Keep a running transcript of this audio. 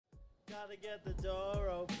Gotta get the door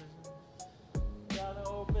open. Gotta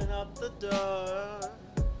open up the door.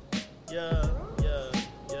 Yeah, yeah,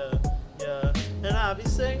 yeah, yeah. And I'll be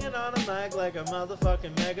singing on a mic like a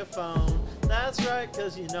motherfucking megaphone. That's right,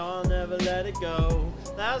 cause you know I'll never let it go.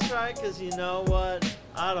 That's right, cause you know what?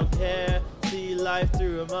 I don't care. See life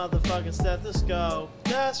through a motherfucking stethoscope.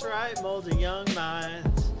 That's right, mold a young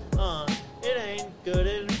minds. It ain't good,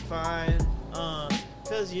 it ain't fine.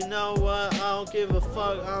 Cause you know what? I don't give a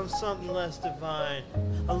fuck. I'm something less divine.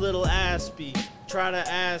 A little aspy. Try to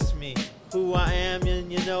ask me who I am,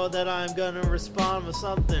 and you know that I'm gonna respond with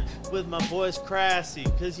something with my voice crassy.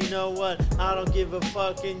 Cause you know what? I don't give a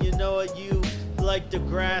fuck, and you know what? You like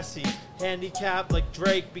Degrassi, handicapped like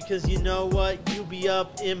Drake. Because you know what? You be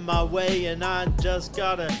up in my way, and I just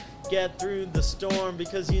gotta get through the storm.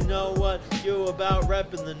 Because you know what? You about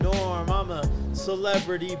repping the norm. I'm a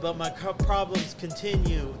celebrity, but my problems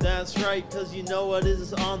continue. That's right, cause you know what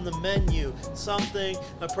is on the menu. Something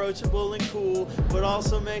approachable and cool, but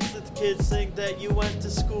also makes the kids think that you went to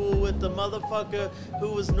school with the motherfucker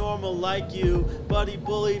who was normal like you, but he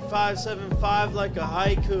bullied 575 like a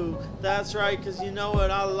haiku. That's right, cause you know what?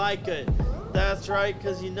 I like it. That's right,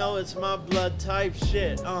 cause you know it's my blood type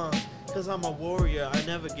shit. Cause I'm a warrior, I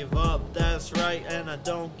never give up. That's right, and I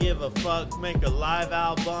don't give a fuck. Make a live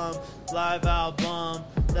album.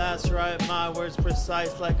 That's right, my words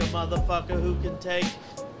precise like a motherfucker who can take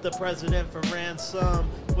the president for ransom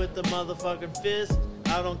with the motherfucking fist.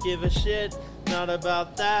 I don't give a shit, not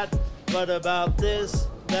about that, but about this.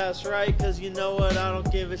 That's right, cause you know what? I don't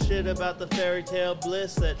give a shit about the fairy tale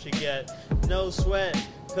bliss that you get. No sweat.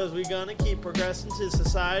 Cause we gonna keep progressing till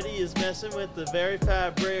society is messing with the very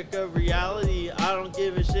fabric of reality. I don't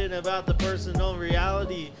give a shit about the personal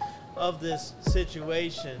reality of this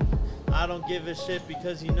situation. I don't give a shit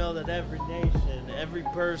because you know that every nation, every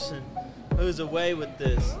person who's away with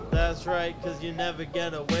this. That's right, cause you never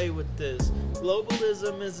get away with this.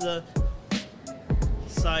 Globalism is a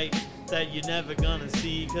sight that you're never gonna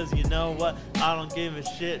see. Cause you know what? I don't give a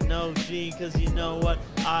shit, no G. Cause you know what?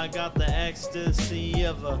 I got the ecstasy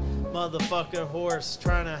of a motherfucking horse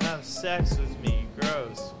trying to have sex with me.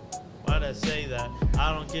 Gross. Why'd I say that?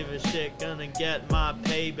 I don't give a shit, gonna get my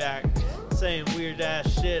payback. Saying weird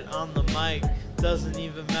ass shit on the mic doesn't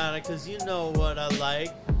even matter, cause you know what I like.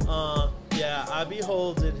 Yeah, I be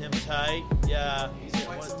holding him tight. Yeah. He's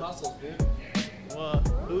flexing muscles, dude. What?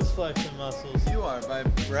 Who's flexing muscles? You are, by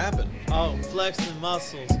rapping. Oh, flexing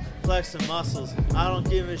muscles. I don't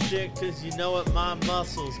give a shit, cause you know what? My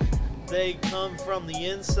muscles, they come from the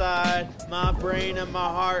inside, my brain and my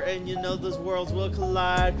heart, and you know those worlds will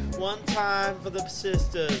collide. One time for the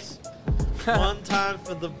sisters, one time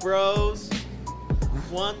for the bros,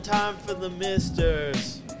 one time for the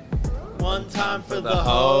misters, one time for the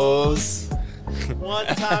hoes, one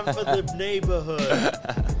time for the neighborhood.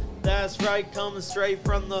 That's right, coming straight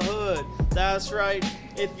from the hood. That's right,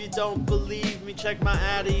 if you don't believe me, check my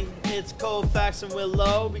Addy. It's Colfax and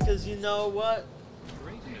Willow, because you know what?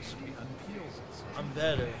 I'm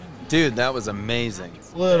better. Dude, that was amazing.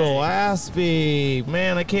 Little Aspie.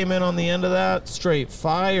 Man, I came in on the end of that. Straight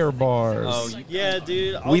fire bars. Oh, Yeah,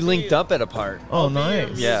 dude. we linked up at a part. Oh, I'll be nice.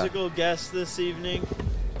 your Yeah. musical guest this evening.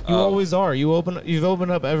 You always are. You've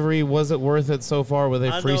opened up every Was It Worth It so far with a I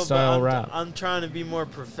know, but freestyle rap. I'm trying to be more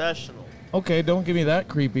professional. Okay, don't give me that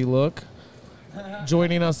creepy look.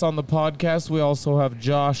 Joining us on the podcast, we also have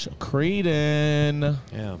Josh Creedon.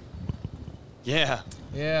 Yeah. Yeah.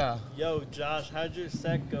 Yeah. Yo, Josh, how'd your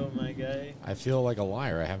set go, my guy? I feel like a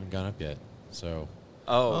liar. I haven't gone up yet. So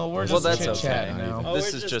Oh, we're well, just that's chit-chatting okay. now. Oh,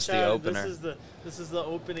 This we're is just the chatting. opener. This is the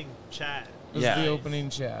opening chat. This Yeah. is the opening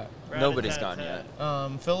chat. Nobody's Rat-a-tat-tat.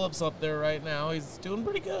 gone yet. Philip's up there right now. He's doing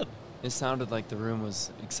pretty good. It sounded like the room was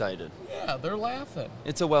excited. Yeah, they're laughing.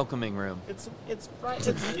 It's a welcoming room. It's right. It's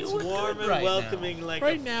It's doing warm good and right welcoming like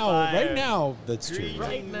right a now, fire. that's true. Greeting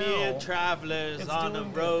Right mere now, travelers it's on a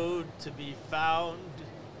doing good. road to be found.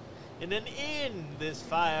 In an inn, this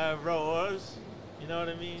fire roars. You know what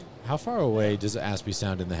I mean? How far away does Aspie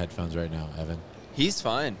sound in the headphones right now, Evan? He's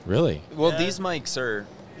fine. Really? Well, Yeah. these mics are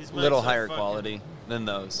These a little mics are higher fucking quality than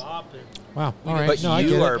those. bopping. Wow. All right. But no, I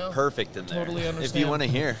get you it. are No, perfect in there. totally If understand. you want to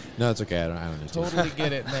hear. No, it's okay. I don't need to. Totally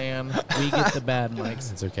get it, man. We get the bad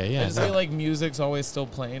mics. It's okay. I Yeah. just feel like music's always still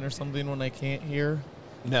playing or something when I can't hear.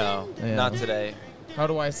 No, Yeah. not today. How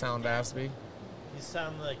do I sound, Aspie? You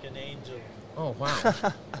sound like an angel. Oh, wow.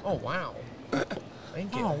 Oh, wow.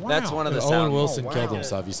 Thank you. Oh, wow. That's one of the If Owen sound. Wilson Oh, wow. killed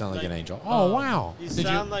himself. You sound like an Like, angel. Oh, wow. You Did you-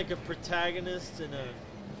 sound like a protagonist in a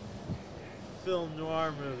film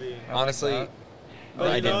noir movie. Honestly, that. But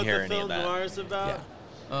I you know didn't what hear the any of film that. noir is about?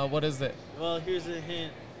 What is it? Well, here's a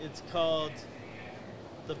hint. It's called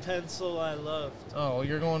The pencil I loved. Oh,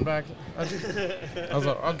 you're going back.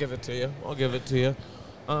 I'll give it to you. I'll give it to you.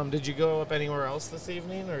 Did you go up anywhere else this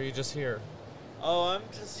evening, or are you just here? Oh, I'm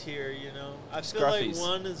just here, I feel like Scruffies.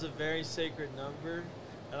 1 is a very sacred number,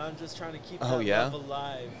 and I'm just trying to keep Oh, that yeah? love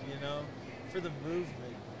alive, for the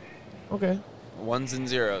movement. Okay. Ones and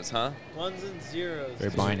zeros, huh? 1s and 0s. Very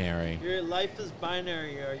binary. Your life is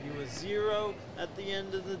binary. Are you a 0 at the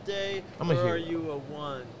end of the day, I'm a or are hero. you a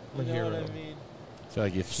 1? I'm a You know what hero. I mean? I feel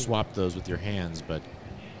like you've swapped those with your hands, but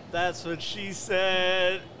That's what she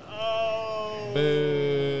said. Oh.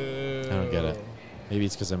 Boo. I don't get it. Maybe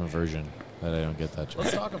it's because I'm a virgin that I don't get that joke.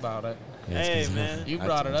 Let's talk about it. Yeah, it's Hey, 'cause- man. You That's-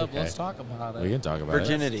 brought it it's up. okay. Let's talk about it. We can talk about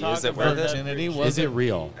Virginity, Talk is it about worth that. it? Virginity. it. Was Is it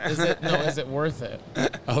real? Is it? No. Is it worth it?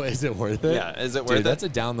 Oh, is it worth it? Yeah, is it worth Dude, it? that's a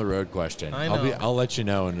down the road question. I I'll know. let you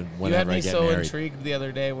know You had whenever me I get so married. intrigued the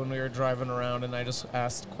other day when we were driving around, and I just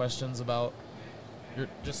asked questions about your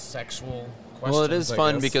just sexual questions. Well, it is I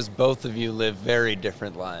fun guess. because both of you live very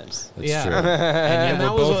different lives. That's Yeah. true. And And yet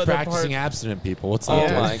that we're was both what the practicing part- abstinent people. What's Oh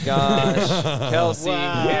that? my gosh. Kelsey,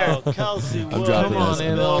 Wow, here. Kelsey, I'm what? dropping Come on this.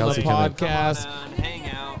 in Bill, on the Kelsey, come in. podcast. Hang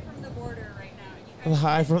out. From the border right now. You guys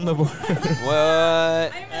Hi from the border.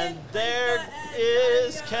 What? And there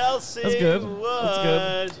is Kelsey. That's good. Wood.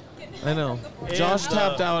 That's good. I know. Josh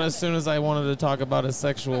tapped out as soon as I wanted to talk about his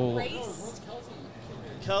sexual.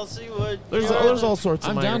 Kelsey Wood. There's all sorts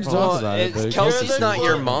of I'm down to microphones. talk about it, but Kelsey's You're the not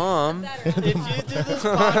your one. mom. If you do this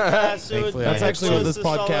podcast, it would Thankfully, be That's the actually what this closest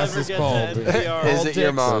I'll podcast ever is get called. to NPR. Is it your dicks.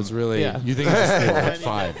 So mom? it's really, Yeah. you think it's just at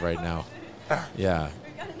 5 right now. Yeah.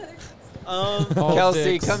 Um, All Kelsey,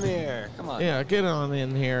 dicks. come here. Come on. Yeah, get on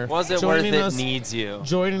in here. Was it Joining worth it? us- Needs you.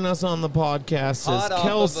 Joining us on the podcast Hot is off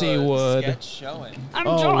Kelsey of a Wood. sketch showing. I'm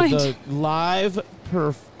Oh, joined. the live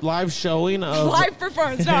showing of Live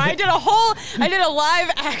performance. No, I did a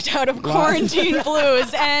live act out of Quarantine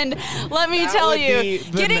Blues, and let me That tell would you, be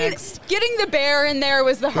the next- getting the bear in there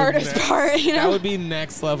was the hardest part. You That know, would be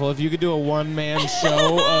next level if you could do a one-man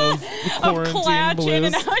show of of Quarantine Clatch in Blues.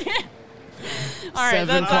 and out. All right, 7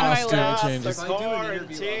 that's on my costume list. changes. the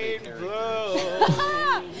quarantine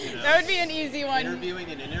blues. That would be an easy one. Interviewing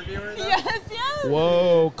an interviewer, though? Yes, yes.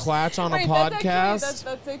 Whoa, Clatch on a Wait, podcast.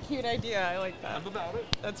 That's a cute idea. I like that. I'm about it.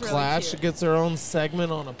 That's really Clatch cute. gets her own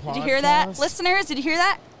segment on a podcast. Did you hear that, listeners? Did you hear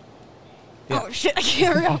that? Yeah. Oh shit! I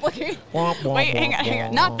can't replicate. Womp, womp, Wait, hang womp, on, hang on.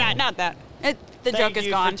 womp. Not that, not that. The Thank joke is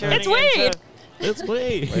you for gone. tuning It's Wade. into- It's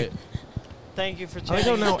Wade. Wait, Thank you for I tuning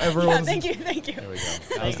don't know. Yeah, Everyone's. thank you, thank you. there we go. That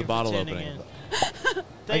Thank was you the for bottle tuning opening. in. I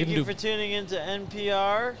Thank can you do- for tuning into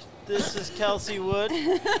NPR. This is Kelsey Wood.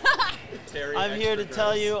 I'm here to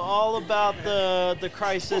tell you all about the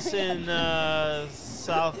crisis in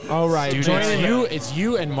South. All right, Dude, joining it's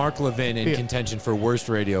you and Mark Levin in Yeah. contention for worst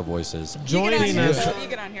radio voices. joining you get on us. here. You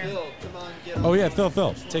get on here. Oh yeah,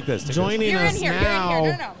 Phil, take this. Joining You're in us here. now. You're in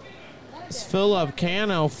here. No, no. is Philip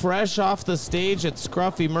Cano, fresh off the stage at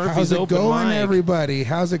Scruffy Murphy's How's it open going, mic. everybody?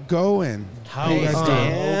 How's it going? How Hey, is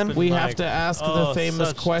Dan. the we open have mic? to ask Oh, the famous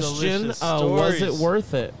such question: delicious was it stories.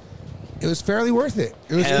 worth it? It was fairly worth it.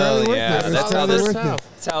 It was Hell fairly worth yeah. it. It was That's how fairly this worth stuff. it.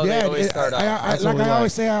 That's how they always start off. That's what Like we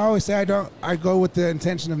I always say, I go with the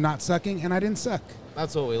intention of not sucking, and I didn't suck.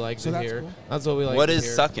 That's what we like So to that's hear. cool. That's what we like What to is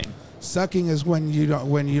hear. sucking? Sucking is when you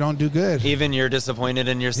don't do good. Even you're disappointed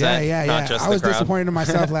in your set, Yeah. not just I the was crowd. disappointed in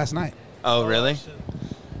myself last night. Oh, really?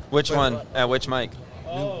 Which one? At which mic?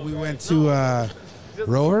 We went to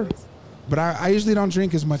Rover, but I usually don't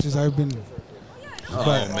drink as much as I've been. Oh,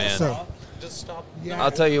 But, man. So, Just stop. yeah. I'll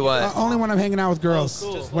tell you what. Only when I'm hanging out with girls.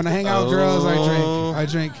 Oh, cool. When I hang out with girls, I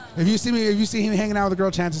drink. If you see me hanging out with a girl,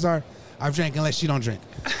 chances are I've drank unless she don't drink.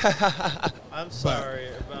 I'm sorry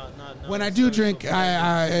about not knowing. When I do drink, I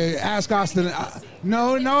ask Austin.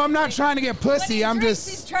 No, I'm not trying to get pussy. I'm He's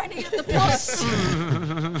just. trying to get the puss.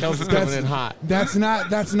 Kelsey's coming in hot. That's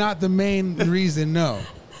not the main reason. No.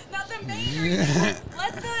 Not the main reason.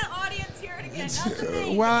 Let the audience hear it again. Not the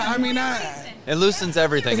main. Well, I mean, It loosens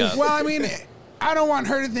everything up. well, I mean, I don't want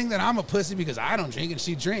her to think that I'm a pussy because I don't drink and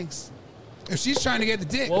she drinks. If she's trying to get the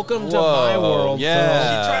dick, Welcome to Whoa, my world.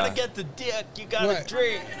 yeah. You're trying to get the dick. You gotta What?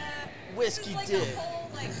 drink whiskey Like dick. a whole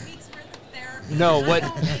week's worth of therapy. No,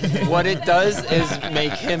 what it does is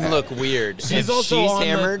make him look weird. She's If also she's on the-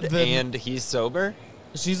 hammered the- and he's sober.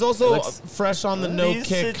 She's also Looks- fresh on the no These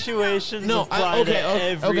kick. situations No, apply to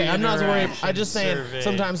every I'm not worried. interaction I'm just saying survey.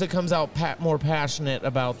 sometimes it comes out more passionate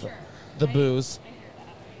about the booze.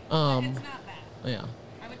 It's not that. Yeah.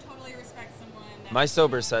 I would totally respect someone. That My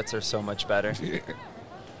sober sets are so much better.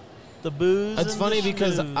 the booze. It's and funny the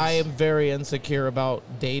because schmooze. I am very insecure about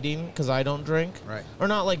dating because I don't drink. Right. Or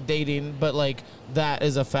not like dating, but like that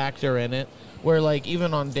is a factor in it. Where like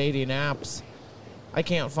even on dating apps, I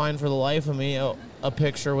can't find for the life of me a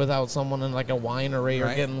picture without someone in like a winery or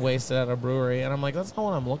Right. getting wasted at a brewery, and I'm like, that's not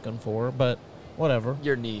what I'm looking for. But whatever.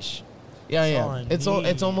 Your niche. Yeah, That's all I yeah.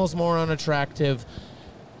 It's need. almost more unattractive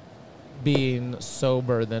being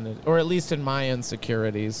sober than it, or at least in my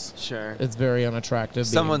insecurities, Sure. it's very unattractive.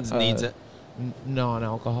 Someone's being, needs it.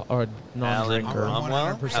 Non-alcohol or Alan non-drinker.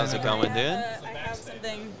 Cromwell, 100% how's it going, dude? I have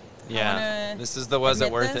something. Yeah. wanna This is the Was It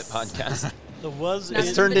admit Worth It this? podcast. The was Not It's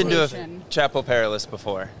an turned into a invitation. Chapel Perilous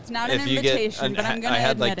before. It's not an If you invitation, get, but I'm gonna I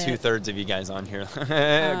had like admit it. 2/3 of you guys on here.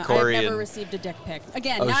 I've Corey never and received a dick pic.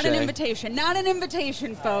 Again, Oh, not an Shay. invitation. Not an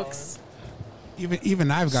invitation, folks. Even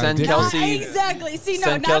I've got Send a dick. Kelsey- Not exactly. See, no,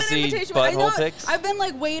 send not Kelsey an invitation. But I know butthole pics? I've been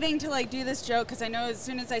like waiting to like do this joke because I know as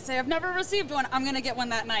soon as I say I've never received one, I'm gonna get one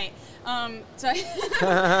that night. But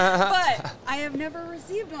I have never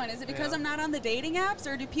received one. Is it because I'm not on the dating apps,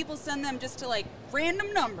 or do people send them just to like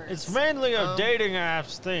random numbers? It's mainly a dating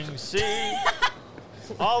apps thing. See,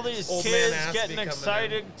 all these Old man kids Aspie getting coming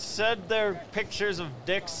excited said their pictures of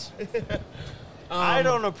dicks. I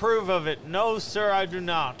don't approve of it. No, sir, I do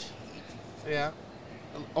not. Yeah.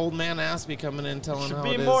 Old man Aspie coming in telling Should how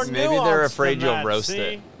be it is. more maybe they're nuanced afraid than you'll that, roast see?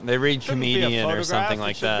 it. They read Shouldn't be a comedian or photograph, something it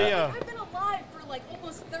like should that. be a- I've been alive for like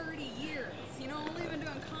almost 30 years. You know, only been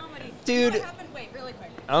doing comedy. Dude. You know what happened? Wait, really quick.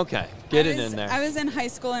 Okay, get I it was- in there. I was in high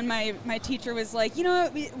school, and my teacher was like, you know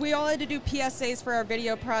what, we all had to do PSAs for our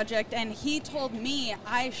video project, and he told me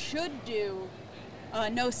I should do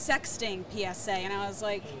no sexting PSA, and I was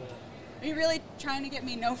like, are you really trying to get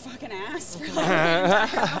me no fucking ass for like the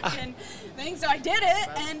entire fucking thing? So I did it,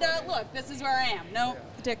 and look, this is where I am. No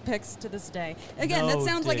dick pics to this day. Again, that No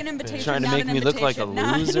sounds like an dick pics. invitation, Trying to not make an me look like a invitation,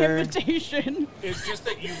 not loser. an invitation. It's just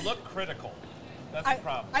that you look critical. That's I, the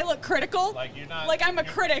problem. I look critical. Like, you're not- Like I'm a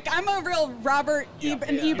you're- critic. I'm a real Robert Yeah,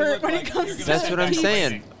 Ebert yeah. You look when like it comes you're to gonna That's what I'm peace.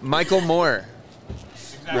 saying. Michael Moore,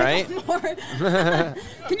 right? More.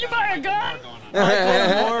 Can you buy a gun?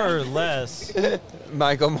 Michael, more or less.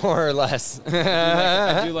 Michael more or less.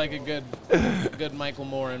 I do like a good Michael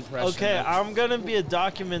Moore impression. Okay, That's- I'm gonna be a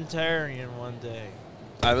documentarian one day.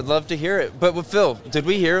 I would love to hear it. But with Phil, did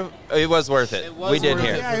we hear? It was worth it. It was We did worth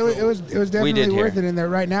hear. it. Yeah, it was definitely did worth hear. it. And there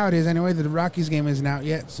right now it is anyway. The Rockies game isn't out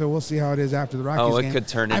yet, so we'll see how it is after the Rockies Oh, it game. could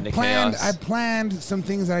turn into I chaos. planned some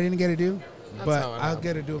things that I didn't get to do, but how it I'll happens.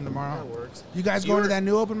 get to do them tomorrow. That works. You guys You going to were- that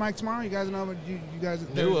new open mic tomorrow? You guys know? You guys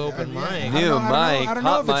New open mic. I don't New know- mic, I don't know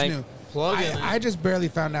hot if it's mic. new. Plugging I just barely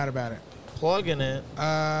found out about it. plugging it.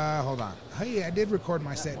 Hold on. Hey, I did record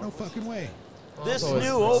my set. No fucking way. This Oh, it's-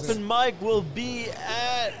 new open mic will be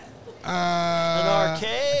at An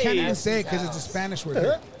arcade. I can't even say it because it's a Spanish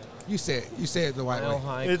word. You say it. You say it the white Mile way.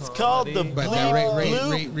 High It's called the Comedy. But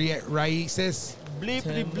Bleep Raíces.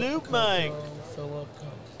 Bleepity bloop mic. Philip.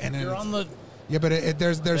 And then You're it's- on the. Yeah, but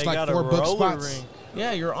there's They like got a 4 book roller spots. rink.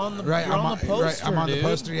 Yeah, you're on the. Right, You're on the poster. right, I'm on dude. the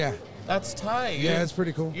poster. Yeah, That's tight. yeah, it's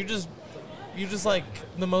pretty cool. You just like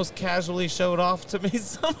the most casually showed off to me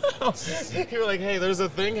somehow. You're like, hey, there's a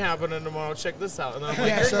thing happening tomorrow. Check this out. And I'm like,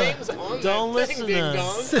 Yeah, your so- name's on Don't that listen thing, to ding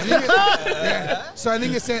us. dong. Yeah. So I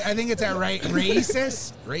think it's at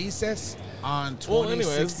Raíces on Well,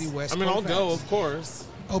 2060 anyways, West. I mean, I'll Colfax. go, of course.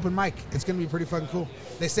 Open mic. It's gonna be pretty fucking cool.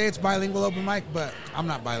 They say it's bilingual open mic, but I'm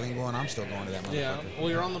not bilingual and I'm still going to that motherfucker. Yeah. Well,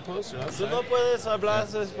 you're on the poster. That's ¿Tú tight. no puedes hablar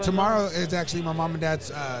español? Tomorrow is actually my mom and dad's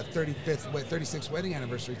 36th wedding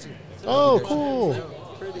anniversary too. Oh, cool.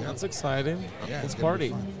 That's exciting. Yeah, Let's it's gonna be party.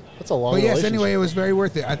 fun. That's a long But yes, relationship. anyway, it was very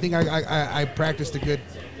worth it. I think I practiced a good.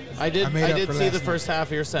 I did. I made I up did for see last the night. first half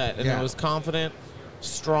of your set, and Yeah. it was confident,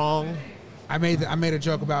 strong. I made a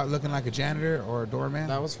joke about looking like a janitor or a doorman.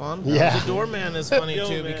 That was fun. Yeah. The doorman is funny Yo,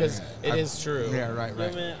 too man. because it is true. Yeah, right.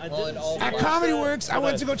 Yeah, man, I didn't see At what Comedy you said, Works, I but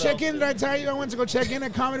went to go check felt in. Did I tell you I went to go check in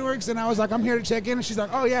at Comedy Works? And I was like, I'm here to check in. And she's like,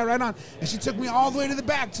 oh, yeah, right on. And she took me all the way to the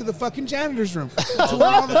back to the fucking janitor's room to where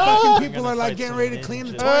all the fucking people gonna are like fight getting some ready to clean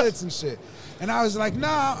the ninjas. toilets and shit. And I was like,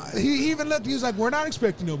 no. He even looked. He was like, we're not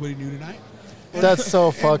expecting nobody new tonight. That's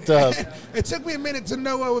so fucked up. It took me a minute to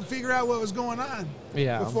know what would figure out what was going on.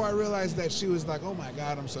 Yeah. Before I realized that she was like, oh my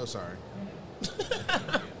God, I'm so sorry.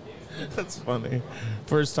 That's funny.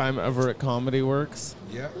 First time ever at Comedy Works.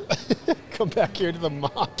 Yep. Come back here to the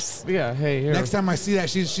mops. Yeah. Hey, here. Next time I see that,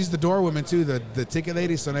 she's the doorwoman too, the ticket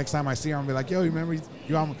lady. So next time I see her, I'm gonna be like, yo, you remember you?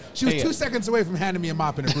 She was Hey, 2 seconds away from handing me a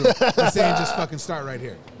mop and a broom and saying, just fucking start right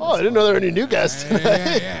here. Oh, I didn't know there were any new guests Yeah,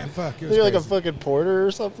 tonight. yeah, fuck. It was You're like a crazy. fucking porter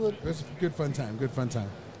or something. It was a good fun time. Good fun time.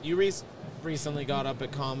 You recently got up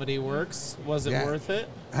at Comedy Works. Was it Yeah. worth it?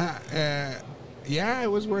 Yeah, it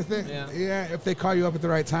was worth it. Yeah. Yeah, if they call you up at the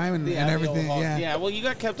right time and The everything. old- Yeah. Yeah. Well, you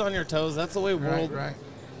got kept on your toes. That's the way world. Right.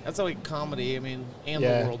 That's the way comedy. I mean, and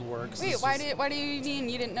Yeah. the world works. Wait, It's why just- do you mean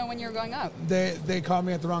you didn't know when you were going up? They called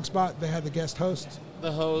me at the wrong spot. They had the guest host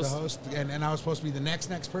the host, and I was supposed to be the next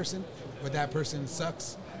person, but that person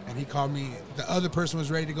sucks. And he called me. The other person was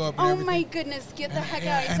ready to go up. And everything. My goodness! Get the heck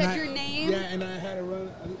out! I said your name. Yeah, and I had to run.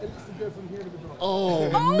 At least to get from here to the door. Oh,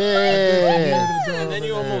 man. And then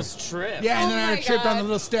you almost tripped. Yeah, and then I my tripped on God. the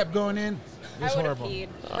little step going in. It was I would have horrible. peed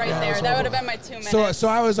right there. That would have been my 2 minutes. So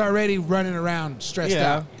I was already running around, stressed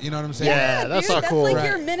out. You know what I'm saying? Yeah, that's dude, not cool. That's like Right.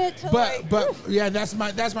 your minute to But yeah, that's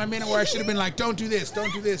my minute where I should have been like, don't do this,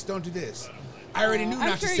 don't do this, don't do this. I already knew I'm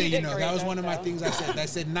not sure to say you did know. great, That was one of my though. things I said. I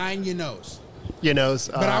said 9 you knows. You know,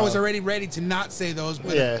 But I was already ready to not say those,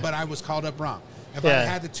 but I was called up wrong. If I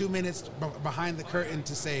had the 2 minutes behind the curtain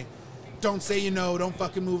to say, don't say don't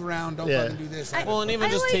fucking move around, don't fucking do this. Well, and even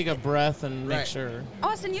I just like- take a breath and make Right. sure.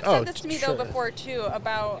 Austin, you've Oh, said this to me sure. though before too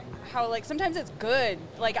about how like sometimes it's good.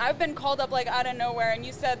 Like I've been called up like out of nowhere, and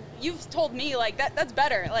you've told me like that's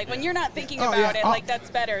better. Like when you're not thinking about it, like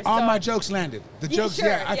that's better. All so, my jokes landed. The Yeah, jokes,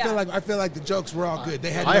 sure, I feel like the jokes were all good.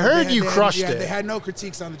 They had. I heard you crushed it. it. They had no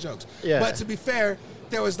critiques on the jokes. Yeah. But to be fair,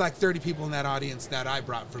 there was like 30 people in that audience that I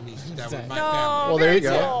brought for me. That were my No, family. Well, there you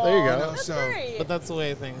very go. cool. There you go. That's So- great. But that's the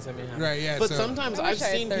way things happen. Right, yeah, But so- sometimes I I've wish I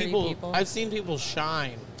had seen 30 people. people. I've seen people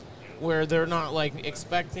shine, where they're not like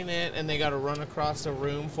expecting it, and they got to run across a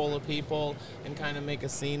room full of people and kind of make a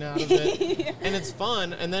scene out of it, and it's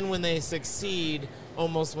fun. And then when they succeed,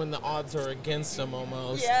 almost when the odds are against them,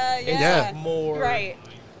 almost. Yeah, It's yeah. like more. Right.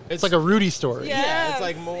 It's like a Rudy story. Yeah, it's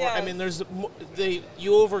like Yes, more. yes. I mean,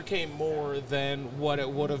 you overcame more than what it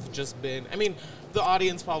would have just been. I mean, the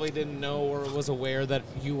audience probably didn't know or was aware that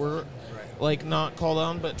you were like not called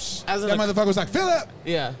on, but as That an motherfucker was like, fill up,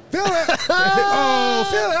 yeah. fill up, oh,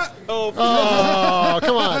 fill up. Oh,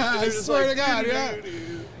 come on. I swear to God,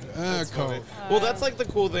 yeah. Cool. Well, that's like the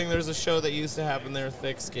cool thing. There's a show that used to happen there,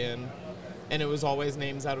 Thick Skin, and it was always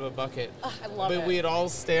names out of a bucket. I love But it. we'd all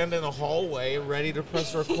stand in a hallway ready to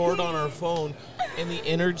press record on our phone, and the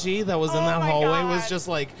energy that was in Oh that my hallway was God. just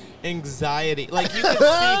like anxiety. Like you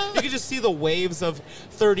could just see the waves of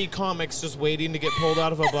 30 comics just waiting to get pulled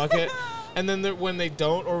out of a bucket. And then when they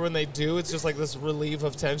don't or when they do, it's just like this relief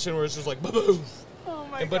of tension where it's just like boom. Oh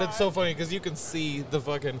my But God. it's so funny because you can see the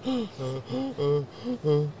fucking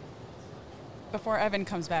Before Evan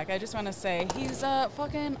comes back, I just want to say he's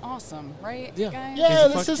fucking awesome, right, Yeah. guys? Yeah,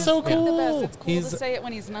 He's this is fucking- so Like the cool. best. It's cool He's- to say it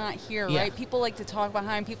when he's not here, Yeah. right? People like to talk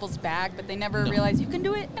behind people's back, but they never realize you can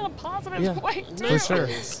do it in a positive Yeah. way too. for sure.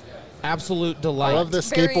 Absolute delight. I love the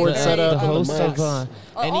Very, skateboard very, setup. The and host the of mics.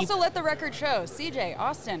 any. Also, let the record show. CJ,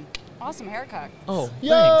 Austin, awesome haircut. Oh,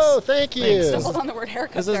 Yo, thanks. thank you. Stumbled on the word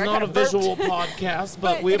haircut. This is there. I not a kinda burped. visual podcast,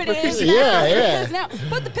 but we it is appreciate now. Yeah, It yeah. is now.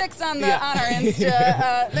 Put the pics on the Yeah. on our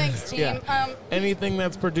Insta. Thanks, team. Yeah. Anything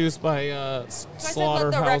that's produced by So I said let the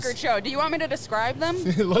Slaughterhouse. record show. Do you want me to describe them?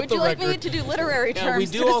 Let Would the you like me record- to do literary terms Yeah, we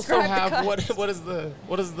do to also describe have the cuts?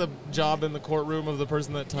 what is the job in the courtroom of the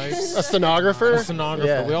person that types? A stenographer? A stenographer.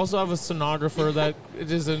 Yeah. We also have a stenographer that it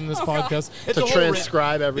is in this Oh, God. podcast. It's To a whole rant.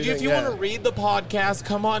 transcribe everything, If you yeah. want to read the podcast,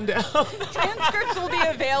 come on down. Transcripts will be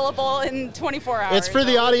available in 24 hours. It's for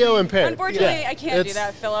the audio impaired. Unfortunately, Yeah. I can't do It's-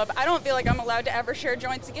 that, Philip. I don't feel like I'm allowed to ever share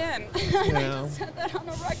joints again. I Yeah. just said that on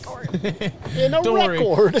the record. In a Don't record.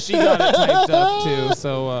 worry, she got it typed up too.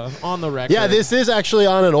 So on the record. Yeah, this is actually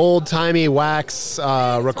on an old-timey wax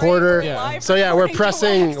recorder. We're Yeah. live So yeah, we're recording to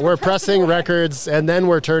pressing wax. we're pressing records, and then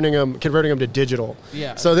we're converting them to digital.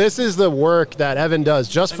 Yeah. So this is the work that Evan does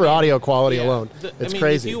just for I mean, audio quality yeah. alone. I It's mean,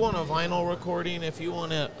 crazy. If you want a vinyl recording, if you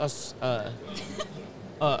want a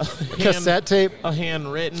Cassette tape, a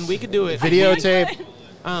handwritten, we could do it. videotape.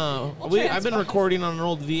 I've been recording on an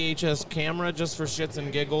old VHS camera just for shits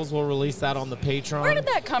and giggles. We'll release that on the Patreon. Where did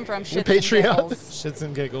that come from? Shits Patreon? and giggles. Shits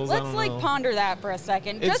and giggles. I Let's don't like know. ponder that for a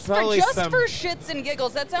second. It's Just for probably some- shits and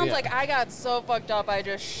giggles. That sounds Yeah. like I got so fucked up I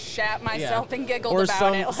just shat myself and giggled or about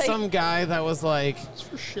some, it. Like, some guy that was like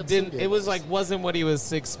shits didn't. and It was giggles. like wasn't what he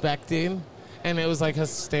was expecting, and it was like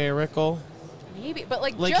hysterical. maybe, but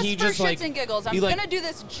like he just for just, shits like- and giggles. I'm he, like- gonna do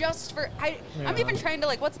this just for. I'm Yeah. even trying to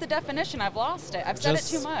like. What's the definition? I've lost it. I've said it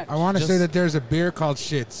Just- too much. I want to Just- say that there's a beer called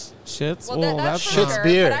Shits. Shits. Well, Well, that's that's for Schlitz sure,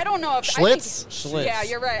 beer. But I don't know if Schlitz? I think, Schlitz. Yeah,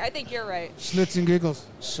 you're right. I think you're right. Schlitz and Giggles.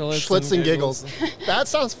 Schlitz and giggles. That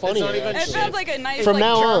sounds funny. not even It Shit. sounds like a nice From like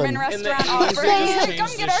now German on. In the restaurant 80s, offering. they just Like, changed come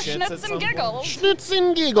the get our shits at schnitz and some giggles. Schnitz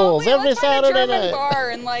and giggles Oh, wait, every let's find a Saturday German night. bar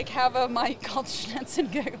and like have a mic called Schnitz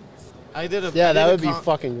and Giggles. I did a. Yeah, I did that a would be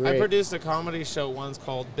fucking I great. produced a comedy show once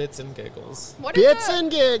called Bits and Giggles. What is Bits a,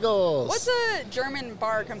 and giggles. What's a German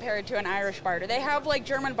bar compared to an Irish bar? Do they have like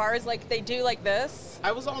German bars like they do like this?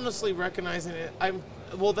 I was honestly recognizing it.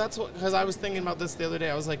 That's what, because I was thinking about this the other day.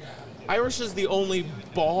 I was like, Irish is the only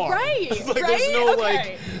bar. Right, Like, right? There's no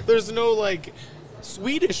Okay. there's no like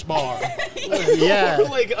Swedish bar. Yeah. Or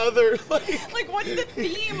like other like. Like, what's the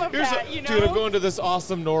theme of Here's that? You know, dude, I'm going to this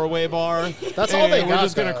awesome Norway bar. That's all they and got, We're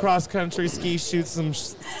just gonna though. cross country ski, shoot some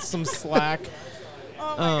slack. Oh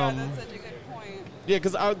my god, that's such a good point. Yeah,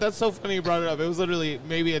 because that's so funny you brought it up. It was literally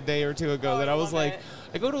maybe a day or two ago that I was love like, it.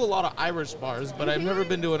 I go to a lot of Irish bars, but I've never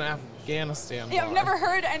been to an Afghanistan bar. Yeah, I've never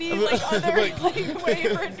heard any like other like way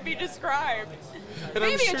for it to be described. And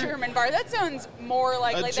I'm Maybe sure a German bar. That sounds more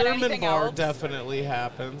likely a than German anything bar else. definitely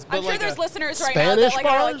happens. But I'm sure like there's a- listeners right now Spanish that like,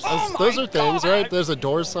 are like, bars? oh Those my are things, God. right? There's a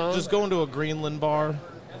Doors song. just going to a Greenland bar.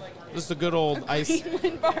 Just a good old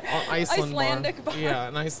Greenland bar. Iceland Icelandic bar. Yeah,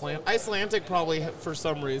 an Icelandic probably for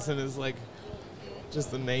some reason is like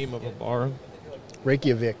just the name of a bar.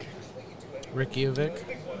 Reykjavik. Reykjavik.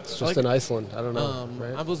 It's just in Iceland. I don't know.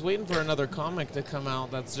 I right? was waiting for another comic to come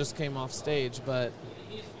out that's just came off stage, but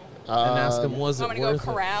and ask him was it I'm gonna go worth it?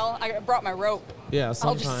 corral. I brought my rope. Yeah, I'll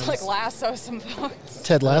sometimes. just like lasso some folks.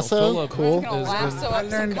 Ted Lasso. Philip. Cool. I'm gonna lasso I up some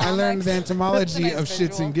learned the comics. entomology That's a of nice shits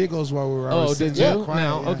visual. and giggles while we were. Oh, always did sitting you? quiet,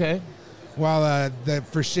 Now, yeah. okay. While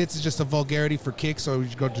for shits is just a vulgarity for kicks, so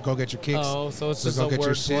you go get your kicks. Oh, so it's So just go a get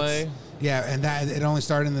your wordplay. shits. Yeah, and that it only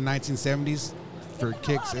started in the 1970s for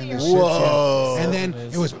kicks and the Whoa. shits. Yeah. And then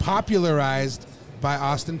it was popularized by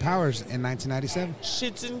Austin Powers in 1997.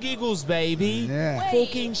 Shits and giggles, baby. Yeah.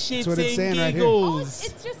 Fucking shits what it's and saying right here. Oh, giggles.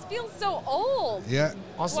 it just feels so old. Yeah.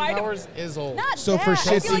 Austin Why do- Powers is old. Not So that. for I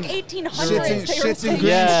shits feel like and- 1800s. shits and- they were shits and saying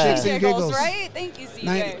grins, shits shits and giggles, giggles. right? Thank you,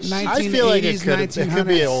 CJ. I feel like it 1980s, could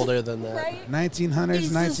be 1900s. older than that. Right?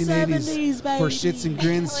 1900s, 1980s for shits and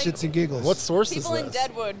grins, Like- shits and giggles. What source People is in this?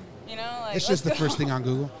 Deadwood, you know, like It's just the let's go. first thing on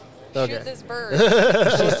Google. Okay. Shoot this bird. So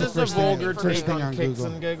it's just a first thing- vulgar first take thing on on kicks Google.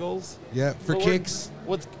 and giggles. Yeah, for But we're- kicks.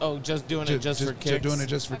 What's just doing it just for kicks? Doing it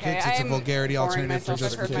just for Okay, kicks. It's a I'm vulgarity boring alternative for myself.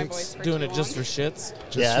 just I've for heard my kicks. voice for Doing too it just for long. shits.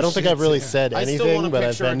 Yeah, for I don't think I've really shits, said I still want anything, to but I've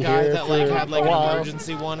picture a been guy here that for like had like a an while.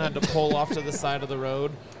 emergency one, had to pull off to the side of the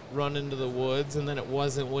road, run into the woods, and then it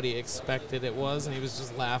wasn't what he expected it was, and he was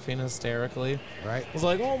just laughing hysterically. Right. I was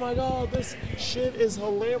like, oh my god, this shit is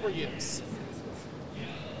hilarious.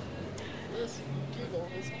 This giggle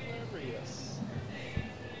is hilarious.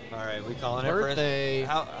 All right, we calling Birthday. it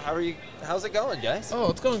for how are you? How's it going, guys? Oh,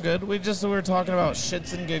 it's going good. We were talking about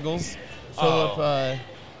shits and giggles. Philip,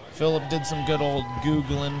 Philip did some good old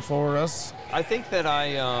Googling for us. I think that I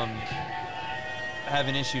have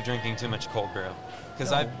an issue drinking too much cold brew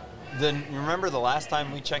because remember the last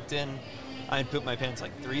time we checked in, I had pooped my pants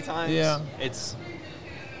like 3 times. Yeah. It's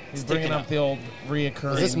He's sticking bringing up the old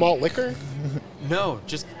reoccurring Is this malt liquor? No,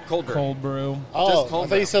 just cold brew. cold brew. Oh, Just I cold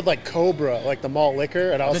thought you brew. said like Cobra, like the malt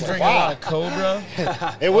liquor, and I Been was like, drinking a lot wow. of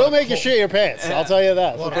Cobra. It will make you shit your pants. I'll tell you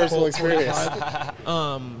that from Lot of personal Colt experience.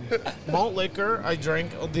 45. Malt liquor, I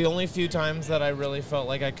drank the only few times that I really felt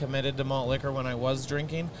like I committed to malt liquor when I was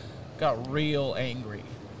drinking, got real angry.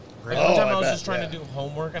 Like one Oh, time I I was bet, just trying yeah. to do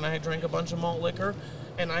homework and I had drank a bunch of malt liquor,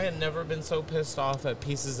 and I had never been so pissed off at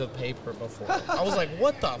pieces of paper before. I was like,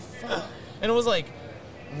 what the fuck? And it was like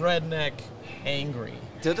redneck angry.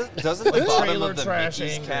 Doesn't the Like bottom trailer of the trash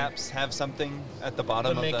Mickey's angry. caps have something at the The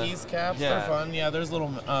bottom of Mickey's caps, Yeah. they're fun. Yeah, there's little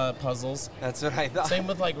puzzles. That's what I thought. Same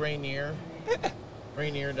with like Rainier.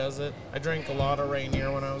 Rainier does it. I drank a lot of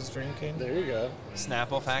Rainier when I was drinking. There you go.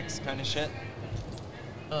 Snapple facts kind of shit.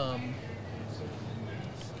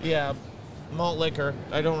 Yeah, malt liquor.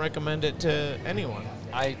 I don't recommend it to anyone.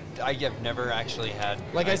 I have never actually had.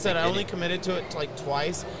 Like I said, think I only any- committed to it like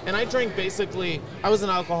twice, and I drank basically. I was an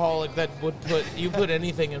alcoholic that would put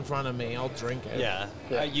anything in front of me, I'll drink it. Yeah,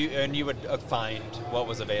 Yeah. You would find what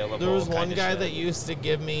was available. There was one kinda guy shit. that used to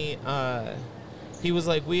give me. He was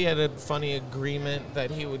like, we had a funny agreement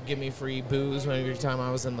that he would give me free booze every time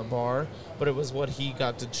I was in the bar, but it was what he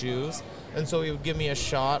got to choose, and so he would give me a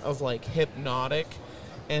shot of like Hypnotic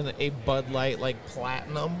and a Bud Light like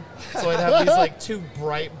Platinum. So I'd have these like 2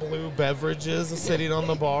 bright blue beverages sitting on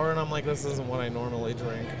the bar, and I'm like, this isn't what I normally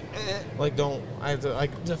drink. Like, I had to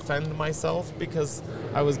like defend myself because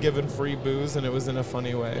I was given free booze and it was in a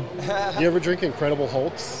funny way. You ever drink Incredible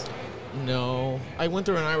Hulks? No, I went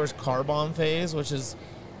through an Irish car bomb phase, which is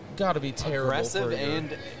got to be terrible. aggressive for you.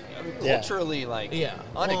 and Yeah. culturally like Yeah.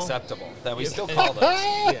 unacceptable that we yeah. still call those,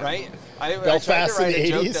 right? I tried to Belfast in write the a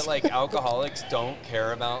joke 80s. that like alcoholics don't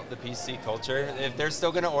care about the PC culture. If they're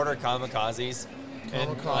still gonna order kamikazes and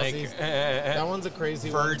like Kamikazes. That one's a crazy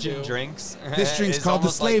virgin one too. drinks, This drink's is called the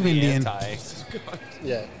almost like Slave Indian. anti.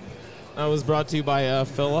 Yeah. That was brought to you by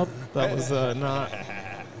Philip. That was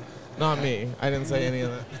not me. I didn't say any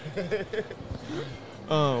of that.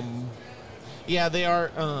 Yeah, they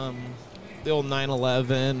are the old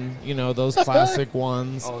 911. You know those classic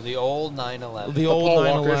ones. Oh, the old 911. The The old Paul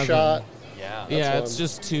 911. Walker shot. Yeah. Yeah, one. it's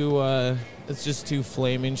just too. It's just two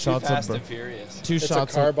flaming Too shots Fast of and Furious. two It's a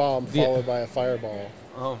shots car of bomb Yeah. followed by a fireball.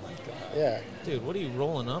 Oh my god. Yeah. Dude, what are you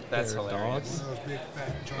rolling up That's there, hilarious. dog? One of those big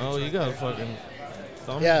fat joints Oh, you right got a there. fucking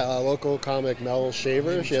thumb. Yeah, local comic Mel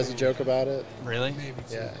Shaver. She has a joke about it. Really? Maybe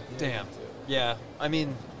two. Yeah. Damn. Yeah. I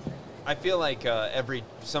mean, I feel like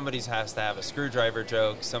somebody's has to have a screwdriver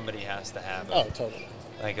joke. Somebody has to have Oh, totally.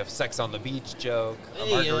 like a sex on the beach joke, a Hey,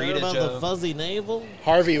 you heard margarita about joke. the fuzzy navel?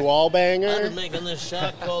 Harvey I've been Wallbanger. making this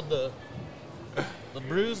shot called the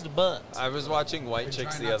bruised butt. I was watching White Been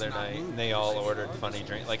Chicks trying the not other to not night, move. and they all ordered funny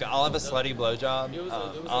drinks. Like, I'll have a slutty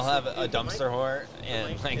blowjob, I'll have a dumpster whore,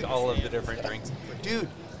 and like all of the different drinks. Dude,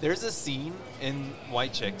 there's a scene in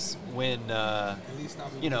White Chicks when,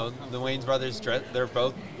 you know, the Wayans brothers, they're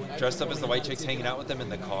both dressed up as the White Chicks hanging out with them in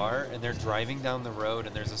the car, and they're driving down the road,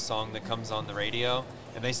 and there's a song that comes on the radio,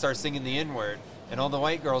 and they start singing the N-word, and all the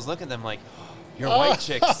white girls look at them like, you're White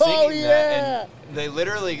Chicks singing that. And they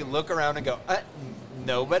literally look around and go,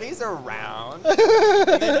 nobody's around.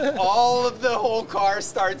 And then all of the whole car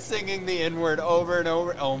starts singing the N-word over and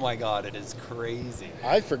over. Oh my god, it is crazy.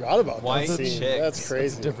 I forgot about White that scene. Chicks. That's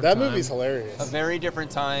crazy. different That time. movie's hilarious. A very different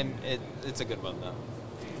time. It's a good one though.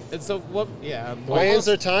 It's a what? Yeah.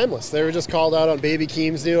 Wayans are timeless. They were just called out on Baby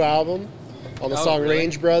Keem's new album on the Oh, song really?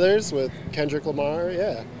 Range Brothers with Kendrick Lamar.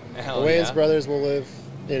 Yeah. Hell The Wayans yeah. brothers will live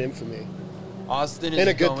in infamy. Austin In is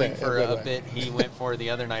a good going thing, for in a a good bit he went for the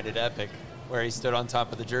other night at Epic, where he stood on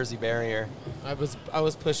top of the Jersey barrier. I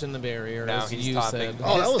was pushing the barrier, Now as he's you topping. said.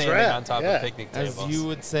 Oh, that was standing rad. on top Yeah. of picnic As tables. you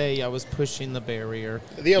would say, I was pushing the barrier.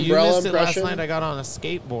 The umbrella you missed impression? it last night. I got on a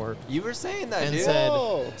skateboard You were saying that, and dude. said,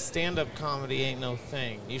 Whoa. "Stand-up comedy ain't no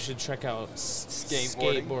thing. You should check out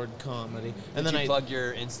Skateboarding? skateboard comedy." And Did then you plug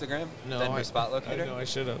your Instagram? no, Then I your spot I locator? know I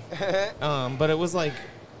should have. But it was like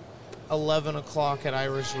 11 o'clock at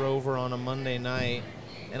Irish Rover on a Monday night,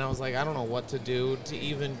 and I was like, I don't know what to do to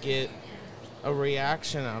even get a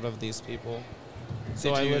reaction out of these people. So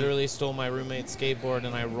Did I you- literally stole my roommate's skateboard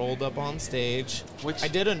and I rolled up on stage. Which- I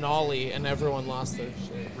did a nollie and everyone lost their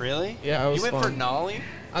shit. Really? Yeah, it was You went for fun. nollie?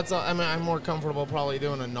 That's all, I mean, I'm more comfortable probably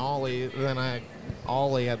doing a nollie than I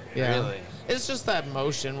ollie. Yeah. Really? It's just that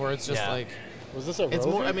motion where it's just Yeah. like Was this a it's Rover?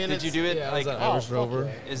 more. I mean, Did it's, you do it, yeah, like- it was an Oh, Irish fuck Rover?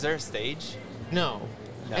 yeah. Is there a stage? No.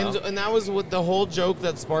 No. And that was what the whole joke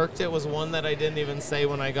that sparked it was one that I didn't even say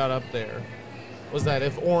when I got up there. Was that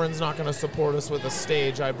if Oren's not going to support us with a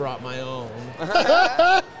stage, I brought my own.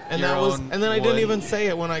 And Your that was, own and then I wood. didn't even say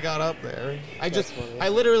it when I got up there. I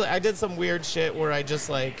did some weird shit where I just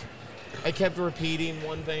like, I kept repeating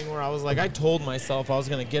one thing where I was like, I told myself I was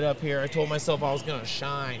going to get up here. I told myself I was going to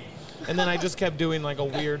shine. And then I just kept doing like a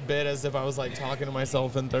weird bit as if I was like talking to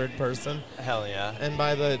myself in third person. Hell yeah. And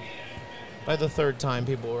by the third time,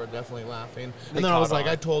 people were definitely laughing. They And then I was caught like,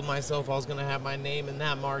 on. I told myself I was going to have my name in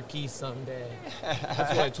that marquee someday. That's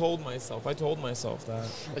what I told myself. I told myself that.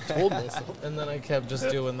 I told myself. And then I kept just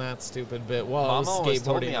doing that stupid bit while I was Mama skateboarding always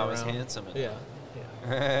told me I was around. handsome. Yeah.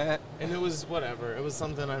 Yeah. And it was whatever. It was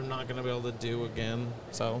something I'm not going to be able to do again.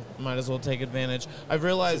 So might as well take advantage. I've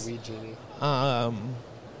realized, Weed genie.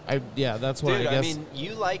 that's what Dude, I guess. mean,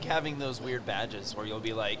 you like having those weird badges where you'll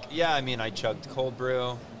be like, yeah, I mean, I chugged cold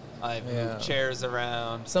brew. I've Yeah. moved chairs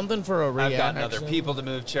around. something for a I've reaction. gotten other people to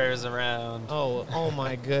move chairs around. Oh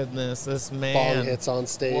my goodness, this Bong man. hits on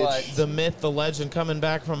stage. What? The myth, the legend, coming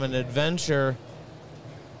back from an adventure.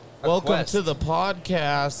 A Welcome quest. to the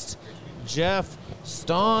podcast, Jeff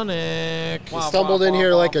Stonick. He stumbled in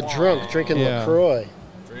here like a drunk, drinking Yeah. LaCroix.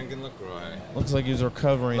 Drinking LaCroix. Looks like he's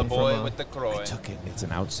recovering The from boy a... with the croy. Took it. It's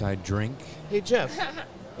an outside drink. Hey, Jeff.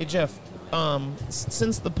 Hey, Jeff.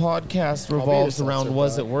 Since the podcast I'll be revolves the around seltzer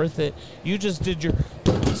Was dog. It Worth It, you just did your...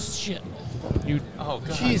 Shit. You... Oh,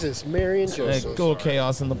 God. Jesus, Mary and Joseph. Go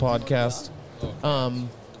chaos in the podcast.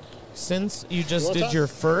 Since you just want did that? your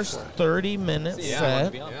first 30-minute Yeah, I set,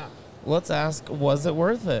 wanna be on. let's ask, was it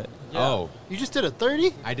worth it? Yeah. Oh, You just did a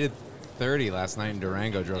 30? I did 30 last night in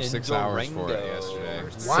Durango. Drove In 6 hours for it Durango. yesterday.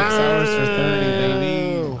 6 hours for 30,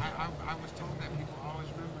 baby. I was told that people always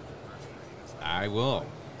remember their first night.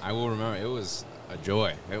 I will remember. It was a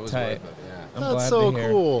joy. It was Tight. worth it. Yeah. I'm That's glad so to hear.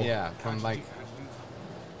 cool. Yeah, from like,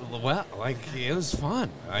 well, like it was fun.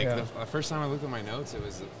 Like Yeah. the first time I looked at my notes, it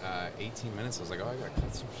was 18 minutes. I was like, oh, I gotta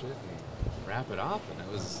cut some shit and wrap it up. And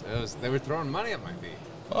it was. They were throwing money at my feet.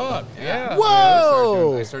 Fuck, yeah.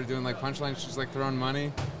 Whoa! I started doing like punchlines, just like throwing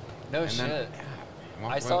money. No And shit. then,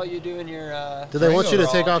 I saw you doing your. Did they want you to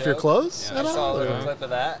Raw take off your joke. clothes Yeah, at I saw a all? little or- clip of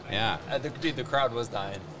that. Yeah. Dude, the crowd was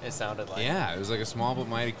dying. It sounded like. Yeah, it was like a small but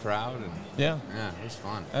mighty crowd, and Yeah. yeah, it was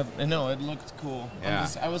fun. I know, it looked cool. Yeah.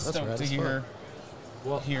 I was That's stoked rad to as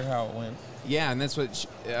hear how it went. Yeah, and that's what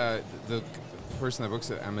the person that books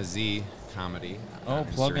it, Emma Z, Comedy. Oh,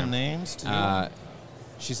 plugging Instagram. names too.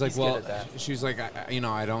 She's like, He's well, good at that. she's like,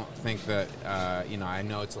 I don't think that, I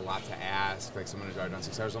know it's a lot to ask, like someone to drive down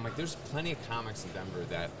 6 hours. I'm like, there's plenty of comics in Denver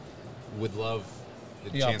that would love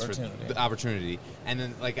the chance opportunity. for the opportunity. And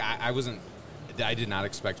then, like, I did not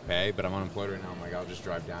expect pay, but I'm unemployed right now. I'm like, I'll just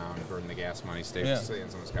drive down, burn the gas money, stay on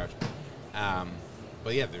someone's couch.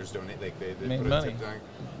 But yeah, there's donate, like they Made put money. a tip down.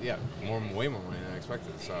 Yeah, way more money than I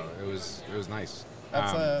expected. So it was nice.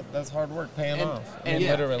 That's hard work paying off. And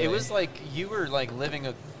literally. it was like you were like living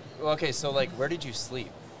a. Okay, so like, where did you sleep?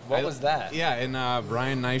 What was that? Yeah, and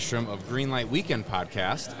Brian Nystrom of Greenlight Weekend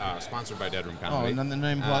podcast, sponsored by Dead Room Comedy. Oh, and then the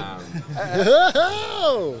name plug.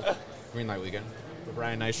 Greenlight Weekend. But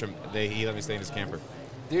Brian Nystrom, he let me stay in his camper.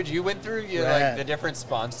 Dude, you went through like the different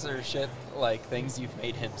sponsorship like things you've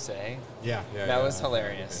made him say. Yeah, That was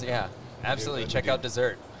hilarious. Yeah, absolutely. Check out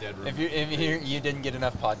Dessert. Dead Room. If you didn't get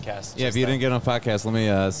enough podcasts. Yeah, if you didn't get on a podcast, let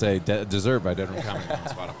me say Dessert by Dead Room Comedy on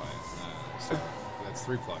Spotify. So that's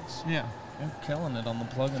 3 plugs. Yeah, you're killing it on the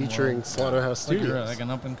plug-in Featuring world. Slaughterhouse Like you're Studios. like an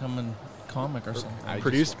up-and-coming comic or something.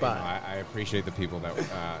 Produced by. I appreciate the people that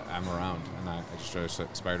I'm around, and I just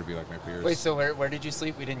aspire to be like my peers. Wait, so where did you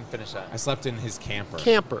sleep? We didn't finish that. I slept in his camper.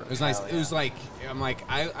 Camper. It was nice. Hell It was like, I'm like,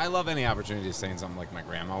 I love any opportunity to stay in something like my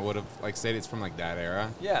grandma would have like stayed. It's from like that era.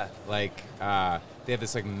 Yeah. Like they had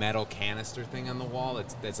this like metal canister thing on the wall.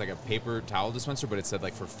 It's like a paper towel dispenser, but it said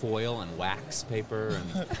like for foil and wax paper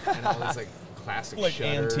and all these like classic Like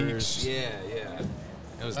shutters. antiques. Yeah.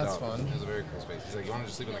 It was That's dope. fun. It was a very cool space. He's like, you want to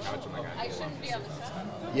just sleep on the couch? I'm like, I shouldn't be on the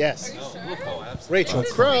show. Yes. we'll call it. Rachel This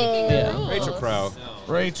is Crow. breaking the Yeah. rules. Rachel Crow.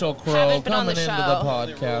 Rachel Crow Haven't been on coming the into show.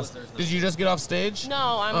 the podcast. Did you just get off stage?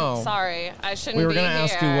 No, I'm Oh. sorry. I shouldn't We were be gonna here.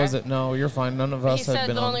 ask you, was it? No, you're fine. None of us He had said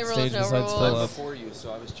been the on only rules, stage no besides rules. Philip. Before you,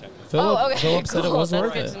 so I was checking. Philip, Oh, okay, Philip said it cool. was That's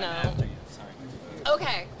worth good it. to know. After you. Sorry.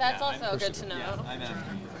 Okay, that's also good to know. I'm after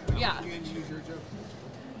you. Yeah.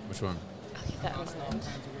 Which one? Okay, that was nice.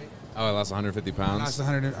 Oh, I lost 150 I pounds.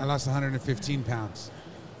 lost 115 pounds.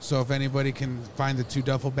 So if anybody can find the 2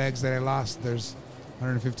 duffel bags that I lost, there's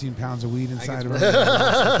 115 pounds of weed inside of I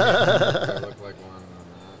them. look like one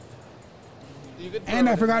on that. And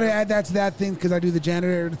I forgot to add that to that thing because I do the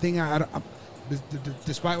janitor thing.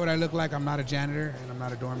 Despite what I look like, I'm not a janitor and I'm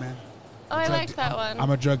not a doorman. Oh, I liked that one.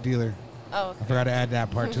 I'm a drug dealer. Oh, I forgot to add that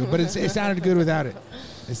part to it, but it sounded good without it.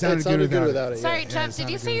 It sounded good without it. sorry, Yeah, Jeff. it Did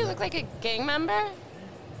you sounded say good you without look like a gang member?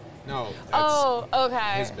 No. That's Oh,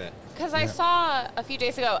 okay. his bit. Because I saw a few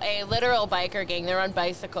days ago a literal biker gang. They were on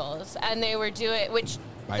bicycles, and they were doing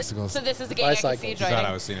Bicycles. So this is a gang I can see Bicycles. I thought joining.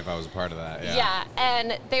 I was seeing if I was a part of that. Yeah,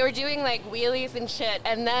 and they were doing like wheelies and shit,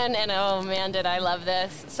 and oh man, did I love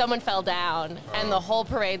this! Someone fell down, and the whole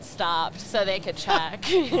parade stopped so they could check.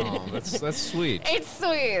 Oh, that's sweet. It's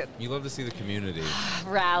sweet. You love to see the community.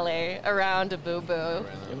 Rally around a boo boo.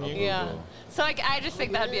 Yeah. Boo-boo. So I just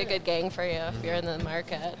think that'd be a good gang for you if you're in the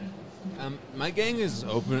market. My gang is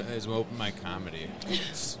open mic comedy.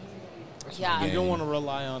 Yeah. You don't want to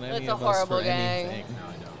rely on any It's a of us horrible for gang. anything. No,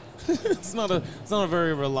 I don't. It's not a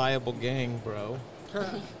very reliable gang, bro.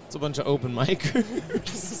 It's a bunch of open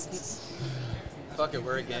micers. Fuck it,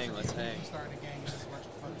 we're a gang. Let's hang.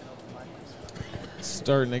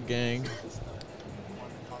 Starting a gang.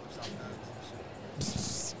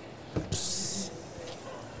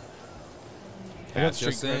 I got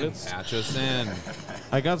street credits. Patch us in.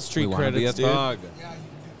 I got We street want to be a credits, dude. thug. Yeah,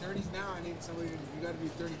 you do 30s now. I need somebody. You got to be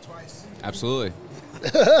 30 twice. Absolutely.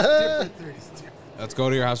 Different 30s. Let's go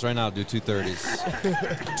to your house right now. Do 2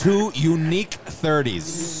 30s. 2 unique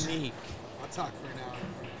 30s. Unique. I'll talk for an hour.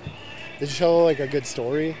 Did you tell like a good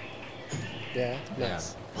story? Yeah. Yeah.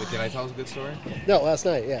 Nice. Wait, did I tell us a good story? No, last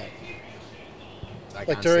night. Yeah. Like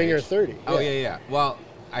Like on during stage? your 30. Oh yeah. Well,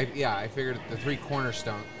 I figured the 3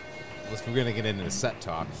 cornerstone. If we're gonna get into the set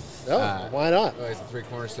talk. Oh, why not? It's the 3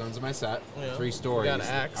 cornerstones of my set. Yeah. 3 stories You got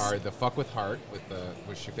Axe. are the fuck with heart with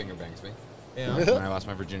she finger bangs me. Yeah. When I lost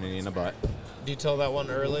my virginity in the butt. Do you tell that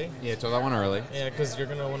one early? Yeah, told that one early. Yeah, because you're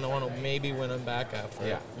gonna want to maybe win them back after.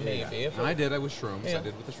 Yeah, Maybe. Yeah. If And I did. I with shrooms. Yeah. I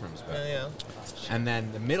did with the shrooms. But. Yeah. And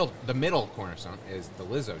then the middle cornerstone is the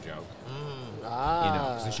Lizzo joke. You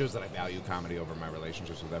know, because it shows that I value comedy over my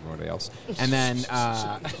relationships with everybody else. And then,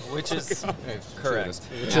 Which is it's correct.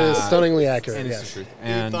 true. Which is stunningly accurate. And it's Yes. the truth. You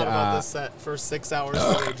And thought about this set for 6 hours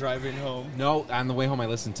straight driving home. no, on the way home I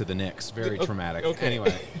listened to the Knicks. Very traumatic. okay.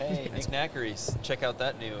 Anyway, Hey, Nick Knackeries, check out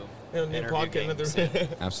that new New interview podcast. game.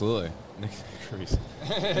 absolutely. Nick Cruz.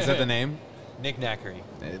 Is that the name? Nick Knackery.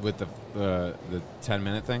 With the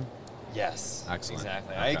 10-minute thing? Yes. Excellent.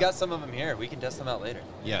 Exactly. Okay. I got some of them here. We can test them out later.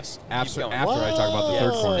 Yes. After going. I talk about the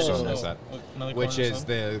third Whoa. cornerstone I set, Another which is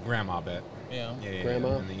cornerstone? the grandma bit. Yeah. Yeah.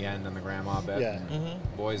 Grandma? In the end, and the grandma bit. Yeah.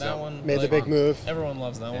 And Boys That up. one Made the like, big move. Everyone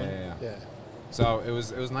loves that one. Yeah. So it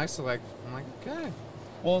was nice to like. I'm like, okay.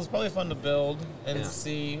 Well, it's probably fun to build and Yeah.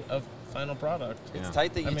 see a final product. It's Yeah.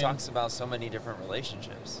 tight that I you mean- talks about so many different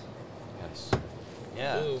relationships. Yes.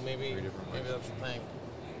 Yeah. Ooh, maybe 3 different ways. that's the thing.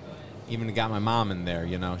 Even got my mom in there.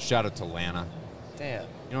 Shout out to Lana. Damn. You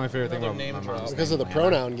know my favorite thing Another about name my drop. mom's Because name, of the Lana?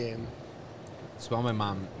 pronoun game. Spell my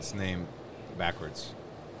mom's name backwards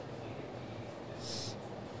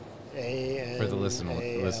A-N-A-L. for the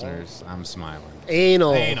listeners. I'm smiling.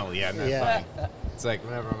 Anal. Anal, yeah, isn't that Yeah. funny? It's like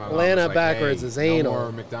whenever my mom Lana was like, backwards hey, is anal. No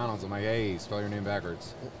more McDonald's. I'm like, hey, spell your name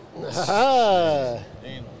backwards. Ah.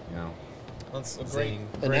 Anal. You know. That's a great, Zing.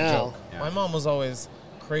 great Anal. joke. Yeah. My mom was always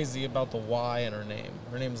crazy about the Y in her name.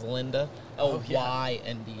 Her name's Linda.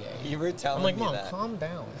 L-Y-N-D-A. You were telling I'm like, me Mom, that. calm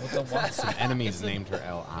down with the Y. Some enemies named her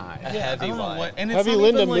L.I. A Yeah, heavy I don't know Y. what- and it's Heavy not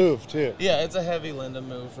Linda even, like- move, too. Yeah, it's a heavy Linda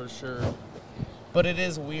move for sure. But it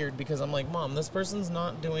is weird because I'm like, Mom, this person's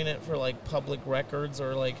not doing it for like public records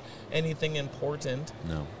or like anything important.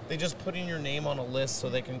 No. They just putting your name on a list so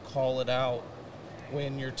they can call it out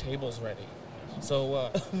when your table's ready.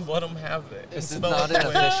 So let them have it. This is Spell not it an the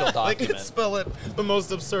way- official They document. could spell it the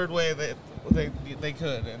most absurd way that they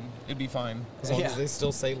could, and it'd be fine as long as Yeah. they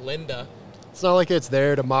still say Linda. It's not like it's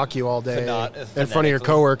there to mock you all day Phonetically. in front of your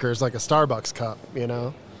coworkers like a Starbucks cup, you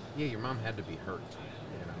know? Yeah, your mom had to be hurt.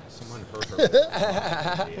 Someone hurt her.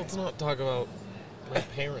 Let's not talk about my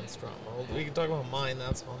parents' drama. We can talk about mine.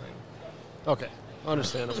 That's fine. Okay,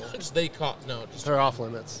 understandable. Just they caught no. Just They're off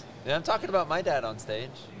limits. Yeah, I'm talking about my dad on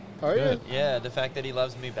stage. Are you? Yeah, the fact that he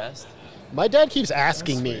loves me best. My dad keeps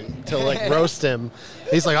asking me to like roast him.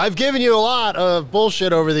 He's like, I've given you a lot of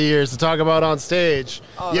bullshit over the years to talk about on stage.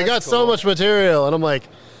 Oh, You that's got so cool. much material. And I'm like,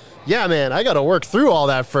 yeah, man, I got to work through all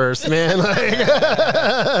that first, man.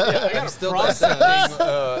 Like, I'm still dissecting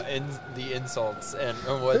the insults and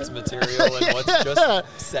what's material and what's just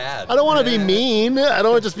sad. I don't want to be mean. I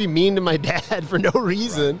don't want to just be mean to my dad for no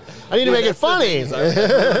reason. I need to make it funny. I'm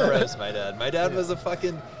gonna roast my dad. My dad was a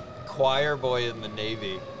fucking choir boy in the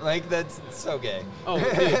Navy. Like, that's so gay. oh,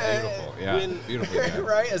 Beautiful. Yeah. Beautiful. Yeah.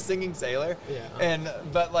 Right? A singing sailor. Yeah.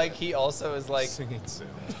 But like he also is like Singing soon.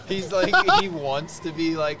 he's like he wants to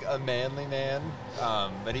be like a manly man,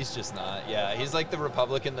 but he's just not. Yeah, he's like the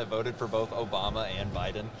Republican that voted for both Obama and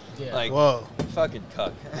Biden. Yeah. Like Whoa. fucking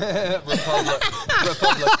cuck.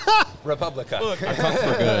 Republica. Look, I fucked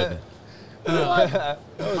for good.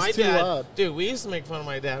 my too dad, loud. dude, we used to make fun of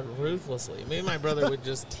my dad ruthlessly. Me and my brother would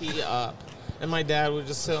just tee up, and my dad would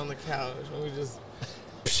just sit on the couch, and we just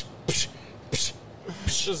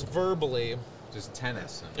verbally. Just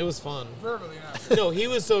tennis. It was fun. Verbally, not No, he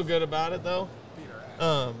was so good about it though.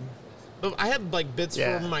 But I had like bits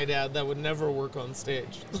Yeah. from my dad that would never work on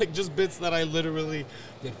stage. Like just bits that I literally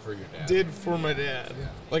Did for your dad. did for my dad.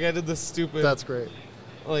 Like I did this stupid. That's great.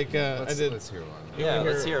 Like I did. Let's hear one. You Yeah,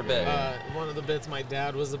 wanna let's hear a bit. One of the bits my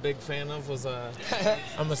dad was a big fan of was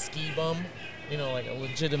I'm a ski bum, you know, like a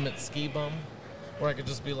legitimate ski bum, where I could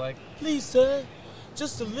just be like, please sir,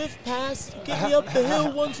 just a lift pass, get me up the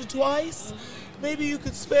hill once or twice. Maybe you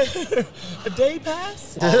could spare a day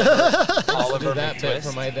pass. Oliver Do that bit McTwist.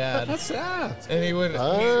 for my dad, What's that? and he would. He's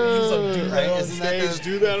like, do that Right, on isn't that stage. the-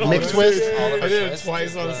 Do that on McTwist? stage. Oliver I did it Twist twice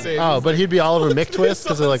is on the- stage. Oh, but he'd be Oliver McTwist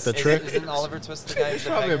because of like the trick. Isn't Oliver Twist the guy who's the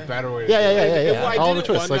Probably a beggar? better way to Yeah, say yeah, it. yeah, yeah, Well, I yeah. did Oliver it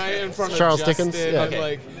Twist, one like night in front Charles of Dickens. Justin, Yeah. and, Okay.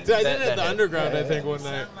 like, I did it at the underground, I think, one night.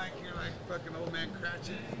 sound like you're like fucking old man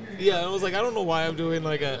Cratchit. Yeah, I was like, I don't know why I'm doing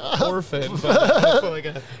like an orphan, but like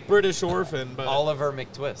a British orphan, but Oliver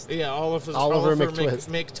McTwist. yeah, Oliver McTwist.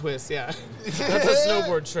 McTwist, yeah. That's a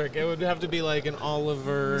snowboard trick. It would have to be like an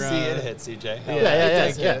Oliver. See, it hit CJ. Yeah, Yeah, it yeah,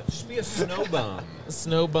 does yeah. hit. Just be a snow bum. A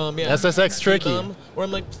snow bum, yeah. SSX tricky. Bum, where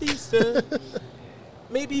I'm like, please, sir,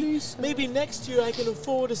 maybe next year I can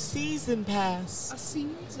afford a season pass.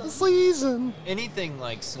 Season. Anything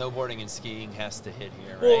like snowboarding and skiing has to hit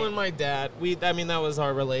here, right? Well, and my dad, that was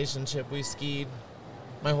our relationship. We skied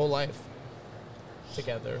my whole life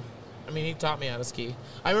together. I mean, he taught me how to ski.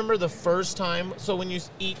 I remember the first time, so when you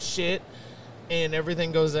eat shit and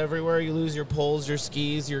everything goes everywhere, you lose your poles, your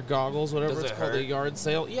skis, your goggles, whatever Does it's it called, hurt? a yard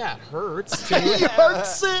sale. Yeah, it hurts. Dude. Yard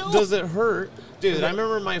sale. Does it hurt? Dude, I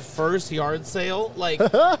remember my first yard sale, like,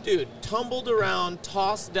 dude, tumbled around,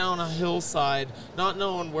 tossed down a hillside, not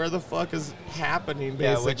knowing where the fuck is happening,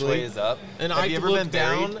 yeah, basically. which way is up? And Have I you ever look been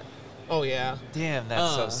down. buried? Oh, yeah. Damn,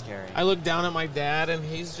 that's so scary. I look down at my dad, and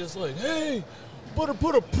he's just like, hey, better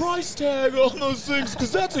put a price tag on those things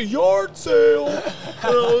because that's a yard sale. And I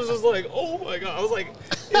was just like, oh my God. I was like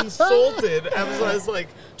insulted. I was like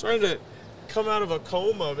trying to come out of a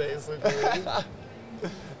coma, basically.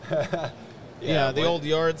 Yeah, the old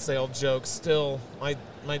yard sale joke still,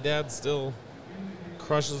 my dad still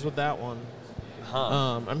crushes with that one.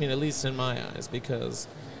 Huh. I mean, at least in my eyes,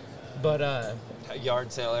 but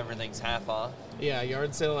Yard sale, everything's half off. yeah,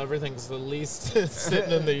 yard sale, everything's the least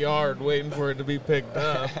sitting in the yard waiting for it to be picked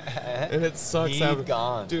up. And it sucks.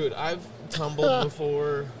 Gone. Dude, I've tumbled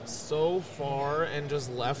before so far and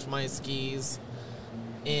just left my skis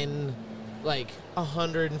in like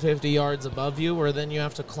 150 yards above you, where then you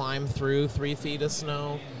have to climb through 3 feet of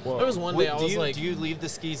snow. Whoa. There was one day I was like... Do you leave the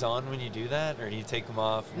skis on when you do that, or do you take them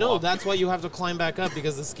off? No, that's why you have to climb back up,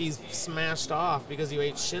 because the skis smashed off because you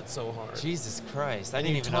ate shit so hard. Jesus Christ, I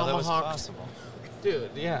didn't even know that was possible. Dude,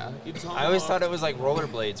 yeah. I always thought it was like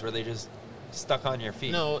rollerblades where they just stuck on your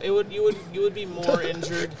feet. No, you would be more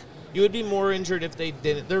injured. You would be more injured if they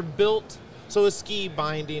didn't. They're built... So a ski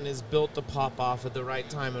binding is built to pop off at the right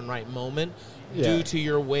time and right moment due to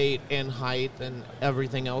your weight and height and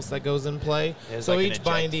everything else that goes in play. So like each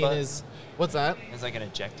binding is... What's that? It's like an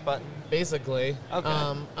eject button? Basically.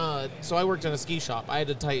 Okay. So I worked in a ski shop. I had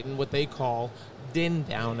to tighten what they call din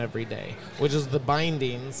down every day, which is the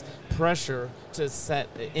bindings pressure to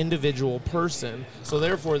set the individual person. So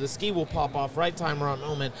therefore, the ski will pop off right time, right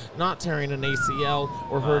moment, not tearing an ACL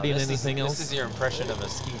or hurting anything else. This is your impression of a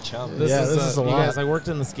ski chum. This is a lot. You guys, I worked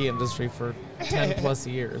in the ski industry for 10 plus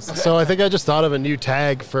years. So I think I just thought of a new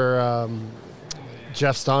tag for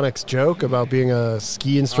Jeff Stonic's joke about being a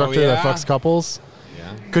ski instructor that fucks couples.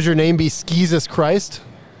 Yeah. Could your name be Skeezus Christ?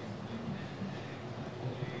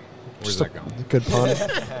 Where's that going? Good pun.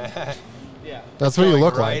 Yeah. That's what you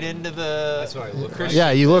look right like. Into the. That's what I look like. Yeah,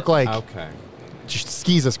 you look like Okay.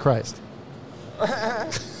 Skeezus Christ.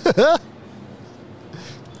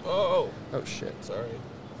 Oh, shit. sorry.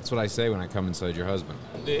 That's what I say when I come inside your husband.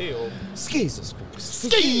 Deal. Skeezus Christ.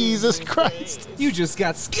 Skeezus Christ. You just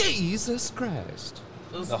got Skeezus Christ.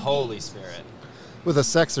 The Holy Spirit. With a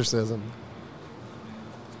sexorcism.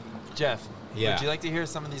 Jeff, Yeah. would you like to hear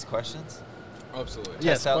some of these questions? Absolutely.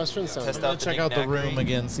 Yes, Test out- questions sound test good. out Check out the knick-knackery. room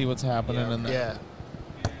again, see what's happening in there. Yeah.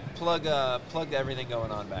 Plug everything going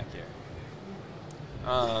on back here.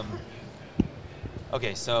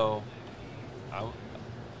 Okay, so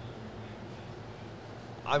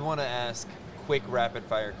I want to ask quick rapid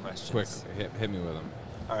fire questions. Quick, hit me with them.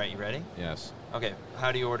 All right, you ready? Yes. Okay,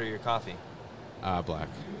 how do you order your coffee? Black.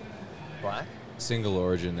 Black? Single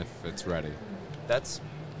origin if it's ready. That's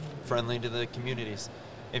friendly to the communities.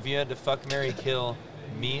 If you had to fuck, marry, kill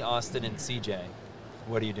me, Austin, and CJ,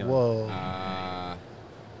 what are you doing? Whoa.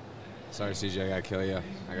 Sorry, CJ, I gotta kill you.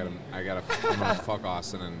 I'm gonna fuck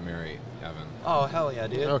Austin and marry Evan. Oh, hell yeah,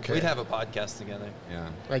 dude. Okay. We'd have a podcast together. Yeah.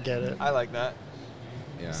 I get it. I like that.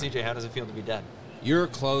 Yeah. CJ, how does it feel to be dead? You're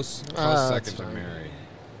close that's second to fine. Mary.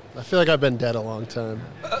 I feel like I've been dead a long time.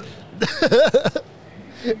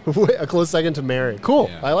 A close second to marry. Cool.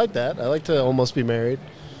 Yeah. I like that. I like to almost be married.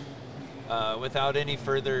 Without any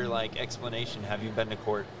further explanation, have you been to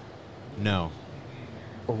court? No.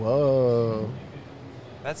 Whoa.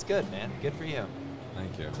 That's good, man. Good for you.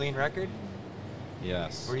 Thank you. Clean record?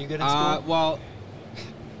 Yes. Were you good in school? Well,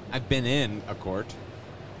 I've been in a court.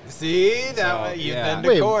 See, So, you've yeah.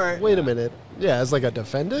 been to court. Wait a minute. Yeah, as like a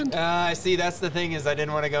defendant? I see. That's the thing is I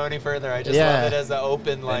didn't want to go any further. I just Yeah. love it as an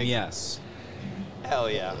open Then yes. Hell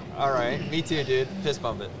yeah. All right. Me too, dude. Fist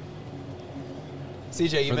bump it.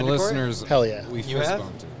 CJ, you For been the to court? listeners, Hell yeah. we You fist have?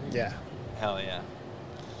 bumped. Yeah. Hell yeah.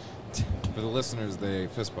 For the listeners, they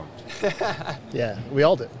fist bumped. Yeah. We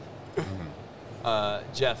all did.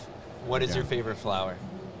 Jeff, what is Okay. your favorite flower?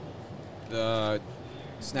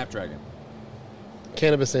 Snapdragon.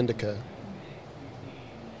 Cannabis indica.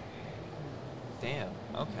 Damn.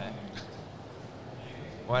 Okay.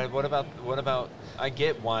 What about? I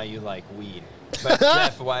get why you like weed, but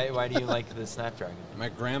Jeff, why do you like the Snapdragon? My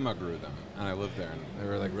grandma grew them, and I lived there, and they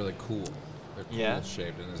were like really cool. They're cool Yeah?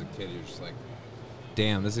 shaped, and as a kid, you're just like,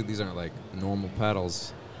 damn, these aren't like normal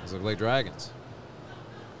petals. These look like dragons.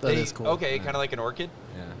 That is cool. Okay, kind of like an orchid.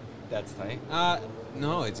 Yeah. That's tight.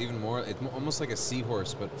 No, it's even more. It's almost like a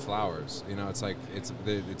seahorse, but flowers. You know, it's like it's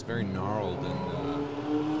very gnarled and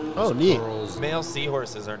Oh, there's neat. curls, Male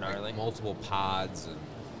seahorses are gnarly. like multiple pods, and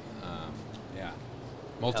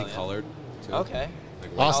multicolored. Too. Okay.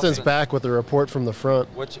 Like Austin's Austin. back with a report from the front.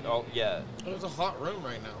 Oh yeah. It's a hot room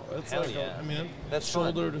right now. It's Hell like yeah. I mean, That's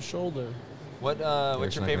shoulder to shoulder. What's Derek's your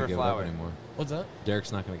not gonna favorite give it up flower? anymore. What's that?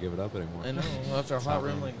 Derek's not going to give it up anymore. I know. After a hot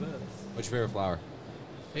room like this. What's your favorite flower?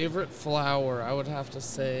 Favorite flower, I would have to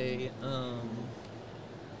say, I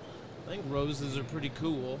think roses are pretty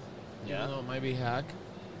cool. Yeah. Even though it might be hack.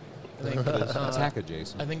 I think Attack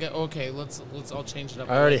adjacent. I think okay. Let's I'll change it up.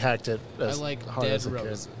 I already hacked it. I as like hard dead as I could.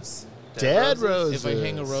 roses. Dead roses. If I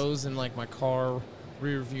hang a rose in like my car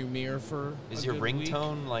rear view mirror for Is a your good week.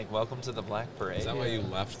 ringtone like "Welcome to the Black Parade"? Is that why you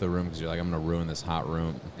left the room? Because you're like, I'm going to ruin this hot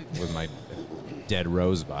room with my dead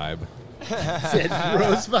rose vibe. Dead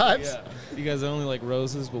rose vibes. Yeah. You guys only like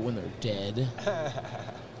roses, but when they're dead.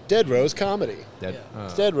 Dead rose comedy. Dead.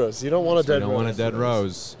 It's dead rose. You don't want a dead You don't rose. want a dead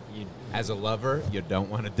rose. As a lover, you don't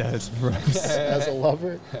want a dead rose. As a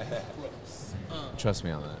lover, Trust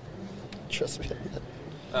me on that. trust me.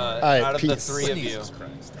 Out of the peace. three of you, Jesus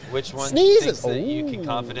Christ. which one Sneezes. thinks that you can Ooh.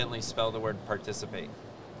 confidently spell the word participate?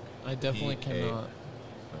 I definitely P-A- cannot.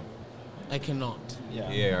 I cannot. Yeah.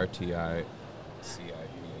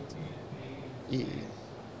 P-A-R-T-I-C-I-P-A-T. E.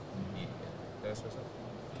 That's what's up.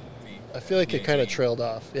 I feel like it kind of trailed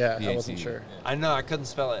off. Yeah, I wasn't P-A-T. sure. I know I couldn't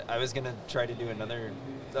spell it. I was gonna try to do another.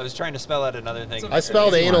 I was trying to spell out another thing. I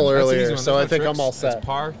spelled Easy anal one. That's an easy earlier, one. so There's I think tricks. I'm all set. It's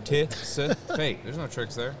participate. There's no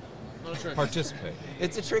tricks there. No trick. Participate.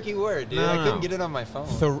 It's a tricky word, dude. No, I no, couldn't no. get it on my phone.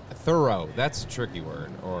 Thorough. That's a tricky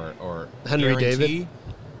word. Or Henry David? guarantee.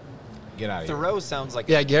 Get out of here. Thoreau sounds like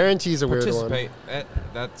Yeah, guarantee's a weird one.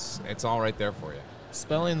 Participate. It's all right there for you.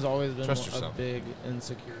 Spelling's always been Trust a yourself. big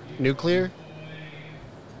insecurity. Nuclear?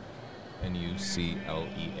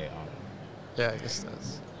 N-U-C-L-E-A-R. Yeah, I guess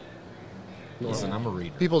that's. Listen, I'm a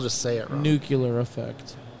reader. People just say it wrong. Nuclear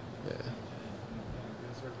effect. Yeah. You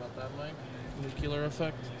guys heard about that, Mike? Nuclear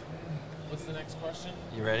effect. What's the next question?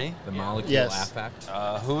 You ready? The molecule Yes. affect.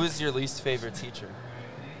 Who is your least favorite teacher,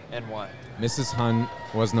 and why? Mrs. Hunt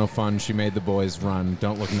was no fun. She made the boys run.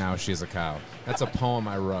 Don't look now, she's a cow. That's a poem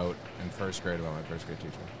I wrote in first grade about my first grade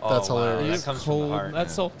teacher. That's wow, hilarious. That comes from the heart.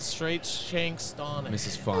 That's so straight shank stonic.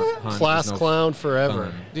 Mrs. Hunt Class is no clown forever.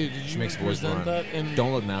 fun. Dude, did She you makes the boys present run. that in?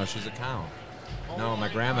 Don't look now, she's a cow. No, my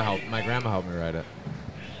grandma helped. My grandma helped me write it.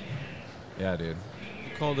 Yeah, dude.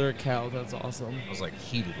 You called her a cow. That's awesome. I was like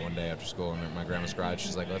heated one day after school, and at my grandma's garage,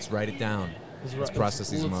 she's like, "Let's write it down. Let's Let's ri- process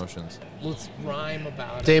these let's- emotions." Let's rhyme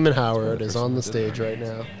about it. Damon Howard is on the stage right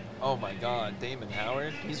now. Oh my God, Damon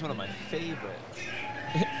Howard. He's one of my favorites.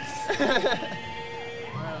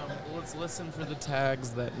 Let's listen for the tags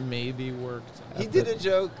that maybe worked. He did a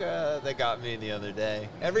joke that got me the other day.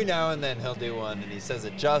 Every now and then he'll do one, and he says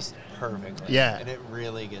it just perfectly. Yeah. And it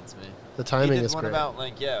really gets me. The timing he did is one great. about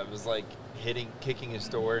it was like kicking his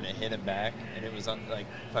door, and it hit him back, and it was like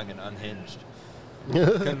fucking unhinged.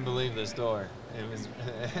 Couldn't believe this door. It was,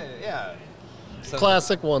 yeah. So-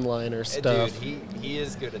 Classic one-liner stuff. Dude, he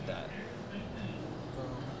is good at that.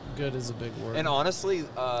 Good is a big word. And honestly,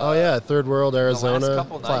 Oh yeah, Third World the Arizona last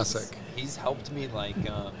couple classic. nights, he's helped me. Like,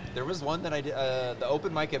 there was one that I did, the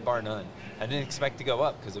open mic at Bar None. I didn't expect to go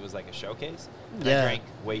up because it was like a showcase. And Yeah. I drank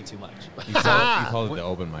way too much. You called it the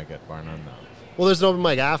open mic at Bar None, though. Well, there's an open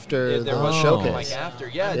mic after Yeah, the there was an showcase. open mic after.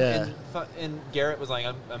 Yeah, Yeah. And Garrett was like,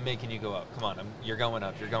 I'm making you go up. Come on, you're going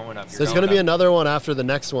up. You're going up. You're There's going going to be up." another one after the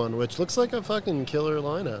next one, which looks like a fucking killer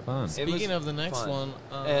lineup. Fun. It was Speaking of the next fun. one,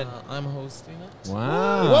 And- I'm hosting it.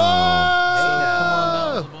 Wow. Whoa! Hey, Come on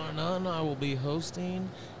now. down to Bar None. I will be hosting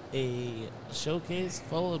a showcase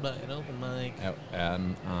followed by an open mic.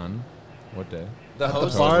 And on what day? The At the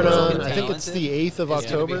host Bar of None, Got I think it's Talented the 8th of is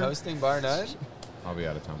gonna be October. hosting Bar None. I'll be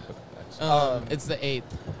out of town for that. It's the 8th,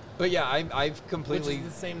 But yeah, I've which completely. is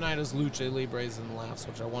the same night as Lucha Libres and Laughs,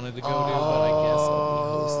 which I wanted to go to, but I guess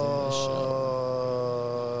I'll be hosting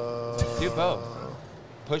the show. Do both.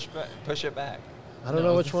 Push it back. I don't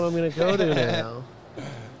know which one I'm going to go to now.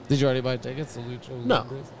 Did you already buy tickets to Lucha No.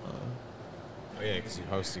 Libres? Oh yeah, because you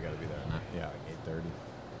host, you got to be there. Yeah, like 8:30.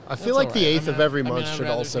 I feel That's like all the right. 8th of every month I'd should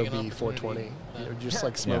rather also take an be 420. opportunity You're than just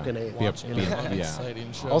like smoking 8th. Be a- watching be- an yeah.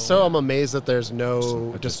 exciting show. Also, I'm amazed that there's no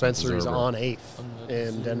Just a dispensaries observer. on 8th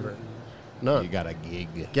in Denver. None. You got a gig.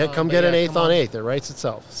 Come but get yeah, an 8th come on on. 8th. It writes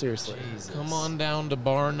itself. Seriously. Jesus. Come on down to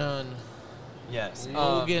Bar None. Yes.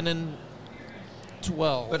 Logan and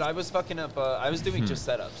 12. But I was fucking up. I was doing just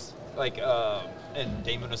setups, like, and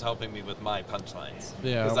Damon was helping me with my punchlines.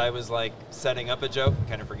 Yeah. Because I was like setting up a joke,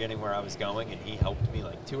 kind of forgetting where I was going, and he helped me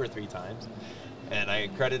like 2 or 3 times, and I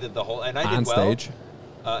credited the whole. And I did On well. stage?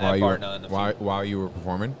 At you Bar were, None. while you were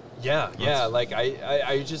performing? Yeah. Like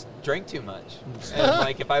I just drank too much, and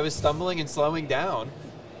like if I was stumbling and slowing down,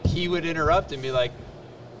 he would interrupt and be like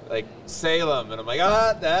Salem, and I'm like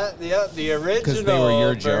the original. Because they were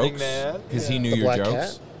your Burning jokes? Man. Because he knew The your Black jokes?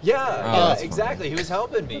 Cat? Yeah, that's exactly. He was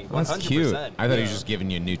helping me. 100%. That's cute. I thought he Yeah. was just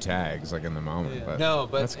giving you new tags, like in the moment. But No,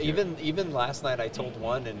 but that's cute. even last night I told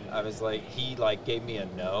one, and I was like, he like gave me a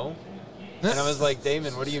no, And I was like,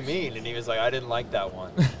 Damon, what do you mean? And he was like, I didn't like that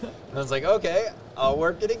one. And I was like, okay, I'll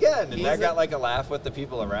work it again. And I got like a laugh with the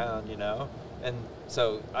people around, you know? And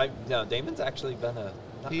so, Damon's actually been a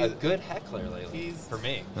good heckler lately for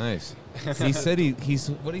me. Nice. He said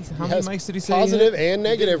how many mics did he say? Positive and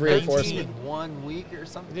negative reinforcement. 19 in 1 week or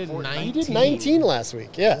something. He did 19. He did 19 last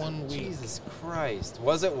week. Yeah. 1 week. Jesus Christ.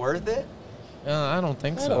 Was it worth it? I don't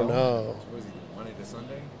think so. I don't know. Was he Monday to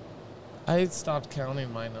Sunday? I stopped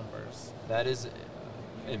counting my numbers. That is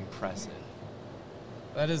impressive.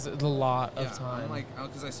 That is a lot of time. I'm like,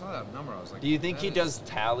 because I saw that number, I was like, Do you think he does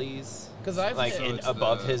tallies? Because I've like hit,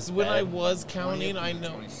 above his when bed? I was counting, I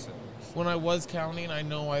know. When I was counting, I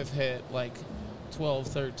know I've hit like 12,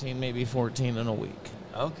 13, maybe 14 in a week.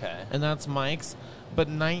 Okay. And that's Mike's. But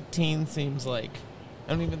 19 seems like,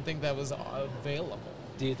 I don't even think that was available.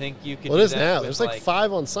 Do you think you could Well, do it is that now. with, There's like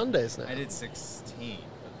 5 on Sundays now. I did 16.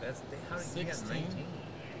 But that's how did you get 16? 19?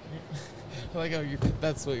 Like,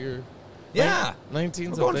 that's what you're. Yeah.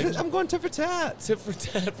 19's a big. I'm going tit for tat. Tit for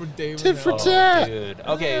tat for David. Tit for Oh, tat. dude.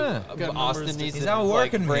 Okay, Yeah. Got Austin numbers needs He's to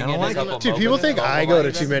outworking me. bring I don't in like a couple it. Dude, people think moments. I go to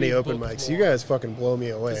Mike too many has to be open booked mics. You more. guys fucking blow me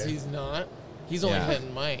Because away. he's not. He's only Yeah.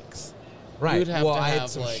 hitting mics. Right. You'd have well, to I had have,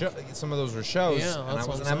 some like- some of those were shows, Yeah, and I that's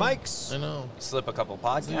what wasn't I'm at saying. mics. I know. Slip a couple So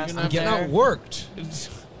you're podcasts. gonna I'm have getting to- outworked.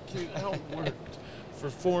 Dude, outworked for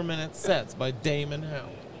 4-minute sets by Damon Howard.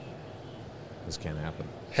 This can't happen.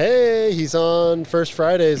 Hey, he's on First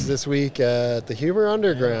Fridays this week at the Humor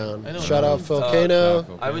Underground. I know. Shout out Oh, Volcano.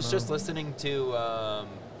 I was just listening to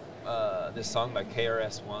this song by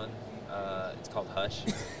KRS-One. It's called Hush.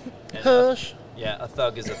 And Hush. yeah, a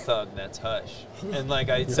thug is a thug. That's Hush. And like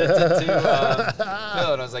I sent it to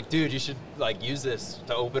Phil, and I was like, dude, you should like use this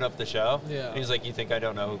to open up the show. Yeah. And he's like, you think I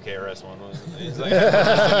don't know who KRS-One was? And he's like,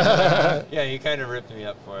 yeah, he kind of ripped me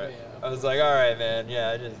up for it. Yeah. I was like, all right, man.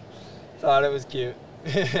 Yeah, I just thought it was cute.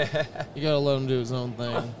 You gotta let him do his own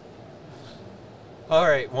thing. All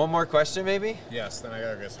right, one more question, maybe. Yes. Then I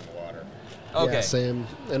gotta get some water. Okay. Yeah, same.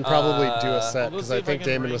 And probably do a Uh, set I'll go because see I if think can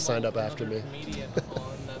Damon bring was signed up another after me. comedian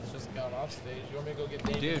on that's just got off stage. You want me to go get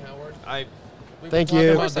Damon Dude, Howard? Thank We can talk you. about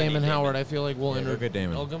Of course I Damon need Howard. Damon. I feel like we'll Yeah, go get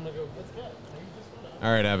Damon. Let's go. Let's go.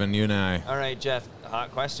 All right, Evan, you and I. All right, Jeff.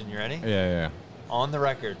 Hot question. You ready? Yeah. On the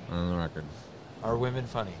record, On the record. are women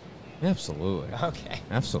funny? Absolutely. Okay.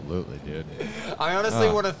 Absolutely, dude. I honestly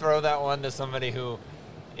Oh. want to throw that one to somebody who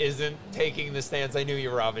isn't taking the stance. I knew you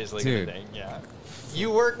were obviously going Dude. to take. Yeah. You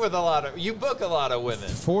work with you book a lot of women.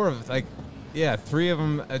 4 of 3 of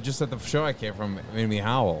them just at the show I came from made me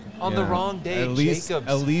howl. On you the know. wrong day, Elise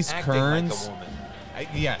Jacob's acting Kearns. like a woman.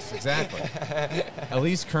 Yes, exactly.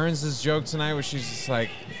 Elise Kearns' joke tonight where she's just like,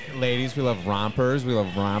 ladies, we love rompers. We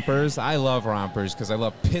love rompers. I love rompers because I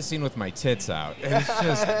love pissing with my tits out. And it's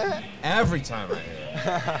just every time I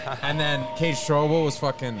hear it. And then Kate Strobel was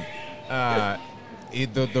fucking,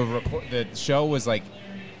 the show was like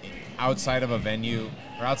outside of a venue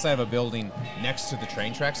or outside of a building next to the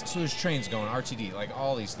train tracks. So there's trains going, RTD, like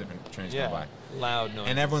all these different trains go by. Loud noise.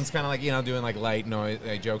 And everyone's kind of like, doing like light noise,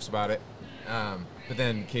 jokes about it. But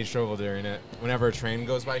then Kate Strobel during it, whenever a train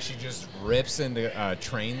goes by, she just rips into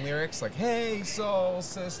train lyrics like, hey, soul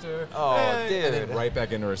sister. Oh, hey," And dude. then right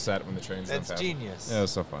back into her set when the train's done That's passing. genius. Yeah, it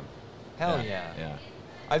was so fun. Hell yeah. Yeah.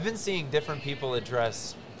 I've been seeing different people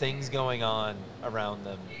address things going on around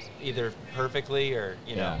them, either perfectly or,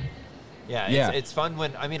 you know. Yeah, it's fun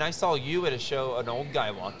when, I saw you at a show, an old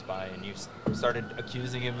guy walked by and you started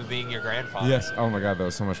accusing him of being your grandfather. Yes. Oh, my God, that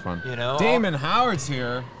was so much fun. You know? Damon Howard's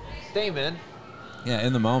here. Damon, Yeah,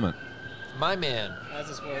 in the moment. my man. How does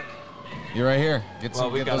this work? You're right here.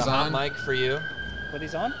 Well, we've got those a hot on. mic for you. Put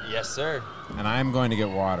these on? Yes, sir. And I'm going to get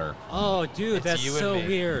water. Oh, dude, It's that's you and so me.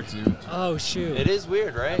 weird. Dude. Oh, shoot. It is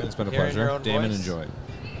weird, right? It's been a Hearing your pleasure. own Damon, voice. enjoy.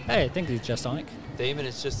 Hey, I think it's just Sonic. Damon,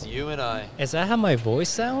 it's just you and I. Is that how my voice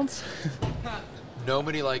sounds?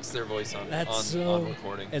 Nobody likes their voice on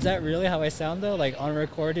recording. Is that really how I sound though? Like on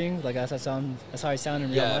recording? Like that's how I sound in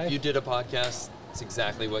real Yeah, life? if you did a podcast, it's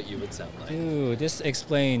exactly what you would sound like. Dude, this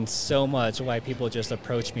explains so much why people just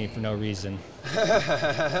approach me for no reason.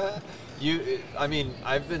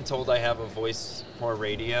 I've been told I have a voice for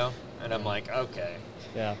radio, and I'm like, okay.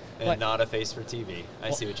 Yeah. And not a face for TV.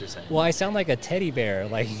 I see what you're saying. Well, I sound like a teddy bear.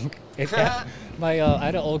 Like, I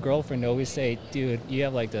had an old girlfriend always say, dude, you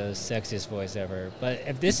have like the sexiest voice ever. But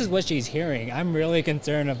if this is what she's hearing, I'm really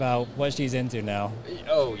concerned about what she's into now.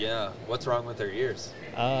 Oh, yeah. What's wrong with her ears?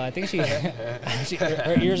 I think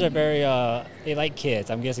her ears are very, they like kids.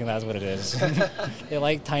 I'm guessing that's what it is. They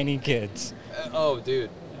like tiny kids. Oh, dude.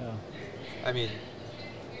 Yeah. I mean,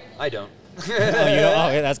 I don't.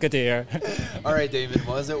 Yeah, that's good to hear. All right, David,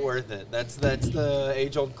 was it worth it? That's the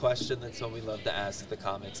age-old question. That's what we love to ask the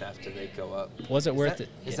comics after they go up. Was it worth it?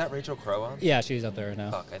 Is that Rachel Crow on? Yeah, she's up there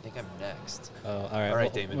now. Fuck, I think I'm next. Oh, all right. All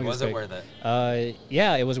right, David, was it worth it?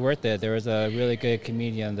 Yeah, it was worth it. There was a really good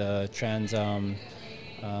comedian, the trans. I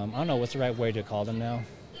don't know what's the right way to call them now.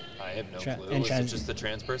 I have no clue. Is it just the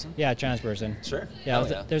trans person? Yeah, trans person. Sure.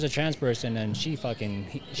 Yeah, there's a trans person, and she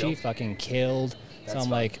fucking killed. That's so I'm fun.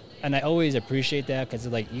 like, and I always appreciate that because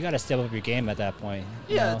like you got to step up your game at that point.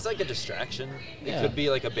 you Yeah, know? it's like a distraction. It Yeah. could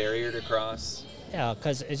be like a barrier to cross. Yeah,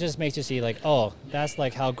 because it just makes you see like, oh, that's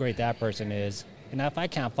like how great that person is. And if I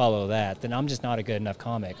can't follow that, then I'm just not a good enough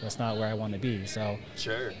comic. That's not where I want to be. So.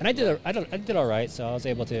 Sure. And I did all right. So I was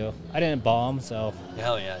able to. I didn't bomb. So.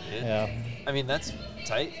 Hell yeah, dude. Yeah. I mean, that's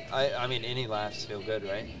tight. I mean, any laughs feel good,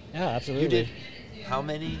 right? Yeah, absolutely. You did how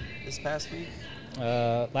many this past week?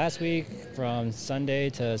 Last week, from Sunday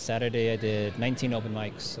to Saturday, I did 19 open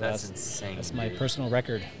mics. So That's insane, That's my dude. personal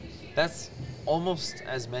record. That's almost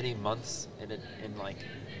as many months in like,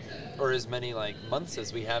 or as many like months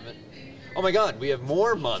as we haven't. Oh my God, we have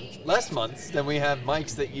less months than we have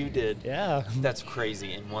mics that you did. Yeah. That's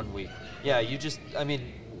crazy in 1 week. Yeah, I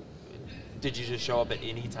mean, did you just show up at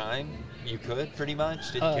any time you could, pretty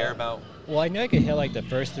much? Didn't care about. Well, I knew I could hit like the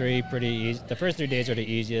first three pretty easy. The first 3 days are the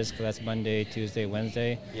easiest because that's Monday, Tuesday,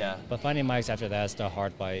 Wednesday. Yeah. But finding mics after that is the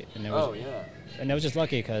hard bite. And it was, Oh yeah. And it was just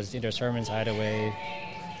lucky because there's Herman's Hideaway.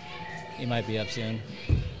 He might be up soon.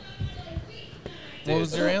 What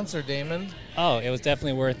was your answer, Damon? Oh, it was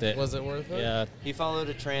definitely worth it. Was it worth it? Yeah. He followed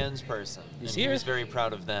a trans person. You and see he her? was very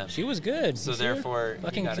proud of them. She was good. So You see her? therefore,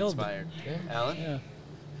 Fucking he got killed. inspired. Yeah. Alan? Yeah.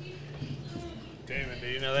 Damon, do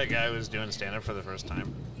you know that guy was doing stand-up for the first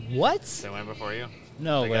time? What? That went before you?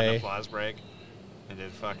 No they got way. an applause break and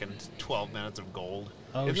did fucking 12 minutes of gold.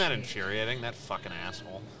 Oh, Isn't that shit. infuriating? That fucking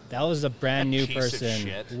asshole. That was a brand new Piece of person.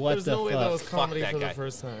 shit. What There's the no way that fuck? was comedy that for guy. the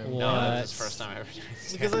first time. What? No, that was his first time ever doing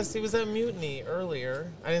stand-up. Because he was at Mutiny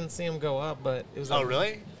earlier. I didn't see him go up, but it was. Oh, like- really?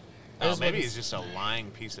 I Oh, just maybe wouldn't- he's just a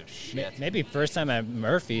lying piece of shit. Maybe first time at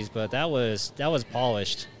Murphy's, but that was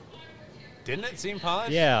polished. Didn't it seem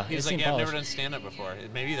polished? Yeah, He's it like, seemed yeah, I've never polished. done stand-up before.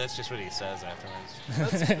 Maybe that's just what he says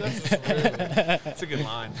afterwards. That's just rude. That's a good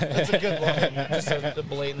line. That's a good line. Just a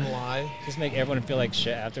blatant lie. Just make everyone feel like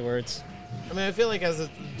shit afterwards. I mean, I feel like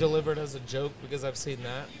delivered as a joke because I've seen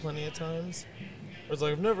that plenty of times. Where it's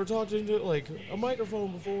like, I've never talked into like a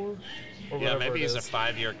microphone before. Or Yeah, whatever maybe it he's a is.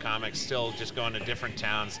 5-year comic still just going to different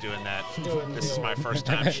towns doing that. Doing This is the my old- first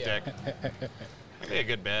time Yeah. shtick. Maybe a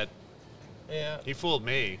good bet. Yeah. He fooled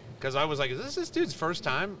me because I was like, is this dude's first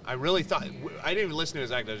time? I really thought, I didn't even listen to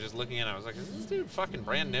his act. I was just looking in. I was like, is this dude fucking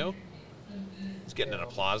brand new? He's getting an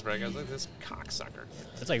applause break. I was like, this cocksucker.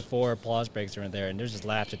 It's like 4 applause breaks are in there, and there's just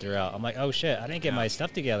laughter throughout. I'm like, oh shit, I didn't get my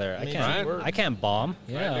stuff together. I Made can't. you work. I can't bomb.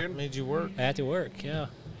 Yeah, Right, dude? Made you work. I had to work. Yeah.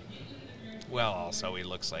 Well, also, he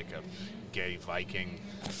looks like a gay Viking.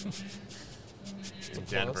 In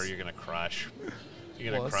Denver, plus. you're going to crush.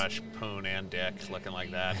 You're going to Plus. crush Poon and Dick looking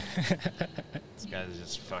like that. This guy's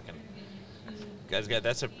just fucking.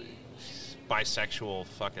 That's a bisexual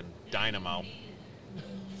fucking dynamo.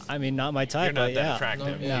 I mean, not my type, You're not but that yeah.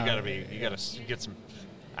 attractive. No. You gotta get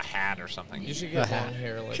a hat or something. You should A get hat. long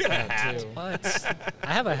hair like Get a that hat. too. What?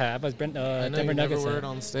 I have a hat, but Brent, I know Denver you never Nuggets wear hat. it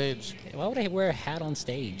on stage. Why would I wear a hat on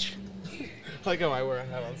stage? Like how I wear a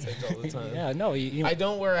hat on stage all the time. Yeah, no. You, I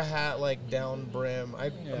don't wear a hat like down brim.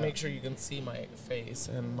 I Yeah. make sure you can see my face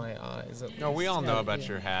and my eyes. at No, we least. all know about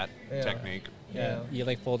your hat Yeah. technique. yeah, you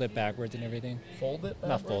like fold it backwards and everything. Fold it.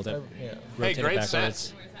 Not backwards? fold it. Yeah. Rotate it great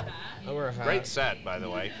backwards. set. I wear a hat. Great set, by the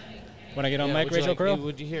way. When I get on Yeah, mic, would you Rachel like- Crow.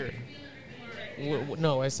 Would you hear?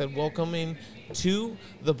 No, I said welcoming to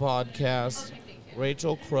the podcast,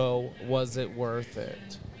 Rachel Crow. Was it worth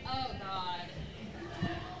it? Oh God.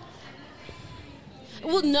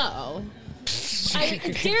 Well, no.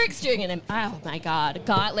 Derek's doing it. Oh my God.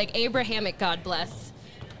 God, like Abrahamic. God bless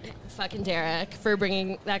fucking Derek for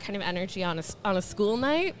bringing that kind of energy on a school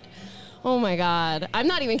night. Oh my God. I'm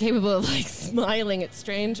not even capable of like smiling at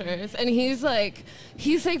strangers, and he's like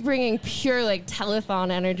bringing pure like telethon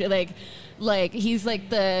energy. Like he's like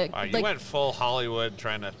the. Wow, you like, went full Hollywood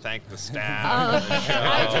trying to thank the staff. Oh, for the show.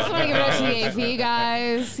 I just want to give it up to the AV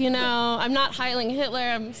guys. You know, I'm not Heiling Hitler.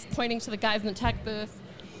 I'm just pointing to the guys in the tech booth.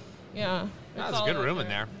 Yeah. That's a good room in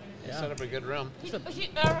there. You set up a good room.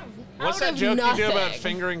 What's that joke you do about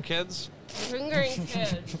fingering kids? Fingering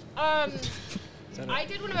kids. I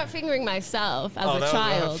did one about fingering myself as Oh, a that was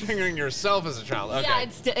child. about fingering yourself as a child. Okay.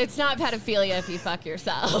 Yeah, it's not pedophilia if you fuck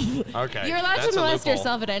yourself. Okay, You're allowed that's to a molest loophole.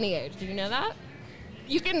 yourself at any age. Do you know that?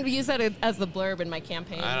 You can use that as the blurb in my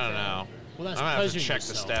campaign. I don't know. Well, that's I'm gonna have to pleasuring check the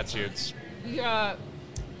yourself. statutes. Yeah.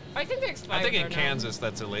 I think they expired. I think in now. Kansas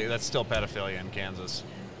that's illegal. That's still pedophilia in Kansas.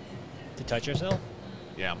 To touch yourself?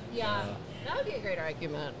 Yeah. Yeah. That would be a great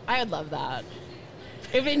argument. I would love that.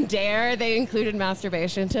 If in DARE they included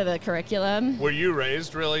masturbation to the curriculum. Were you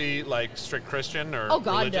raised really like strict Christian or? Oh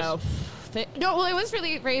God, religious? no. No, well, I was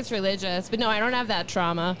really raised religious, but no, I don't have that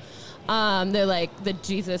trauma. They're like the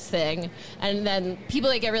Jesus thing, and then people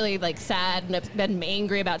that get really like sad and then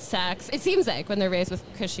angry about sex. It seems like when they're raised with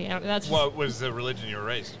Christianity. That's just What was the religion you were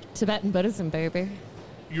raised? Tibetan Buddhism, baby.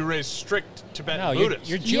 You were raised strict Tibetan No, Buddhist.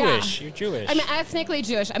 you're Jewish. Yeah. You're Jewish. I'm ethnically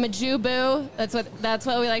Jewish. I'm a Jew boo. That's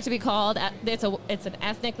what we like to be called. It's an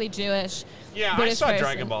ethnically Jewish. Yeah, Buddhist I saw person.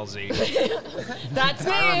 Dragon Ball Z. That's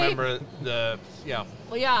me. I remember yeah.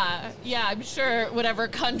 Well, yeah. I'm sure whatever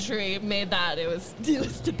country made that, it was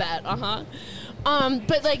Tibet.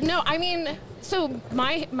 But like, no, I mean, so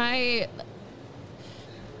my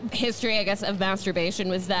history, I guess, of masturbation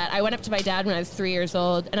was that I went up to my dad when I was 3 years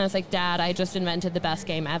old, and I was like, Dad, I just invented the best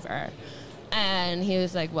game ever. And he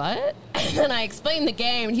was like, what? And then I explained the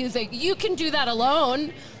game, and he was like, you can do that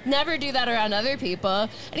alone. Never do that around other people.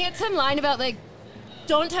 And he had some line about, like,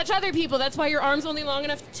 don't touch other people. That's why your arm's only long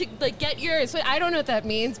enough to, like, get yours. So I don't know what that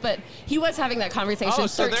means, but he was having that conversation Oh,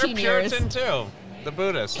 so 13 they're years. Puritan too. The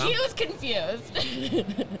Buddhists, huh? He was confused.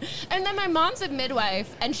 And then my mom's a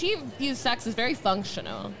midwife, and she views sex as very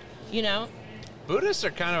functional, you know? Buddhists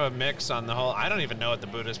are kind of a mix on the whole. I don't even know what the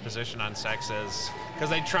Buddhist position on sex is.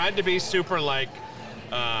 Because they tried to be super, like,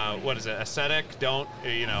 what is it, ascetic? Don't,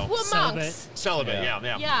 you know. Well, monks. Celibate,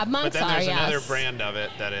 yeah. Yeah, monks But then there's are, another yes. brand of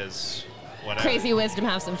it that is whatever. Crazy wisdom,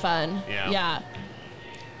 have some fun. Yeah.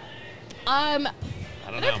 I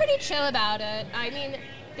don't they're know. pretty chill about it. I mean,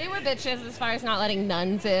 they were bitches as far as not letting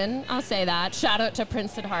nuns in. I'll say that. Shout out to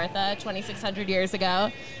Prince Siddhartha, 2,600 years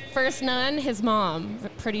ago. First nun, his mom,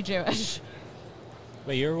 pretty Jewish.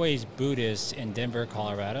 But you're always Buddhist in Denver,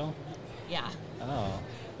 Colorado? Yeah. Oh.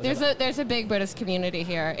 There's a big Buddhist community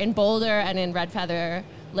here in Boulder and in Red Feather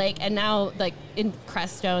Lake, and now like in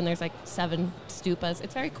Crestone, there's like 7 stupas.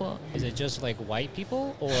 It's very cool. Is it just like white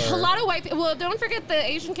people or A lot of white people. Well, don't forget the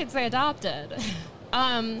Asian kids they adopted.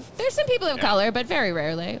 There's some people of color, but very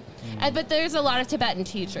rarely. But there's a lot of Tibetan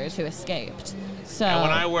teachers who escaped. So And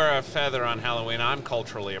when I wear a feather on Halloween, I'm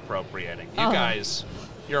culturally appropriating. You Uh-huh. guys,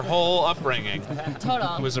 your whole upbringing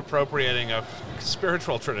Total. was appropriating a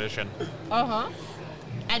spiritual tradition.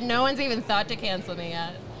 And no one's even thought to cancel me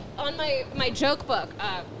yet. On my joke book,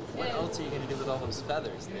 What else are you going to do with all those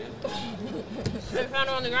feathers, dude? I found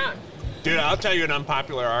it on the ground. Dude, I'll tell you an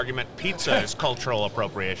unpopular argument. Pizza is cultural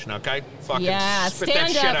appropriation, okay? Fucking Yeah, spit that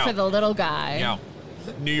stand shit up out. for the little guy. Yeah.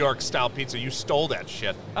 New York style pizza. You stole that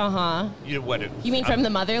shit. You what? You mean from the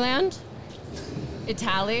motherland?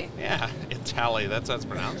 Italy? Yeah, Italy. That's how it's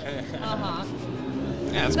pronounced. Yeah,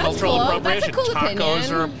 it's That's cultural cool. That's a appropriation. cool Tacos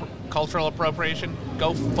opinion. are cultural appropriation.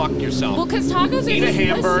 Go fuck yourself. Well, because tacos are Eat a just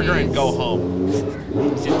hamburger and pussies. go home.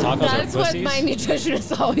 is it tacos That's or what pussies? my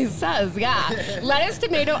nutritionist always says. Yeah, lettuce,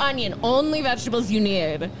 tomato, onion, only vegetables you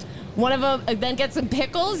need. One of them, then get some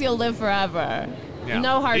pickles. You'll live forever. Yeah.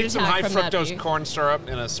 No heart Eat some attack high from that fructose beef. corn syrup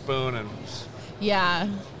in a spoon and Yeah,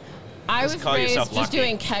 I Just was call raised yourself just lucky.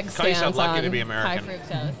 doing keg Call yourself stands lucky on to be American. high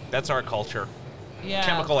fructose. that's our culture. Yeah.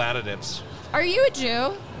 Chemical additives. Are you a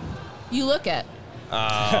Jew? You look it.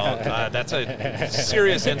 That's a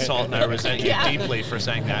serious insult, and I resent you Yeah. deeply for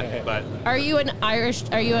saying that. But Are you an Irish?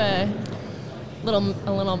 Are you a little?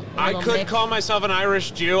 I could mix? call myself an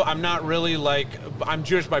Irish Jew. I'm not really like I'm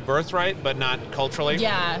Jewish by birthright, but not culturally.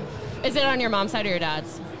 Yeah. Is it on your mom's side or your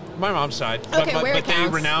dad's? My mom's side. Okay, where it but they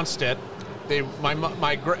counts. renounced it. My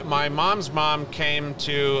mom's mom came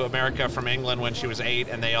to America from England when she was 8,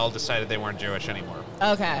 and they all decided they weren't Jewish anymore.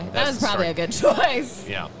 Okay, that That's was the probably story. a good choice.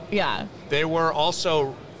 Yeah. Yeah. They were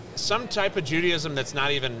also some type of Judaism that's not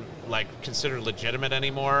even like considered legitimate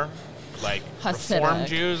anymore, like Hasidic. Reform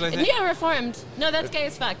Jews. I think. Yeah, Reformed. No, that's gay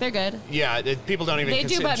as fuck. They're good. Yeah, people don't even They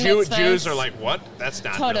do consider bat Jews mitzvahs. are like, what? That's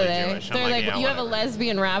not Totally. really Jewish. I'm They're like, yeah, you have a whatever.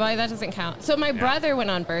 lesbian rabbi? That doesn't count. So my brother went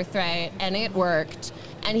on Birthright, and it worked.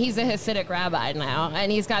 And he's a Hasidic rabbi now.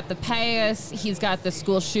 And he's got the payas. He's got the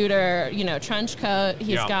school shooter, trench coat.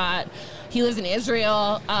 He lives in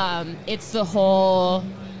Israel. It's the whole...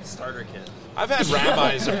 Starter kit. I've had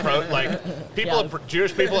rabbis approach, like people, Yeah.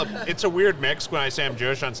 Jewish people. It's a weird mix when I say I'm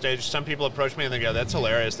Jewish on stage. Some people approach me and they go, "That's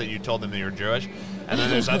hilarious that you told them that you're Jewish." And then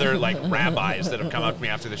there's other like rabbis that have come up to me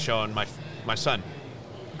after the show and my son,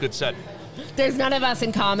 good set. There's none of us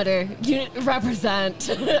in comedy. You represent.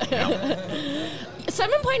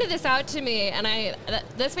 Someone pointed this out to me, and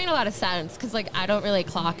this made a lot of sense because, like, I don't really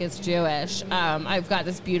clock as Jewish. I've got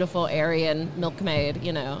this beautiful Aryan milkmaid,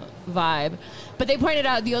 vibe. But they pointed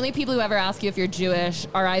out the only people who ever ask you if you're Jewish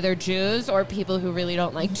are either Jews or people who really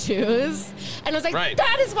don't like Jews. And I was like, Right.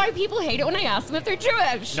 that is why people hate it when I ask them if they're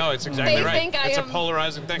Jewish. No, it's exactly they right. Think It's a am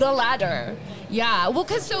polarizing thing. The latter. Yeah. Well,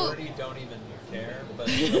 because Majority don't even care, but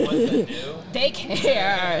the ones that do. they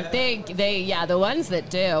care. The ones that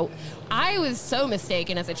do. I was so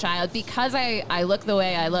mistaken as a child because I look the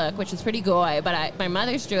way I look, which is pretty goy, but my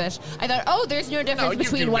mother's Jewish. I thought, oh, there's no difference you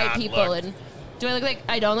between do white not people look- and... Do I look like...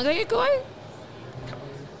 I don't look like a goy?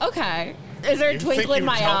 Okay. Is there a You twinkle think in you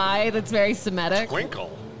my don't- eye that's very Semitic?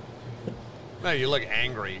 Twinkle. No, you look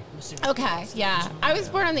angry. Okay, yeah. I was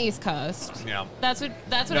born on the East Coast. Yeah. That's what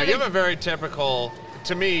No, I you have a very typical,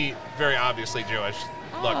 to me, very obviously Jewish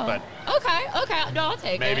look, but Okay. No, I'll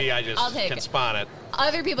take it. maybe I I'll just take can it. spot it.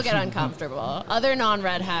 Other people get uncomfortable. Other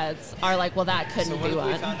non-redheads are like, well, that couldn't So what be if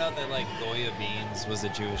we one. found out that like Goya Beans was a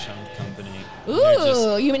Jewish-owned company?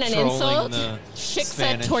 Ooh, you mean an trolling insult? the Chicks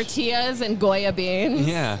Spanish. at tortillas and Goya beans.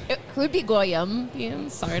 Yeah. It would be Goyam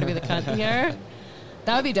beans. Sorry to be the cunt here.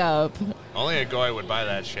 That would be dope. Only a goy would buy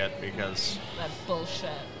that shit because That bullshit.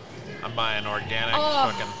 I'm buying organic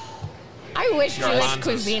Oh. fucking. I wish Jewish Garbanzos.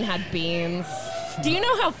 cuisine had beans. Do you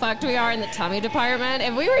know how fucked we are in the tummy department?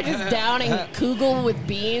 If we were just downing kugel with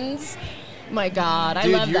beans, my God, I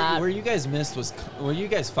Dude, love that. Where you guys missed was where you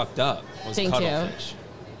guys fucked up was Thank you. cuttlefish.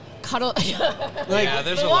 Cuddle. Yeah,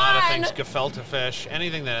 there's a lot of One. things. Gefilte fish,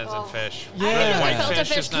 anything that ends in fish. Yeah. Really, white Gefilte fish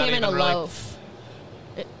fish is not came in a even really. loaf.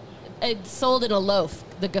 It's sold in a loaf,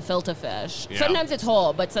 the gefilte fish. Yeah. Sometimes it's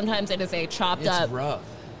whole, but sometimes it is a chopped It's up, rough.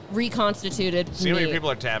 reconstituted See how many meat. people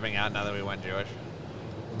are tapping out now that we went Jewish?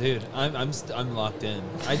 Dude, I'm locked in.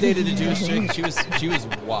 I dated a Jewish chick. She was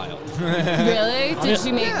wild. Really? Did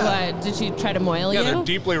she make what? Did she try to moil Yeah, they're you?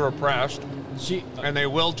 deeply repressed, She and they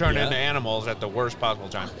will turn Yeah. into animals at the worst possible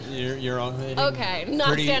time. you're on. Okay, not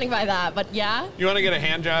Pretty- standing by that, but yeah. You want to get a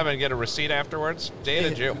hand job and get a receipt afterwards? Date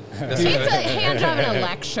a Jew. It's a hand job in a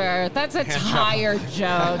lecture. That's a tired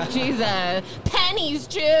joke. Jesus. Pennies,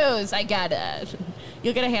 Jews. I get it.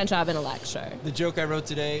 You'll get a hand job in a lecture. The joke I wrote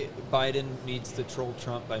today: Biden needs to troll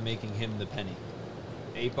Trump by making him the penny.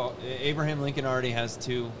 Abraham Lincoln already has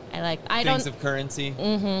two I things don't. of currency.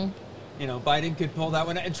 Mm-hmm. You know, Biden could pull that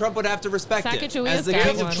one, and Trump would have to respect it Sacagawea as the got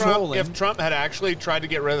king one. of If trolling. Trump had actually tried to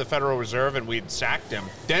get rid of the Federal Reserve and we'd sacked him,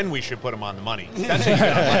 then we should put him on the money. That's what you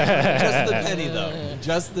got. Just the penny, though.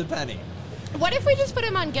 Just the penny. What if we just put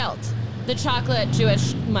him on Gelt? The chocolate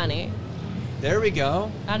Jewish money. There we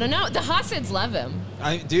go. I don't know. The Hasids love him.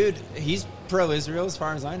 Dude, he's pro-Israel as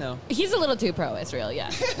far as I know. He's a little too pro-Israel,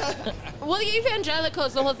 yeah. Well, the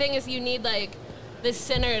evangelicals, the whole thing is you need like the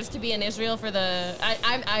sinners to be in Israel for the.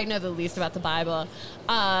 I know the least about the Bible.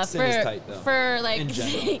 Sin is tight, though. For like, In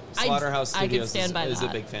general, Slaughterhouse I could Studios stand by is a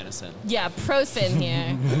that. big fan of sin. Yeah, pro sin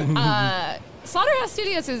here. Slaughterhouse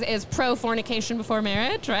Studios is pro fornication before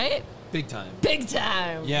marriage, right? Big time. Big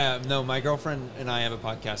time. Yeah, no, my girlfriend and I have a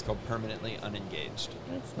podcast called Permanently Unengaged.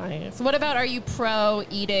 That's nice. What about, are you pro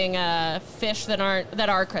eating fish that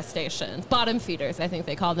are crustaceans? Bottom feeders, I think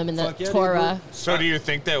they call them in the Fuck yeah, Torah. So do you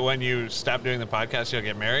think that when you stop doing the podcast, you'll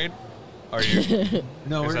get married? Or you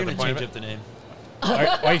No, Is we're that going the to point change of it? up the name.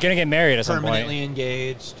 Are you gonna get married at some Permanently point?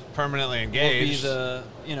 Engaged. permanently Will be engaged, the,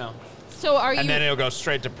 you know. So are you and then it'll go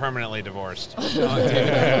straight to permanently divorced.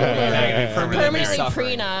 Permanently permanently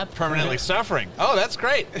suffering. prenup? Permanently suffering. Oh, that's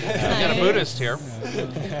great. We got a Nice. Buddhist here.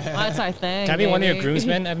 That's our thing. Can I be one of your baby.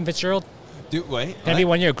 groomsmen, Evan Fitzgerald? Dude, wait. Can I be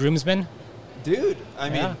one of your groomsmen? Dude, I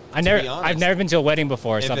mean, Yeah. to be honest, I've never been to a wedding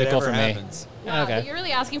before, so if that'd it be cool ever for me. happens. Wow, Okay. but you're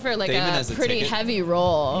really asking for like Damon a has a pretty ticket. heavy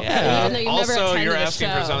role. Yeah. Even though you've never Also, attended you're a asking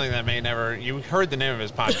for show. something that may never. You heard the name of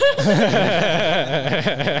his podcast.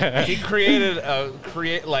 He created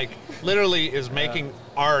literally is making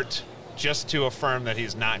art just to affirm that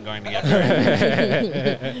he's not going to get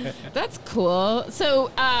married. That's cool.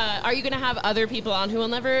 So, are you going to have other people on who will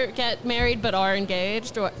never get married but are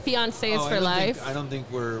engaged, or fiancés Oh, for life? I don't think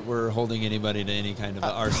we're holding anybody to any kind of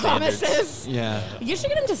our promises? standards. Yeah. You should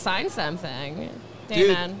get him to sign something. Dude,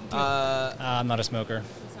 Damon. I'm not a smoker.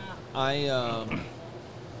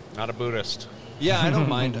 Not a Buddhist. Yeah, I don't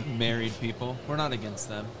mind married people. We're not against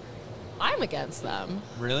them. I'm against them.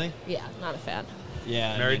 Really? Yeah, not a fan.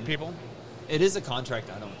 Yeah. I Married mean, people? It is a contract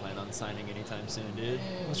I don't plan on signing anytime soon, dude.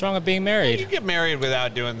 What's wrong with being You married? get married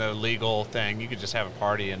without doing the legal thing. You could just have a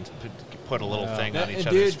party and put a little thing on each Dude,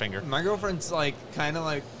 other's finger. My girlfriend's like kind of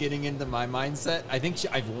like getting into my mindset. I think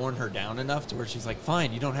I've worn her down enough to where she's like,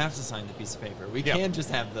 "Fine, you don't have to sign the piece of paper. We can just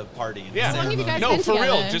have the party." Yeah, How long have you guys no, been for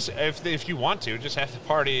real. together? Just if you want to, just have the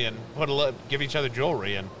party and give each other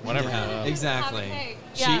jewelry and whatever. Yeah, exactly.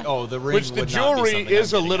 Yeah. The ring. Which the would not be jewelry something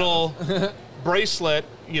is I'm a getting little bracelet.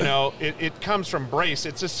 You know, it comes from brace.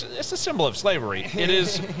 It's a symbol of slavery. It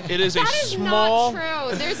is a That is small. not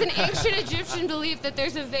true. There's an ancient Egyptian belief that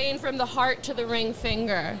there's a vein from the heart to the ring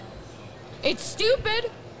finger. It's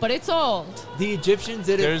stupid, but it's old. The Egyptians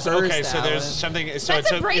did it There's first. okay, so there's Alan. something. So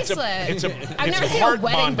That's it's a bracelet. It's a I've it's never a seen a heart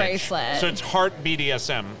wedding bondage. bracelet. So it's heart BDSM. Is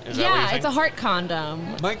that what you're Yeah, saying? it's a heart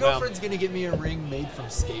condom. My girlfriend's gonna get me a ring made from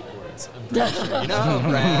skateboards. I'm pretty sure. You know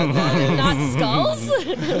how rad that is. Not skulls?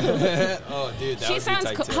 Oh, dude, that She would sounds be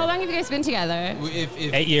tight cool. too. How long have you guys been together? If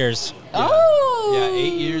 8 years. Oh! Yeah,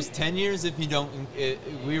 8 years, 10 years if you don't.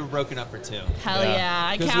 We were broken up for 2. Hell yeah,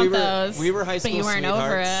 I 'Cause count those. We were high school But you weren't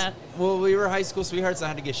over sweethearts. it. Well, we were high school sweethearts that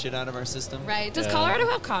had to get shit out of our system. Right. Does Colorado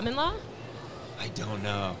have common law? I don't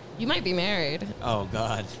know. You might be married. Oh,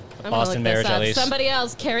 God. I'm Boston gonna look marriage, this at up. least. Somebody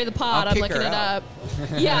else carry the pod. I'll I'm kick looking her it out. up.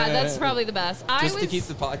 Yeah, that's probably the best. Just to keep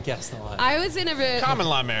the podcast alive. I was in a Common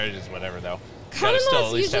law marriage is whatever though. You Common gotta still law at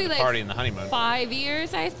is least have usually the like party and the honeymoon. 5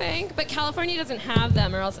 years, I think. But California doesn't have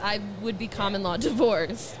them, or else I would be common law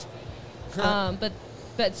divorced.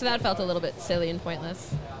 But so that felt a little bit silly and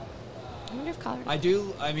pointless. I wonder if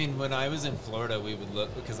Colorado. I mean, when I was in Florida, we would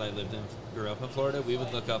look, because I grew up in Florida, we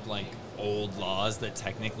would look up like old laws that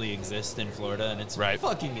technically exist in Florida, and it's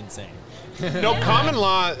fucking insane. No, common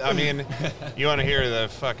law, I mean, you want to hear the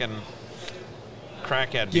fucking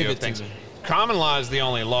crackhead Give view of it to things. me. Common law is the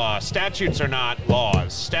only law. Statutes are not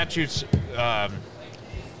laws. Statutes,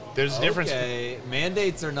 there's a difference. Okay,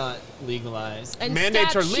 mandates are not legalized. And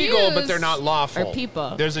Mandates are legal, but they're not statues lawful. are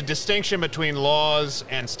people. There's a distinction between laws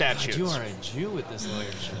and God, statutes. you are a Jew with this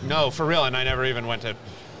lawyer shit. No, for real, and I never even went to.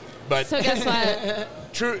 But So guess what?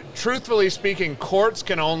 truthfully speaking, courts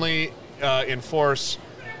can only enforce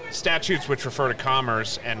statutes which refer to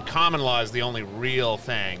commerce, and common law is the only real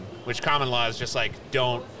thing. Which common law is just like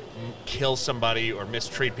don't kill somebody or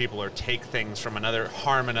mistreat people or take things from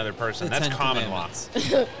harm another person. The That's 10 common law.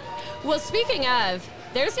 Commandments. Well, speaking of,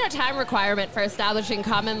 there's no time requirement for establishing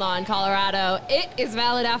common law in Colorado. It is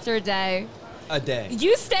valid after a day. A day.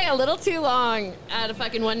 You stay a little too long at a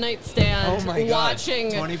fucking one-night stand Oh my God.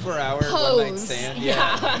 watching 24-hour Pose. one-night stand.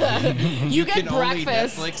 Yeah. you get can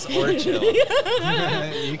breakfast. only Netflix or chill.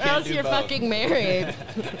 You Or can't else do you're both. fucking married.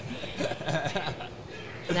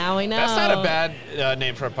 Now we know. That's not a bad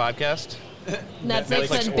name for a podcast. Netflix,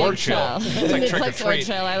 Netflix and or Big chill. Chill. It's like trick or Netflix or treat.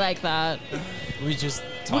 chill. I like that. We just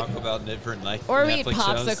talk about different Or we eat Netflix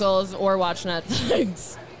shows. popsicles or watch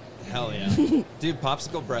Netflix. Hell yeah. Dude,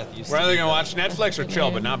 popsicle breath used We're to either be gonna the- watch Netflix or chill,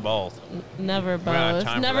 but not both. Never We're out of both.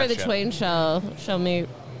 time for Never that the shit. Twain shall meet.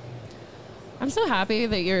 I'm so happy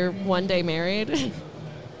that you're one day married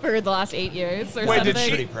for the last 8 years or Wait, something. did she?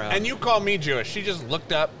 Pretty proud. And you call me Jewish? She just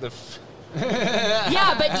looked up the.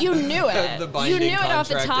 Yeah, but you knew it. The You binding knew it off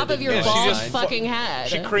the contract top that of your didn't Yeah, she bald just fucking head.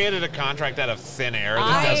 She created a contract out of thin air that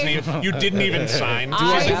I- doesn't even, you didn't even sign.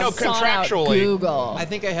 I She's like, no, sought out contractually. Google. I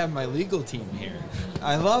think I have my legal team here.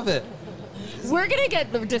 I love it. We're gonna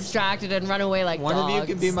get distracted and run away like One dogs. of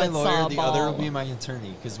you can be my that lawyer, saw a the other will ball. be my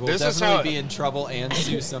attorney, because we'll This is definitely how- be in trouble and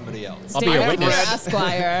sue somebody else. I'll be your Stanford witness.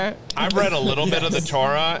 Esquire. I've read a little bit of the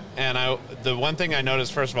Torah, and the one thing I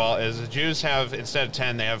noticed, first of all, is the Jews have, instead of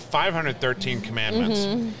 10, they have 513 commandments.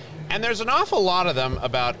 Mm-hmm. And there's an awful lot of them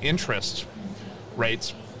about interest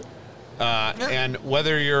rates and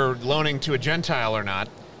whether you're loaning to a Gentile or not.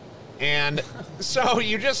 And so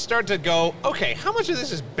you just start to go, okay, how much of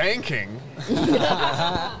this is banking?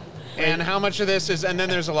 And how much of this is, and then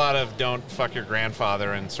there's a lot of don't fuck your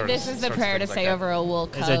grandfather and sort of. This is the sorts of prayer to things like say that. over a wool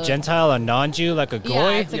coat. Is a Gentile a non-Jew, like a goy? Yeah,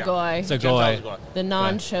 it's a Yeah. goy. It's a Gentiles goy. go. The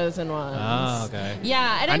non-chosen ones. Oh, okay.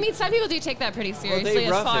 Yeah, and I I'm- mean, some people do take that pretty Well, seriously they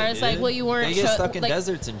as rough far it, as like, dude. well, you weren't They get stuck in like,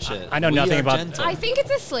 deserts and shit. I know We nothing are about- gentle. I think it's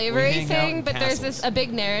a We slavery hang out thing, in but there's this castles. a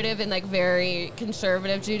big narrative in like very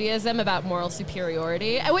conservative Judaism about moral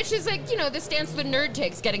superiority, which is like the stance the nerd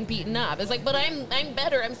takes, getting beaten up. It's like, but I'm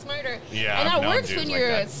better, I'm smarter. Yeah, and I've that known works dudes when like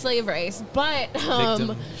you're that. a slave race, but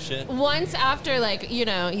Victim shit. once after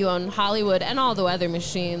you own Hollywood and all the weather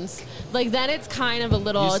machines, like then it's kind of a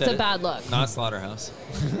little, You it's said a it. bad look. Not Slaughterhouse.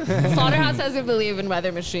 Slaughterhouse doesn't believe in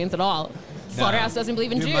weather machines at all. Slaughterhouse doesn't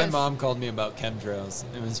believe in Dude, Jews. my mom called me about chemtrails.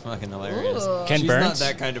 It was fucking hilarious. Ooh. Ken She's Burns? not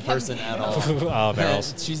that kind of person at all. Oh,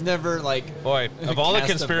 barrels. She's never like. Boy, of all the cast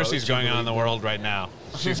a conspiracies vote, going she on in the believed world right now,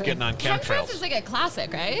 she's getting on Chemtrails is chemtrails. like a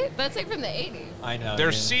classic, right? That's like from the 80s. I know.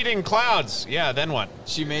 They're dude. seeding clouds. Yeah, then what?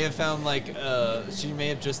 She may have found like. She may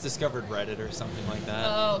have just discovered Reddit or something like that.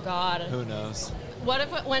 Oh God. Who knows? What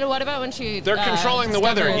about when she? They're controlling the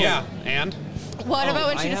weather. discovers- Yeah, and What Oh, about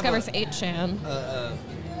when I she have discovers a- 8chan? Oh,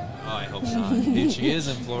 I hope not. Dude, she is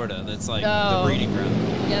in Florida. That's like Oh. the breeding ground.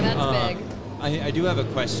 Yeah, that's big. I do have a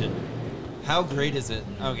question. How great is it?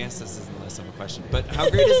 Oh, I guess this isn't less of a question, but how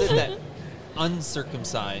great is it that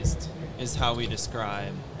uncircumcised is how we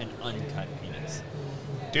describe an uncut penis?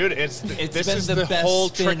 dude, It's this been is the the best whole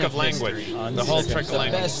spin trick of of language. history. The whole trick of The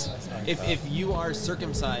language. best. If you are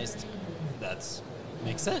circumcised, that's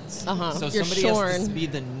makes sense. Uh-huh. So You're somebody has shorn. to be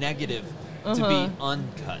the negative to be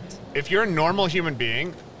uncut. If you're a normal human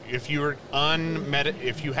being, if you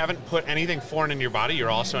haven't put anything foreign in your body, you're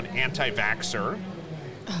also an anti-vaxxer.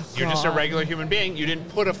 You're just a God. regular human being. You didn't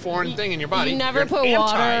put a foreign thing in your body. You never You're put an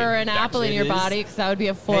water or an anti-vaxxer. apple in your It is- body because that would be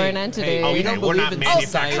a foreign entity. Hey, Oh, we okay, don't we're believe not in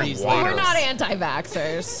manufacturing society's water. We're not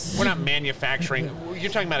anti-vaxxers. We're not manufacturing.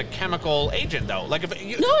 You're talking about a chemical agent, though. Like if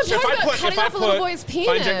you, No, I'm so if talking I about put, cutting if I off a little put, boy's if I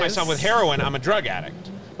inject penis. myself with heroin, I'm a drug addict.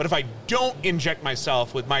 But if I don't inject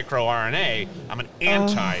myself with microRNA, I'm an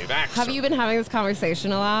anti-vaxxer. Have you been having this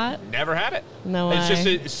conversation a lot? Never had it. No It's way. just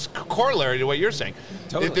it's corollary to what you're saying.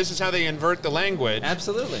 Totally. This is how they invert the language.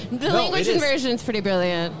 Absolutely. The No, language it is. inversion is pretty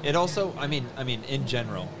brilliant. It also, I mean, in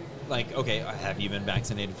general, like, okay, have you been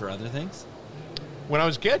vaccinated for other things? When I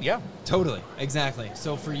was a kid, yeah. Totally, exactly.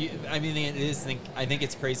 So for you, I mean, it is. I think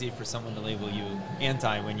it's crazy for someone to label you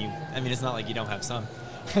anti when you. I mean, it's not like you don't have some.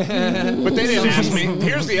 But they didn't ask me.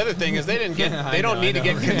 Here's the other thing: is they didn't get. They don't need to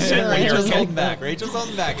get consent when you're a Rachel's kid. holding back. Rachel's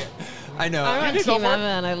holding back. I know. I'm on can go Team for it.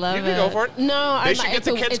 Evan. I love You it. can go for it. No, They should get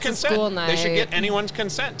the kids' it's consent. a school night. They should get anyone's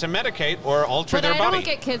consent to medicate or alter But their I body. don't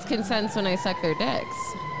get kids' consents when I suck their dicks.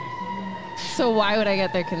 So why would I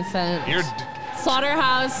get their consent? You're,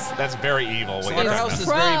 Slaughterhouse. that's very evil. What you're Slaughterhouse is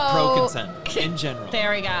talking very Pro- pro consent in general.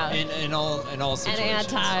 There we go. In all And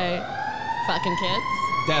situations. anti-fucking kids.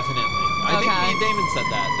 Definitely. I think Okay. me and Damon said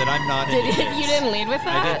that I'm not. Did into you, kids. you didn't lead with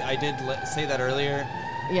that? I did say that earlier.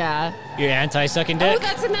 Yeah. You're anti-sucking Oh, dick?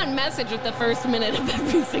 that's in that message with the first minute of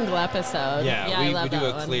every single episode. Yeah, I we love do that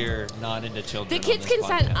a one. clear not into children. The on kids' this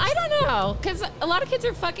consent. podcast. I don't know, because a lot of kids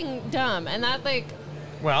are fucking dumb, and that like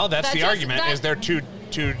Well, that's That the just- argument. that- Is they're too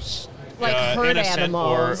Like herd innocent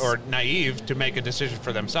animals. or naive to make a decision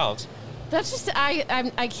for themselves. that's just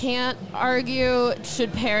I can't argue.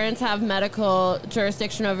 Should parents have medical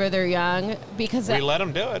jurisdiction over their young because We let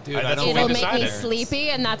them do it. Dude, I That's don't what it'll we make me decided. sleepy,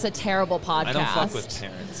 and that's a terrible podcast. I don't fuck with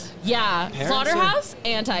parents. Yeah, Parents Slaughterhouse,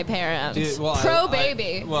 anti-parents, Dude, well, pro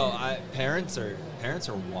baby. Parents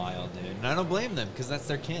are wild, dude, and I don't blame them because that's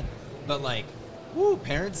their kid. But like, woo,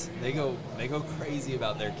 parents they go crazy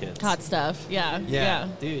about their kids. Hot stuff. Yeah, Yeah,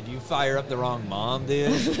 dude, you fire up the wrong mom,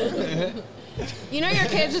 dude. You know your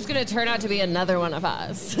kid's just gonna turn out to be another one of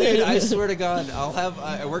us. Dude, I swear to God,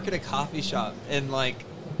 I work at a coffee shop and like,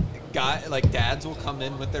 dads will come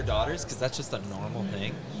in with their daughters because that's just a normal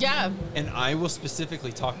thing. Yeah. And I will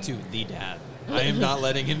specifically talk to the dad. I am not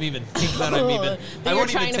letting him even think that I'm even. That I you're won't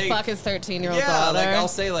trying even to take. fuck his 13-year-old Yeah, daughter. like I'll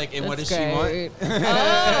say like, and what does That's she want? great.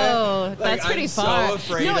 Oh, Like, that's pretty I'm so far.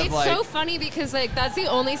 afraid no, of, it's like- so funny because like that's the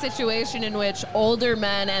only situation in which older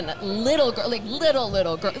men and little girl, like little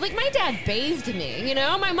girl, like my dad bathed me. You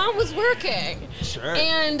know, my mom was working. Sure.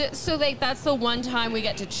 And so like that's the one time we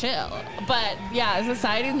get to chill. But yeah,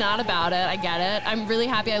 society's not about it. I get it. I'm really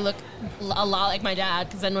happy I look a lot like my dad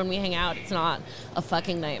because then when we hang out, it's not a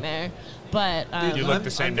fucking nightmare. But You look the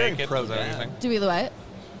same I'm very naked. pro Is that what you're dad. saying? do we what?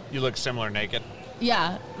 You look similar naked.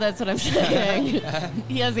 Yeah, that's what I'm saying.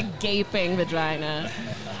 He has a gaping vagina.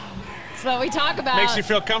 So we talk about. Makes you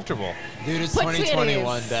feel comfortable. Dude, it's Put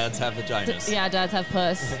 2021. titties. Dads have vaginas. Yeah, dads have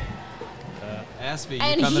puss. Aspie, you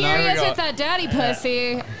And coming here on? he is with that daddy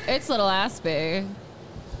pussy. It's little Aspie.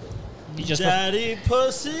 You just Daddy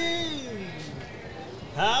pussy.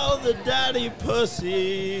 How the daddy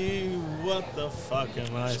pussy. What the fuck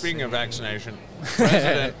am I Speaking of saying? vaccination,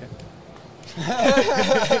 President.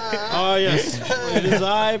 Oh, yes. It is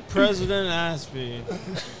I, President Aspie,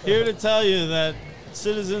 here to tell you that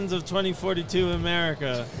citizens of 2042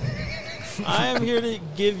 America, I am here to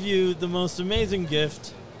give you the most amazing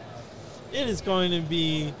gift. It is going to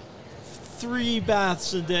be 3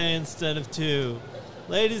 baths a day instead of 2.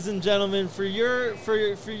 Ladies and gentlemen, for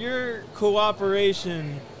your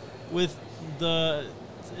cooperation with the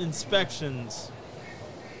inspections,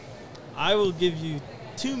 I will give you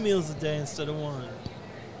 2 meals a day instead of 1.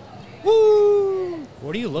 Woo!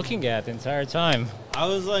 What are you looking at the entire time? I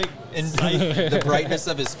was like, The brightness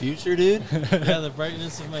of his future, dude. yeah, the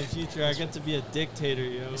brightness of my future. I get to be a dictator,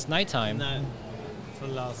 yo. It's nighttime. In that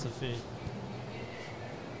philosophy.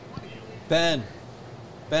 Ben,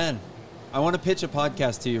 I want to pitch a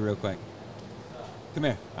podcast to you real quick. Come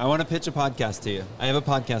here. I want to pitch a podcast to you. I have a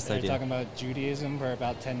podcast Are you idea. talking about Judaism for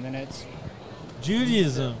about 10 minutes?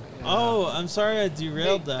 Judaism. Oh, I'm sorry I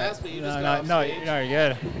derailed that. No, you're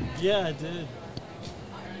good. Yeah, I did.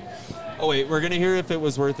 Oh, wait. We're going to hear if it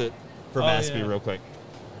was worth it for Oh, Maspy yeah. real quick.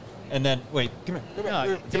 And then, wait. Come here.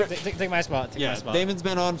 No, take my spot. Take my spot. Damon's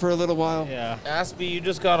been on for a little while. Yeah. Aspie, you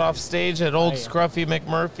just got off stage at Old I- Scruffy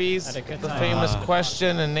McMurphy's. Had a good The time. famous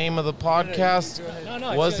question and name of the podcast.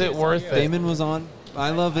 No, Was it worth it? Damon was on.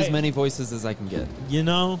 I love as Hey. many voices as I can get. You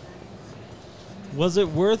know, was it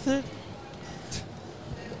worth it?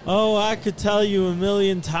 Oh, I could tell you a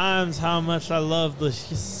million times how much I love the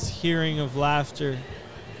hearing of laughter.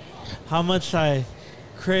 How much I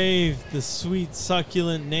crave the sweet,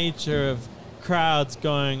 succulent nature of crowds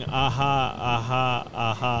going, aha, aha,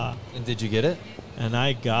 aha. And did you get it? And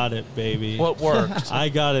I got it, baby. What worked? I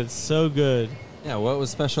got it so good. Yeah, what was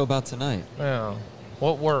special about tonight? Yeah.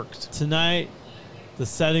 What worked? Tonight, the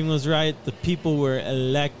setting was right. The people were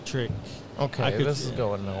electric. I Okay, could- this is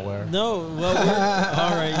going nowhere. No, well,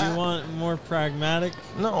 all right. You want more pragmatic?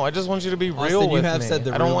 No, I just want you to be real Austin, with you have me. said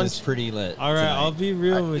the I don't room want is pretty lit. All right, tonight. I'll be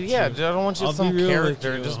real with yeah, you. I don't want you I'll some be real with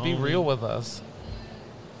character. you, Just be homie. real with us.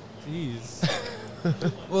 Jeez.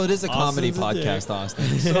 Well, it is a comedy Austin's a dick. podcast,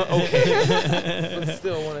 Austin. So, okay. But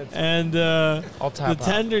still, when it's And I'll the tap out.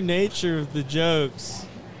 tender nature of the jokes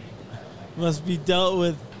must be dealt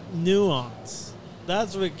with nuance.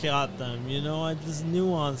 That's what got them. You know, I just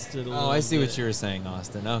nuanced it a little Oh, I see bit. what you were saying,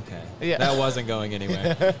 Austin. Okay. Yeah. That wasn't going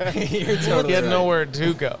anywhere. You're totally He had right. nowhere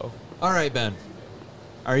to go. All right, Ben.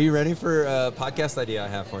 Are you ready for a podcast idea I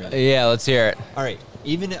have for you? Yeah, let's hear it. All right.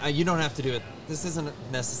 Even you don't have to do it. This isn't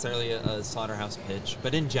necessarily a Slaughterhouse pitch,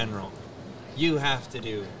 but in general, you have to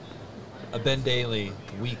do a Ben Daily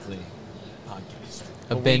weekly podcast.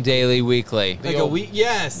 A Ben Daily Weekly. Like a week,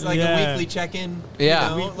 yes, like Yeah. a weekly check-in. Yeah. You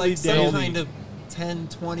know, Weekly like some daily. kind of 10,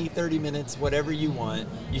 20, 30 minutes, whatever you want.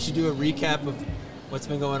 You should do a recap of what's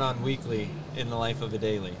been going on weekly in the life of a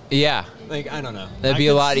daily. Yeah, Like, I don't know. that'd I be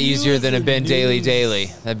a could lot see you easier as than a a Ben Daily news Daily.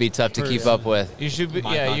 That'd be tough to keep person. up with. You should be.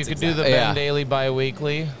 My Yeah, thoughts you could do the exactly. Yeah. Ben Daily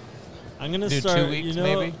bi-weekly. I'm gonna Do start. 2 weeks, you know,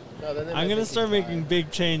 maybe. I'm gonna start making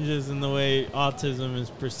big changes in the way autism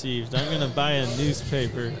is perceived. I'm gonna buy a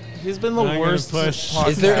newspaper. He's been the I'm gonna worst. push- podcast.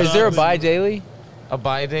 Is there a bi-daily? a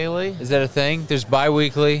bi-daily? Is that a thing? There's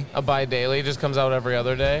bi-weekly. A bi-daily just comes out every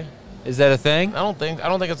other day. Is that a thing? I don't think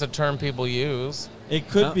it's a term people use. It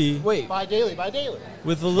could be Wait. By daily, by daily.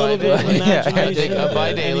 with a little bit of Bi-daily. Yeah. imagination. A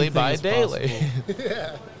bi-daily, anything is bi-daily.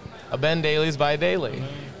 possible. A Ben Daily's bi-daily.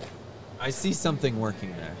 I see something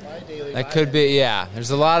working there. By daily. That could be. Yeah.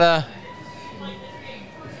 There's a lot of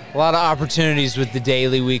opportunities with the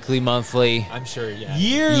daily, weekly, monthly, I'm sure, yeah.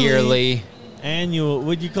 yearly. Annual.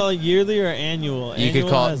 Would you call it yearly or annual? You could Annual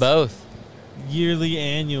call it has both. Yearly,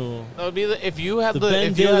 annual. That would be if you have The the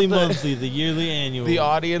Ben if you Daily had the, Monthly, the yearly, annual. the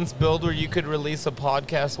audience build where you could release a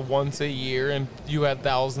podcast once a year and you had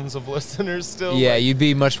thousands of listeners still. Yeah, like, you'd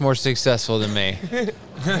be much more successful than me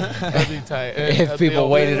that'd be tight. if people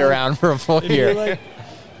waited around for a full If you're year. like,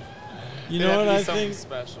 you know what I think?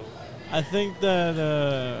 Special. I think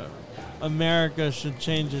that America should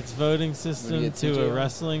change its voting system get to CJ a on?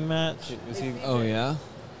 wrestling match. Oh, yeah?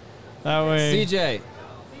 That way,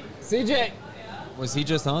 CJ! Was he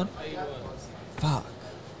just on? Fuck.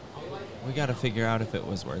 We gotta figure out if it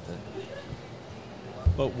was worth it.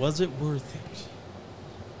 but was it worth it?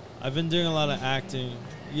 I've been doing a lot of acting.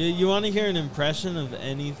 You want to hear an impression of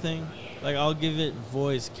anything? Like, I'll give it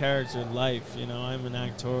voice, character, life. You know, I'm an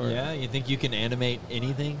actor. Yeah? You think you can animate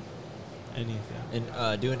anything? Anything.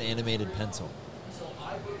 And do an animated pencil.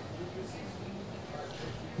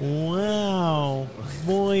 Wow.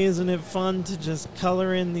 Boy, isn't it fun to just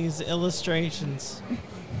color in these illustrations.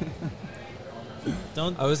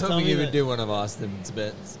 Don't I was tell hoping me you would that- do one of Austin's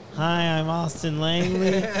bits. Hi, I'm Austin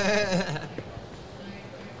Langley.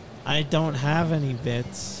 I don't have any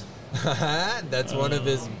bits. That's one of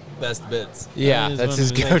his best bits. Yeah, That is that's one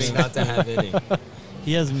his of his go-to. Maybe not to have any.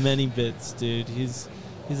 He has many bits, dude. He's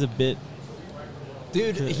a bit.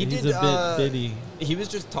 Dude, he he's did. a bit bitty. He was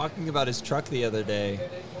just talking about his truck the other day,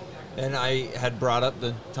 and I had brought up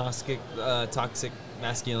the toxic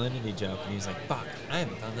masculinity joke, and he was like, "Fuck, I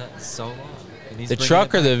haven't done that in so long." And he's The bringing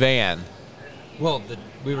truck it or the back. van? Well,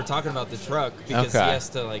 we were talking about the truck because Okay. he has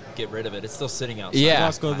to like get rid of it. It's still sitting outside. Yeah.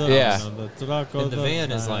 Truck or the Yeah. van, the truck or And the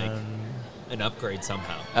van is like van. an upgrade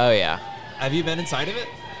somehow. Oh yeah. Have you been inside of it?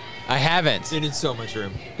 I haven't. It is so much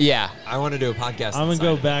room. Yeah. I want to do a podcast. I'm gonna inside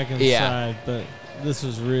go of it. back inside, but this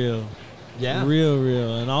was real. Yeah.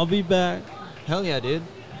 Real. And I'll be back. Hell yeah, dude.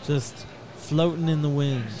 Just floating in the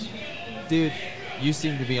wind. Dude, you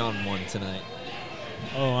seem to be on one tonight.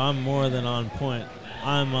 Oh, I'm more than on point.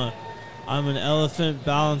 I'm an elephant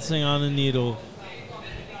balancing on a needle.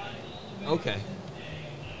 Okay.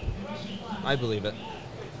 I believe it.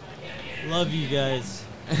 Love you guys.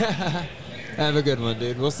 Have a good one,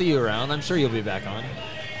 dude. We'll see you around. I'm sure you'll be back on.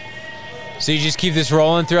 So you just keep this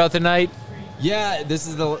rolling throughout the night? Yeah, this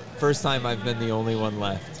is the first time I've been the only one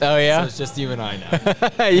left. Oh, yeah? So it's just you and I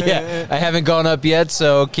now. Yeah. I haven't gone up yet,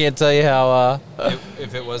 so can't tell you how...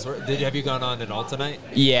 if it was... Have you gone on at all tonight?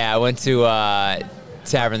 Yeah, I went to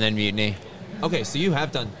Tavern Then Mutiny. Okay, so you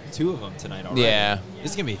have done 2 of them tonight already. Yeah.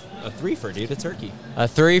 This is going to be a 3-fer, dude. A turkey. A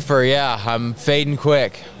 3-fer, yeah. I'm fading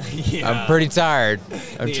quick. Yeah. I'm pretty tired.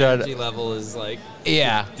 I'm the trying energy level is, like,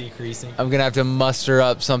 yeah, decreasing. I'm going to have to muster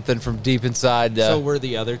up something from deep inside. So were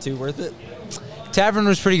the other 2 worth it? Tavern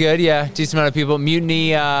was pretty good, yeah. Decent amount of people.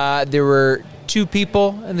 Mutiny, there were 2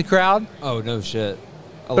 people in the crowd. Oh, no shit.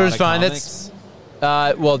 But it was fine. That's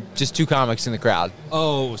well, just 2 comics in the crowd.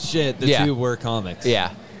 Oh, shit. The 2 were comics.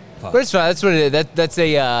 Yeah. Fuck. But it's fine. That's what it is.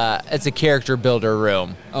 That's a character builder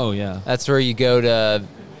room. Oh, yeah. That's where you go to...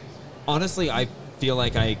 Honestly, I feel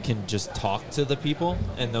like I can just talk to the people,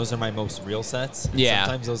 and those are my most real sets. And Yeah.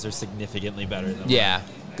 sometimes those are significantly better than Yeah.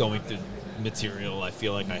 going through material I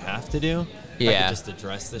feel like I have to do. If I Yeah. could just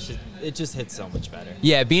address this shit. It just hits so much better.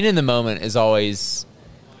 Yeah, being in the moment is always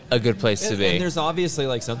a good place to And be. there's obviously,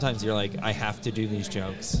 like, sometimes you're like, I have to do these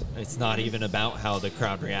jokes. It's not even about how the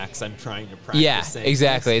crowd reacts. I'm trying to practice Yeah, saying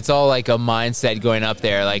exactly. this. It's all like a mindset going up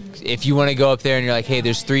there. Like, if you want to go up there and you're like, hey,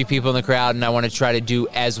 there's 3 people in the crowd and I want to try to do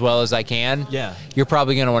as well as I can, Yeah. you're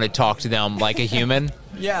probably going to want to talk to them like a human.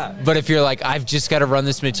 Yeah. But if you're like, I've just got to run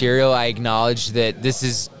this material, I acknowledge that this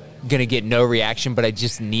is going to get no reaction, but I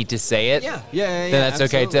just need to say it. Yeah. Then that's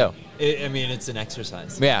okay, too. I mean, it's an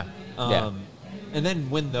exercise. Yeah. Yeah. And then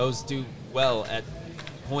when those do well at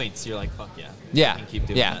points, you're like, fuck yeah. Yeah. I can keep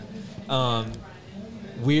doing Yeah. that.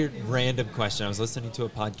 Weird, random question. I was listening to a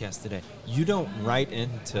podcast today. You don't write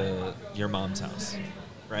into your mom's house,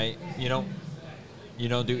 right? You don't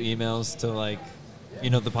do emails to, like, the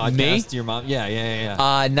podcast Me? to your mom?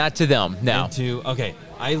 Yeah. Not to them, no. Okay.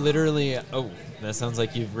 I literally, that sounds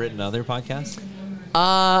like you've written other podcasts?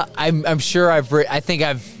 I'm sure I think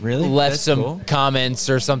I've Really? left That's some cool. comments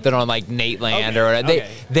or something on like Nate Land Okay, or whatever. okay.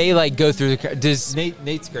 They like go through the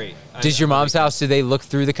Nate's great. Does your mom's house, do they look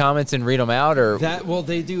through the comments and read them out or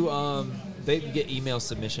They do. They get email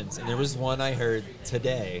submissions, and there was one I heard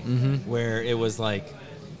today where it was like,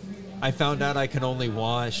 I found out I can only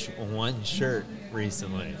wash 1 shirt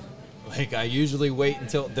recently. Like, I usually wait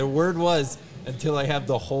until I have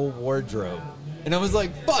the whole wardrobe. And I was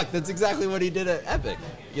like, fuck, that's exactly what he did at Epic.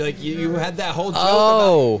 You had that whole joke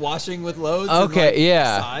about washing with loads Okay, and, like,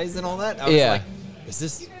 yeah. size and all that. I was like, is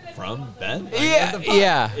this from Ben? Like, Yeah, what the fuck?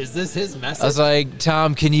 yeah. Is this his message? I was like,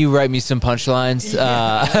 Tom, can you write me some punchlines?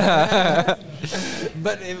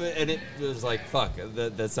 But it was like, fuck,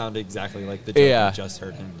 that sounded exactly like the joke Yeah. I just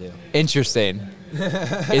heard him do. Interesting.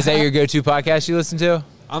 Is that your go-to podcast you listen to?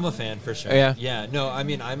 I'm a fan for sure. Yeah. Yeah. No, I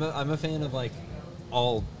mean, I'm a fan of, like,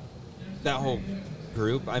 that whole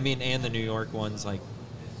group. I mean, and the New York ones, like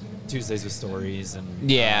Tuesdays with Stories,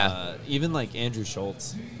 and even like Andrew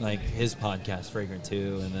Schultz, like his podcast Fragrant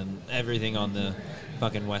 2, and then everything on the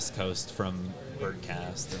fucking West Coast from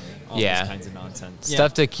Birdcast and all those kinds of nonsense. It's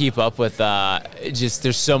tough to keep up with. Just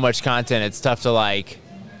there's so much content. It's tough to like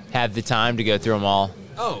have the time to go through them all.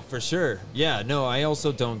 Oh, for sure. Yeah. No, I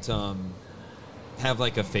also don't have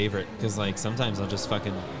like a favorite, because like sometimes I'll just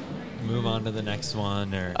fucking move on to the next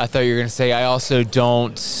one. Or I thought you were going to say I also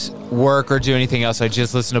don't work or do anything else. I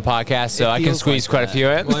just listen to podcasts, so It I can feels squeeze like quite that. a few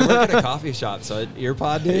in. Well, I work at a coffee shop, so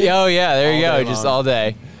earpod, dude. Oh, yeah, there you All go. day Just long. all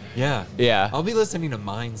day. Yeah. Yeah. I'll be listening to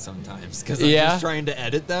mine sometimes because I'm Yeah? just trying to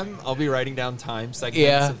edit them. I'll be writing down time segments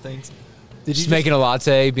Yeah. of things. Just making a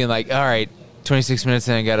latte, being like, all right, 26 minutes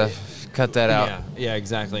in, I got to cut that out. Yeah,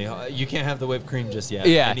 exactly. You can't have the whipped cream just yet.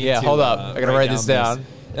 Yeah, I need yeah, to, hold up. I gotta write this down.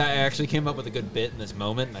 I actually came up with a good bit in this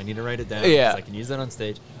moment, and I need to write it down. Yeah. 'cause I can use that on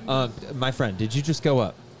stage. My friend, did you just go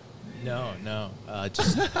up? No.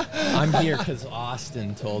 Just I'm here because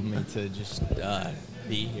Austin told me to just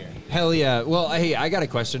be here. Hell yeah. Well, hey, I got a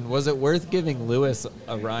question. Was it worth giving Lewis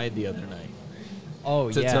a ride the other night? Oh,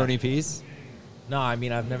 to yeah. Tony Peace? No, I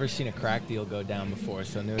mean, I've never seen a crack deal go down before,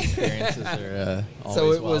 so new experiences are always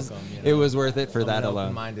So it was welcome, it was worth it for I'm that an alone.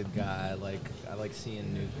 open-minded guy. I like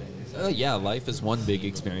seeing new things. Yeah, life is one big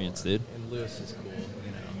experience, dude. And Lewis is cool,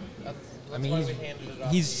 you know. I mean, That's why we handed it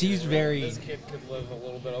off he's to you. very. This kid could live a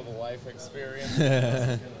little bit of a life experience.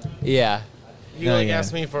 Yeah. He No, like yeah.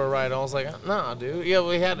 asked me for a ride. I was like, nah, dude. Yeah,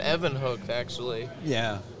 we had Evan hooked actually.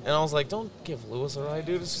 Yeah. And I was like, don't give Lewis a ride,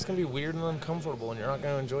 dude. It's just gonna be weird and uncomfortable, and you're not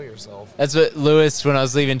gonna enjoy yourself. That's what Lewis, when I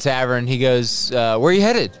was leaving Tavern, he goes, "Where are you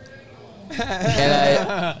headed?"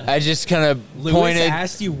 And I just kind of Lewis pointed.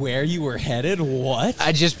 asked you where you were headed. What?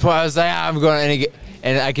 I was like, I'm going,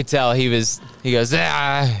 and I could tell he goes,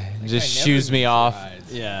 just shoos me off.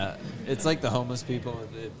 Yeah. It's like the homeless people.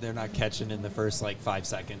 If they're not catching in the first like 5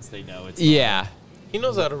 seconds, they know it's. Yeah. He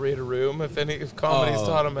knows how to read a room. If comedy's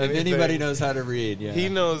taught him anything. If anybody knows how to read, yeah. He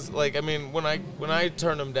knows. Like, I mean, when I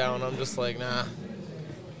turn him down, I'm just like, nah.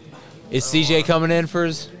 Is CJ coming in for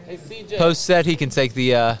his Hey, CJ. post set? He can take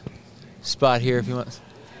the spot here if he wants.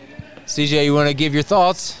 CJ, you want to give your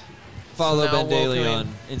thoughts? Follow Now Ben Daly welcoming-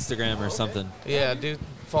 on Instagram or something. Yeah, dude.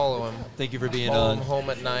 Follow him. Thank you for being Follow on. him home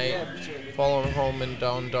at night. Follow him home and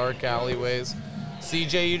down dark alleyways.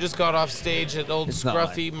 CJ, you just got off stage at old It's not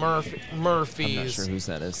Scruffy Murphy's. I'm not sure whose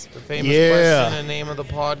that is. The famous Yeah. question and name of the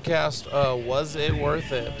podcast. Was it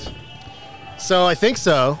worth it? So I think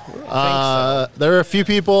so. There were a few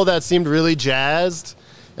people that seemed really jazzed,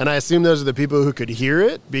 and I assume those are the people who could hear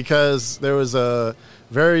it, because there was a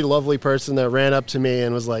very lovely person that ran up to me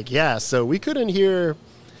and was like, yeah, so we couldn't hear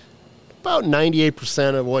about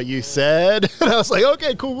 98% of what you said. And I was like,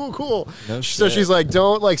 okay, cool. No So shit. she's like,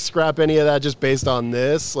 don't like scrap any of that just based on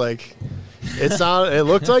this. Like, it's not, it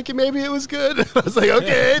looked like maybe it was good. I was like,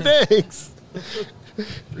 okay, thanks.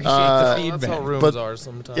 Appreciate the That's feedback. how rooms But- are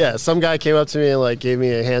sometimes. Yeah, some guy came up to me and like gave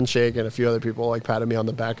me a handshake, and a few other people like patted me on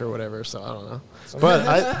the back or whatever. So I don't know, but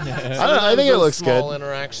I think it Sometimes looks small good.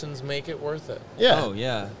 interactions make it worth it. Yeah, Oh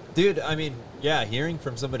yeah, dude. I mean, yeah. Hearing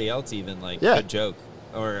from somebody else, even like Yeah. good joke,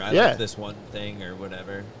 or I Yeah. like this one thing, or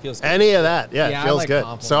whatever, feels good. any of that, yeah, Yeah, it I feels like good.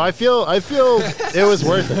 compliments. So I feel it was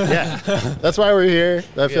worth it. Yeah, that's why we're here.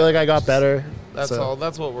 I feel Yeah. like I got better. That's so. all.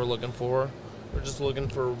 That's what we're looking for. We're just looking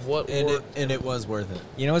for what worked. and it was worth it.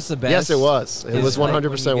 You know what's the best? Yes, it was. It Is, was like,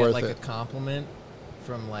 100% when you worth get, like it. a compliment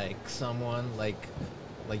from like someone like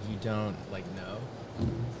you don't like know.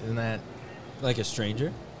 Isn't that? Like a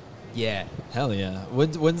stranger. Yeah. Hell yeah.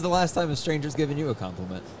 When's the last time a stranger's given you a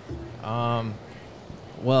compliment?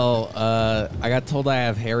 Well, I got told I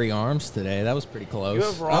have hairy arms today. That was pretty close. You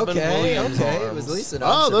have Robin Williams okay. arms. It was at least an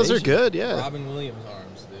Oh, those are observation. good. Yeah, Robin Williams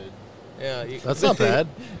arms, dude. Yeah, that's not bad.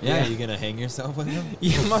 Yeah, you gonna hang yourself with them?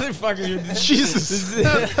 You motherfucker. Jesus.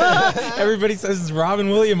 Everybody says it's Robin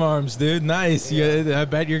Williams arms, dude. Nice. I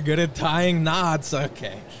bet you're good at tying knots.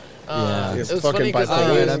 Okay. Yeah. It's It was fucking funny 'cause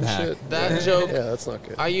bipolar I and I'm hacked. shit. that joke. Yeah, that's not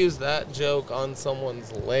good. I used that joke on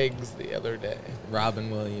someone's legs the other day. Robin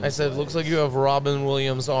Williams. I said, "Looks like you have Robin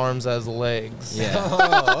Williams arms as legs." Yeah.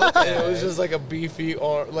 Oh, And it was just like a beefy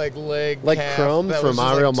leg, Like calf Chrome that from was just,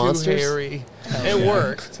 Our Real like, too Monsters? hairy. It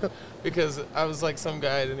worked because I was like some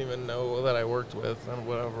guy I didn't even know that I worked with and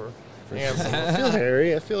whatever. Yeah, I feel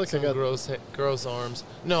hairy. I feel like I some got. gross arms.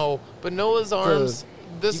 No, but Noah's arms.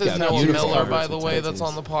 This You is got Noah beautiful Miller, by arms the with way. tattoos. That's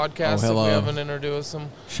on the podcast. If hello. we haven't introduced him,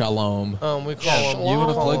 Shalom. we call him. You want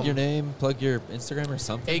to call plug him your name, plug your Instagram or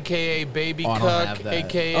something? AKA Baby Oh, I don't have Cuck, that.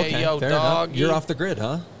 AKA Okay, Yo fair enough. Dog, You're off the grid,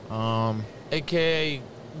 huh? AKA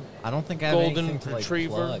I don't think I have Golden anything to, like,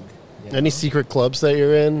 Retriever. plug, you know? Any secret clubs that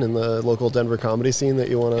you're in the local Denver comedy scene that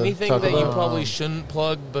you want to anything talk that about? you probably shouldn't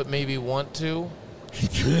plug, but maybe want to.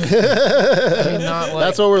 I mean, not like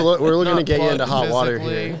That's what we're looking to not get you plug into hot water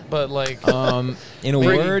physically, here. but like, In a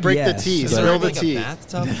Break word, the yes. tea, Is but- there spill the like tea. a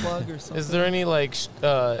bathtub plug or something? is there any like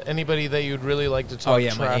anybody that you'd really like to talk Oh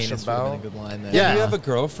yeah, my trash anus would have about? been a good line there. Yeah. Do you have a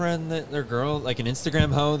girlfriend or girl, like an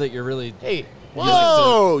Instagram hoe that you're really... Hey,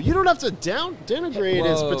 Whoa! You don't have to denigrate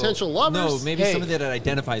his Whoa. potential lovers. No, maybe Hey. somebody that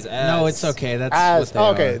identifies as... No, it's okay. That's As,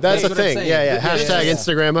 what they okay, are. that's That's a what I'm thing. saying. Yeah, yeah. Yeah, Hashtag yeah.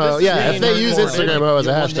 Instagram ho. This is Yeah, if being they use recorded. Instagram ho as a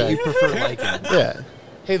You're one that you hashtag. prefer liking. Yeah.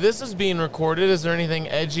 hey, this is being recorded. Is there anything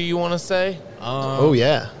edgy you want to say? Oh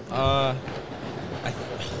yeah. I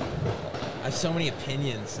have so many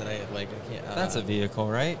opinions that I can't. That's a vehicle,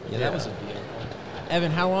 right? Yeah, that was a vehicle.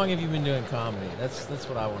 Evan, how long have you been doing comedy? That's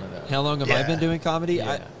what I want to know. How long have I Yeah. been doing comedy?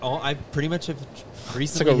 Yeah. I pretty much have It's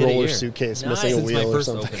recently like a hit roller year. suitcase Nice. missing a Since my wheel or first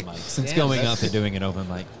something. open mic. Since Damn, going that's- up and doing an open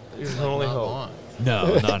mic. Your only Not hope. long.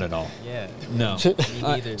 No, not at all. Yeah. No. Me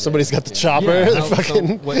neither. Somebody's got the Yeah. chopper. Yeah, the how- so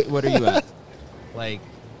fucking. what are you at? Like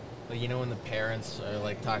you know when the parents are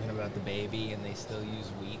like talking about the baby and they still use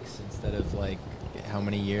weeks instead of like how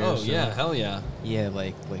many years? Oh or- yeah, hell yeah. Yeah,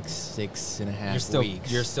 like 6.5 You're still weeks.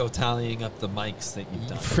 you're still tallying up the mics that you've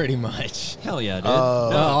done. pretty much. Hell yeah, dude.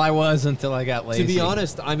 Well, I was until I got lazy. To be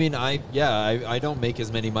honest, I mean, I don't make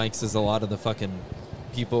as many mics as a lot of the fucking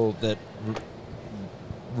people that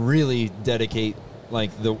really dedicate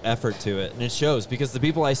like the effort to it, and it shows because the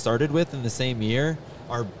people I started with in the same year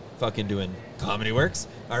are fucking doing Comedy Works,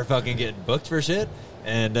 are fucking getting booked for shit.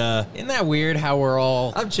 And isn't that weird how we're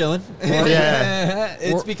all... I'm chilling. Yeah.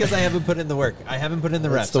 It's because I haven't put in the work. I haven't put in the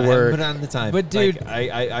reps. the I work. haven't put on the time. But, dude... Like,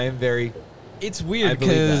 I am very... It's weird I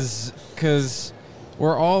because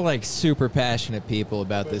we're all, like, super passionate people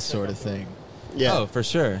about this sort of thing. Yeah. Oh, for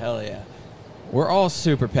sure. Hell yeah. We're all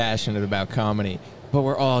super passionate about comedy, but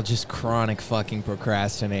we're all just chronic fucking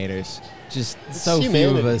procrastinators. Just so few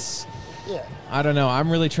humanity. of us. Yeah. I don't know. I'm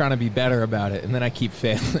really trying to be better about it, and then I keep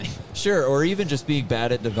failing. Sure, or even just being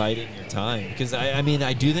bad at dividing your time. Because, I mean,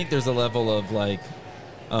 I do think there's a level of, like,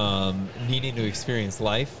 needing to experience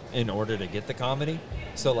life in order to get the comedy.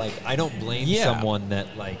 So, like, I don't blame someone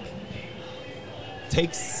that, like,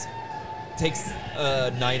 takes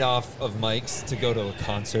a night off of Mike's to go to a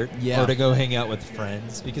concert or to go hang out with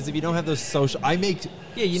friends. Because if you don't have those social... I make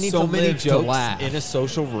you need so to many live to jokes laugh. in a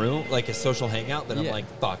social room, like a social hangout, that I'm like,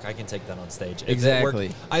 fuck, I can take that on stage. If it Exactly.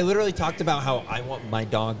 worked- I literally talked about how I want my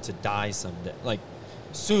dog to die someday, like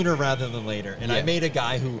sooner rather than later. And I made a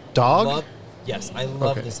guy who... Dog? Yes, I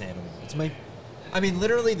love Okay. this animal. It's my... I mean,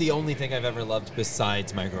 literally the only thing I've ever loved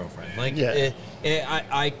besides my girlfriend. Like, Yeah.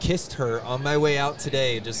 I kissed her on my way out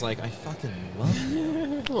today, just like, I fucking love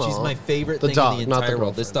her. She's Aw. my favorite The thing dog, in the not the entire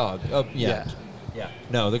world. This dog. Oh, yeah. Yeah.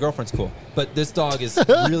 No, the girlfriend's cool. But this dog is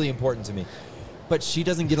really important to me. But she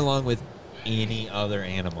doesn't get along with any other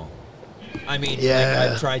animal. I mean, Yeah.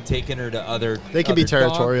 like, I've tried taking her to other... They can be other dog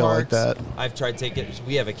territorial like parks. that. I've tried taking...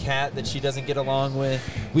 We have a cat that she doesn't get along with.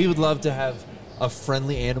 We would love to have a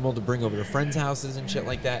friendly animal to bring over to friends' houses and shit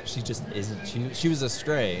like that. She just isn't. She was a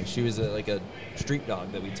stray. She was like a street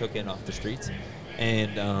dog that we took in off the streets.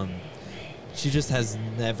 And she just has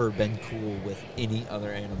never been cool with any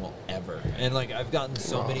other animal ever. And, like, I've gotten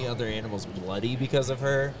so many other animals bloody because of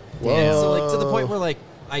her. Whoa. And so, like, to the point where, like,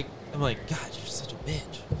 I'm like, God, you're such a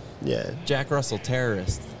bitch. Yeah. Jack Russell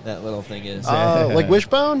terrorist, that little thing is. Like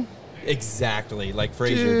Wishbone? Exactly, like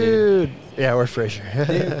Frasier, dude. Yeah, we're Frasier.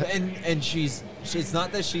 Dude, and it's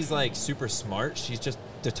not that she's, like, super smart. She's just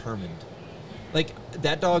determined. Like,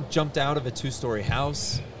 that dog jumped out of a 2-story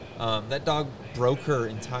house. That dog broke her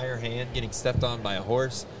entire hand getting stepped on by a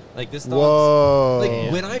horse. Like, this dog. Whoa.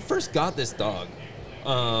 Like, when I first got this dog,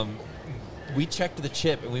 we checked the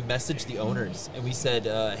chip and we messaged the owners and we said,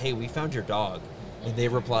 hey, we found your dog. And they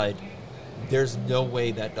replied, there's no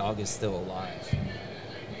way that dog is still alive.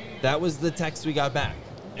 That was the text we got back.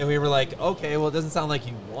 And we were like, okay, well, it doesn't sound like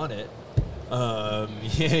you want it.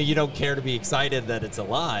 You don't care to be excited that it's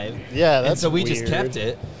alive. Yeah, that's And so we weird. just kept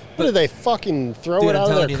it. What did they fucking throw Dude, it I'm out of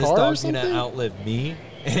telling their you, this car or dog's something? gonna outlive me.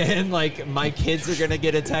 And, like, my kids are gonna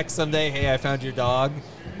get a text someday, hey, I found your dog.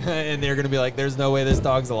 And they're gonna be like, there's no way this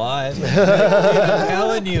dog's alive. Like, dude, I'm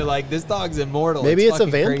telling you, like, this dog's immortal. Maybe it's a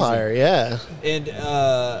fucking crazy. vampire, yeah. And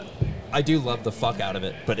I do love the fuck out of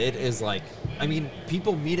it, but it is like, I mean,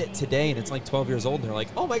 people meet it today and it's like 12 years old and they're like,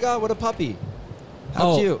 oh my God, what a puppy.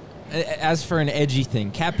 How cute. As for an edgy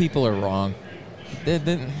thing, cat people are wrong.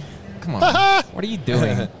 Come on. What are you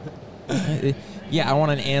doing? Yeah, I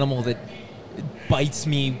want an animal that bites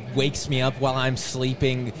me, wakes me up while I'm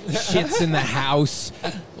sleeping, shits in the house.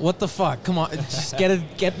 What the fuck? Come on, just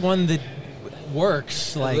get one that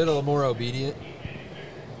works. Like, a little more obedient.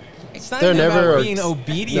 It's not They're even never about being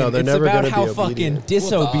obedient. No, they're it's never about gonna how be fucking obedient.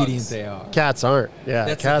 disobedient dogs. they are. Cats aren't. Yeah,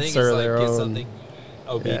 That's cats the thing, are is, like, their get own. something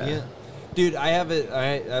obedient. Dude,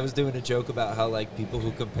 I was doing a joke about how, like, people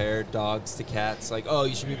who compare dogs to cats, like, oh,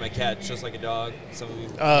 you should meet my cat, it's just like a dog. Some of you,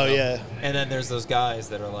 Oh, you know? yeah. And then there's those guys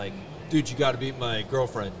that are like, dude, you got to meet my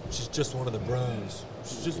girlfriend. She's just one of the bros.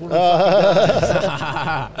 She's just one of the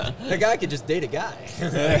fucking guys. A guy could just date a guy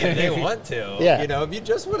like, if they want to. Yeah. You know, if you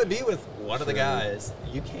just want to be with one of the guys,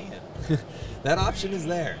 you can. That option is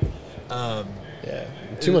there. Yeah.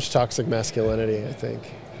 Too much toxic masculinity, I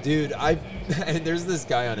think. Dude, and there's this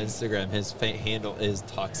guy on Instagram. His handle is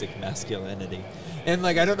toxic masculinity, and,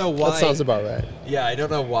 like, I don't know why. That sounds about right. Yeah, I don't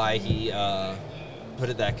know why he put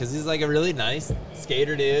it that, because he's, like, a really nice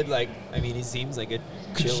skater dude. Like, I mean, he seems like a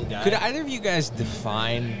chill guy. Could either of you guys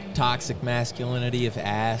define toxic masculinity if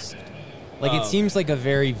asked? Like, it seems like a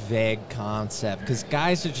very vague concept, because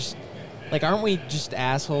guys are just, like, aren't we just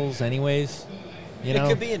assholes anyways? You know? It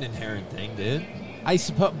could be an inherent thing, dude. I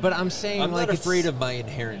suppose, but I'm saying, I'm like, not it's afraid of my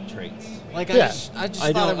inherent traits. Like, Yeah. I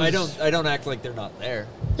don't act like they're not there.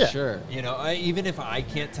 Yeah. Sure. You know, even if I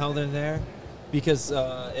can't tell they're there, because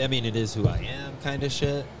I mean, it is who I am, kind of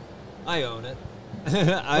shit. I own it.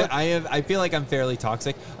 I feel like I'm fairly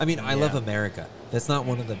toxic. I mean, I love America. That's not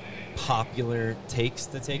one of the popular takes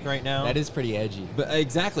to take right now. That is pretty edgy. But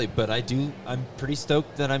exactly. But I'm pretty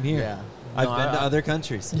stoked that I'm here. Yeah. I've been to other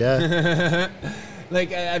countries. Yeah.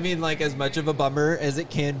 Like, I mean, like, as much of a bummer as it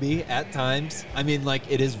can be at times, I mean, like,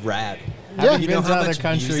 it is rad. Yeah. You know Been to how other much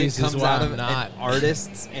countries music is comes why out I'm of not. and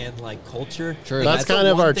artists and, like, culture. True. That's the kind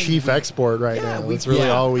of one our thing chief we- export right now. That's really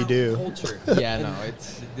all we do. Culture. Yeah, no,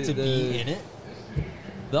 it's To be in it.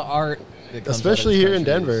 the art, that comes Especially out of here this in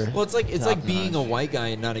country is Denver. Well, it's like being a top-notch. white guy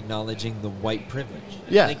and not acknowledging the white privilege.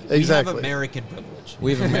 Yeah, like, exactly. We have American privilege.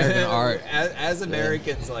 We have American art. As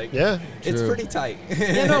Americans, like, Yeah. it's True. pretty tight.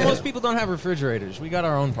 Yeah, no, most people don't have refrigerators. We got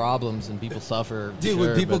our own problems, and people suffer. Dude, sure,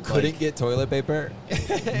 when people but, couldn't like, get toilet paper, Yeah.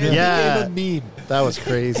 it became a meme. That was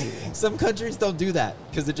crazy. Some countries don't do that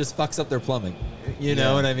because it just fucks up their plumbing. You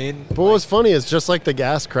know what I mean? But what was funny is just like the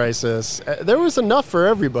gas crisis, there was enough for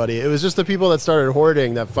everybody. It was just the people that started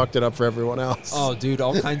hoarding that fucked it up for everyone else. Oh, dude,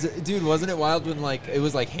 all kinds of dude. Wasn't it wild when like it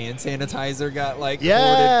was like hand sanitizer got like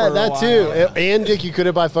yeah, hoarded for a that while? too. And Dick, you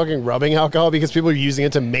couldn't buy fucking rubbing alcohol because people were using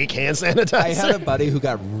it to make hand sanitizer. I had a buddy who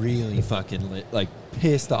got really fucking lit, like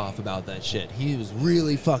pissed off about that shit. He was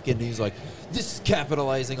really fucking. He's like, this is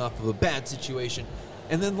capitalizing off of a bad situation,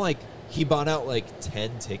 and then like he bought out like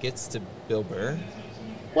 10 tickets to Bill Burr.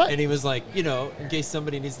 What? And he was like, you know, in case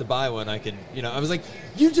somebody needs to buy one, I can, you know. I was like,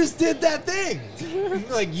 you just did that thing.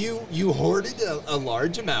 Like you hoarded a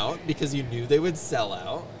large amount because you knew they would sell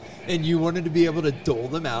out, and you wanted to be able to dole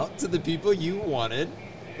them out to the people you wanted.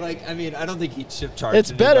 Like, I mean, I don't think he should charge.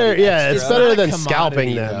 It's better, anybody yeah. extra. It's better not a than scalping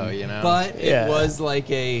commodity, them. though, you know? But Yeah. it was like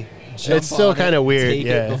a jump It's still on it, kinda weird, take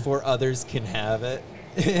yeah. it before others can have it.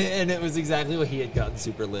 And it was exactly what he had gotten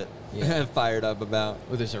super lit, fired up about.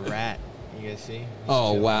 Oh, there's a rat. You guys see? He's Oh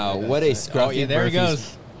chilling wow, right what a outside. scruffy Oh yeah, there he Murphy's.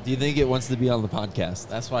 goes. Do you think it wants to be on the podcast?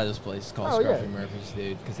 That's why this place is called Oh, yeah. Scruffy Murphy's,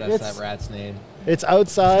 dude, because that's It's- that rat's name. It's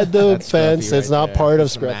outside the That's fence. Scruffy It's right not there. part of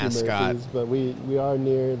It's the Scruffy mascot. Murphy's, but we are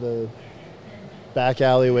near the back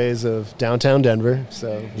alleyways of downtown Denver.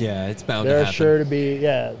 So Yeah, it's bound to there are happen. sure to be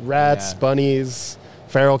rats, Yeah. bunnies,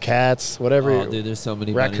 feral cats, whatever. Oh, dude, there's so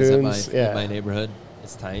many bunnies raccoons. in my neighborhood.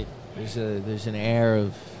 It's tight. There's an air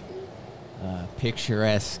of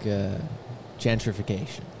picturesque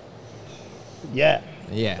gentrification. Yeah.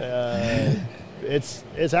 Yeah. It's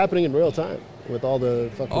happening in real time with all the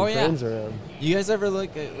fucking Oh, yeah. cranes around. You guys ever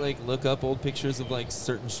look up old pictures of like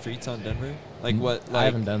certain streets on Denver? Like what? Like, I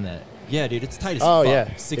haven't done that. Yeah, dude, it's tight as Oh, fuck.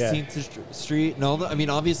 yeah, 16th Street and all the. I mean,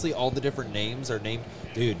 obviously, all the different names are named.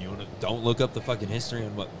 Dude, don't look up the fucking history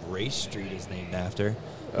on what Race Street is named after.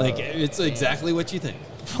 Like, it's exactly what you think.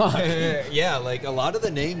 Yeah, like a lot of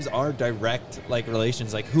the names are direct like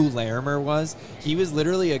relations. Like who Larimer was, he was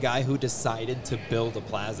literally a guy who decided to build a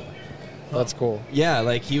plaza. That's cool. Yeah,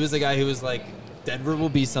 like he was a guy who was like, Denver will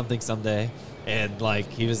be something someday, and like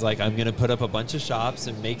he was like, I'm gonna put up a bunch of shops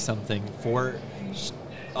and make something for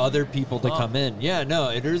other people to come in. Yeah, no,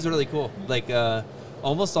 it is really cool. Like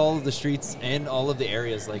almost all of the streets and all of the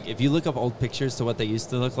areas. Like if you look up old pictures to what they used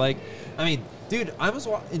to look like, I mean, dude, I was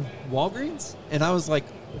in Walgreens and I was like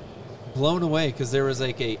blown away because there was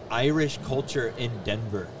like a Irish culture in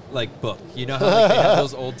Denver like book. You know how like, they have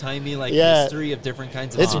those old timey like Yeah. history of different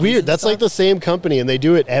kinds of. It's hobbies weird. and That's stuff. like the same company, and they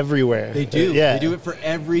do it everywhere. They do. Yeah. They do it for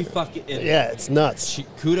every fucking. Yeah, it's nuts.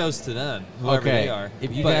 Kudos to them, whoever Okay, they are.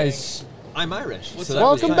 if you But guys- I'm Irish. What's so up? that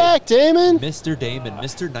was Welcome tight. back, Damon. Mr. Damon,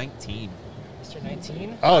 Mr. 19. Mr.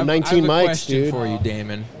 19? Oh, 19 I have a mics, question dude. for you,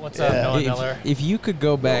 Damon. What's Yeah. up, Noah If- Miller? If you could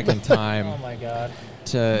go back in time Oh my God.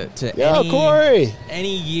 to Yo, Corey.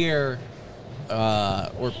 any year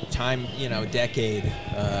or time, decade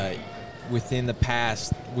within the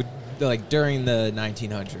past, would like during the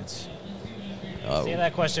 1900s. Say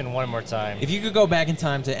that question one more time. If you could go back in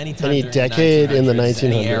time to any time, Any during decade in the 1900s,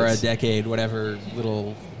 any era, 1900s. decade, whatever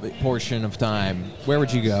little portion of time, where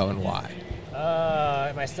would you go and why?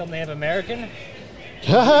 Am I still Native American?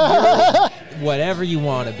 Whatever you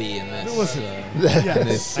want to be in this. Listen, in yes.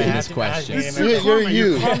 this, I in have this to- question. I have This is to- your You're karma. you.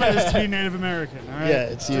 Your karma is to be Native American, all right? Yeah,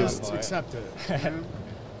 it's you. Just accept it. man.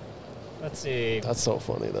 Let's see. That's so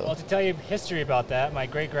funny, Well, though. to tell you history about that, my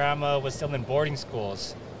great grandma was still in boarding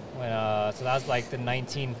schools when, so that was like the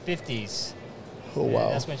 1950s. Oh, And wow.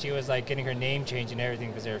 that's when she was like getting her name changed and everything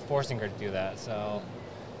because they were forcing her to do that. So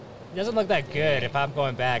it doesn't look that good if I'm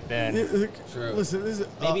going back then. True. Listen, this is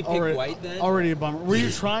Maybe pick already, white then? already a bummer. Were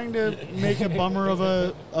you trying to make a bummer of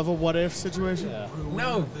a what if situation? Yeah.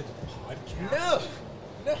 No. No.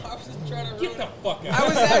 No, I was just trying to get the fuck out. I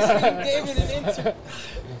was asking David an intern.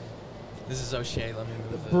 This is O'Shea. Let me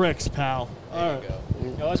move it. Bricks, pal. All right.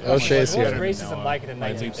 O'Shea's What was here. racism like in the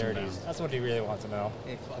 1930s? That's what he really wants to know.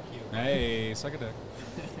 Hey, fuck you. Hey, suck a dick.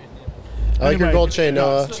 I like your gold chain,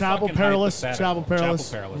 Noah. Chapel Perilous. Chapel Perilous.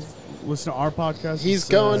 Chapel Perilous. Listen to our podcast. He's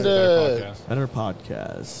going to Better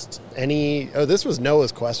podcast. this was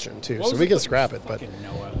Noah's question, too, so we can scrap it. But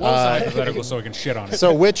What was the hypothetical so we can shit on it?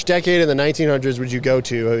 So which decade in the 1900s would you go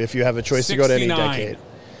to if you have a choice to go to any 69. decade?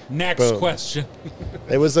 Next Boom. question.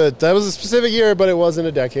 That was a specific year, but it wasn't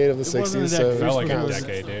a decade of the 60s. So It felt like a counts.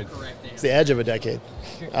 decade, dude. It's the edge of a decade.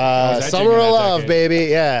 edging Summer in of that Love, decade.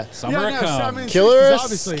 baby. Yeah. Summer of Cum. Killer, 60s,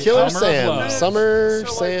 obviously. Killer Summer of Sam. Love. Summer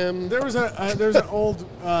So, like, Sam. There was there's an old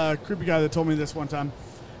creepy guy that told me this one time.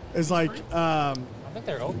 It's like I think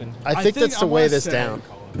they're open. I think that's to weigh this down.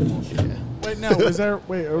 Wait, no, was there?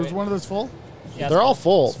 Wait, was one of those full? Yeah, They're all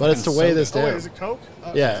full, but it's to weigh this Oh, wait, down. is it Coke?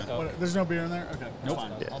 Yeah. There's no beer in there. Okay, Nope.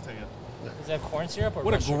 fine. Yeah. I'll take it. Is that corn syrup or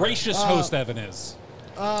What a rush sugar? gracious host Evan is.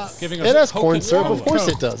 Giving us It has Coke corn and syrup. Cola. Of course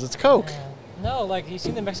it does. It's Coke. No, like you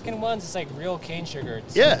seen the Mexican ones? It's like real cane sugar.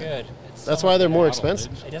 It's Yeah. so good. It's That's so why they're more good.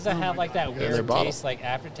 expensive. It doesn't have like that they're weird bottled. taste, like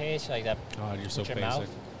aftertaste, like that. God, you're so in your basic. mouth.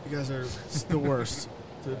 You guys are the worst.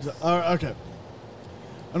 Okay.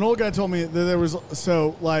 An old guy told me that there was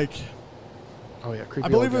Oh yeah, creepy. I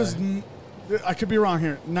believe it old was. guy. I could be wrong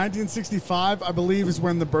here. 1965, I believe, is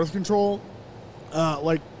when the birth control,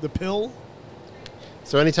 like the pill.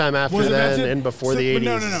 So anytime after was then invented. and before So- the but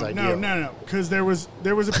 80s is ideal. no. Because there was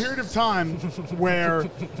a period of time where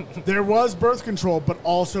there was birth control, but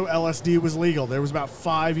also LSD was legal. There was about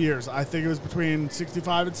 5 years. I think it was between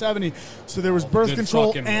 65 and 70. So there was birth good control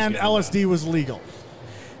fucking was and getting LSD was legal,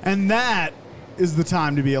 and that is the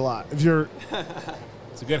time to be alive. If you're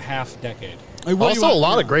It's a good half decade. like, what do you Also, a want-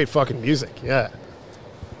 lot of great fucking music. Yeah.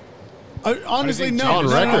 Honestly, think no,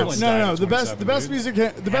 James On record. Brown no. died at The best 27, music,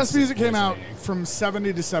 dude. the best music came out poisoning. from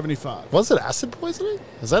 70 to 75. Was it acid poisoning?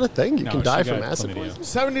 Is that a thing? You No, can she die got from acid chlamydia. poisoning?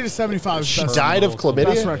 70 to 75 is She best. died of Best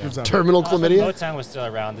chlamydia? records ever. Terminal Also, chlamydia? Motown was still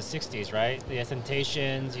around the 60s, right? The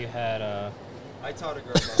Temptations. You had I taught a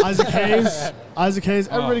girl. Isaac Hayes. Isaac Hayes.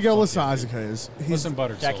 Everybody go fuck listen to yeah, Isaac Hayes. Listen,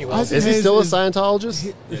 Buttered Jackie Soul. Wilson. Is he Hayes still a is-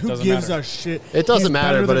 Scientologist? It Who doesn't gives matter. a shit? It doesn't He's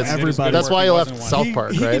matter, better but than it's everybody. that's why he left Wasn't South he,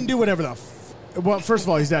 Park, he right? can do whatever the. Well, first of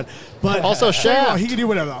all, he's dead. But Also, second of all, Shaft. he can do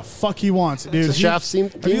whatever the fuck he wants, dude. It's a Shaft theme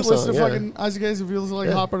Have you listened song, to yeah. fucking Isaac Hayes? Have you listened to like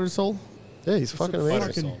Yeah. Hot Butter Soul? Yeah, he's fucking Butter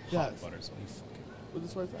amazing. Soul. yeah. Hot Butter Soul. You fucking-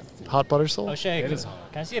 This way there. Hot Butter Soul? O'Shea, It can, is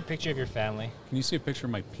hot. can I see a picture of your family? Can you see a picture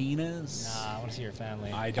of my penis? Nah, I want to see your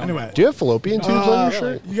family. I don't. Anyway. Do you have fallopian tubes on your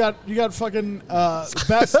shirt? You got fucking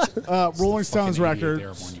best Rolling Stones Fucking idiot there,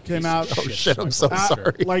 records Warren, you came piece out. of Oh shit, I'm so at-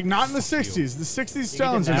 sorry. Like not in the 60s. The 60s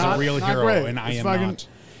Stones are He's a not, real not hero, great. and I It's am fucking, not.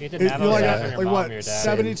 You get It, the you're like, Navajo from your like mom what? or your dad.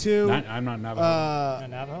 72. I'm not Navajo. No,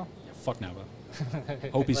 Navajo? Fuck Navajo.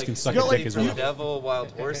 Hopies Like, can suck you a got, dick like, as The well. Devil,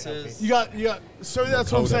 Wild Horses. You got. So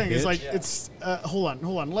that's what I'm Lakota saying. It's bitch. like it's. Hold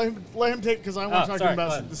on. Let him take because I want to talk to sorry, him go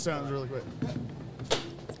about ahead. the Stones really quick.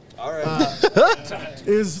 All right.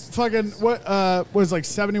 Is fucking what was like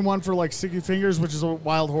 71 for like Sticky Fingers, which is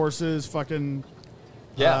Wild Horses. Fucking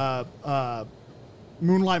Yeah.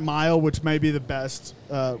 Moonlight Mile, which may be the best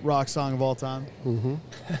rock song of all time.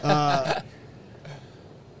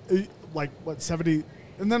 Like what 70,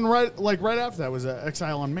 and then right after that was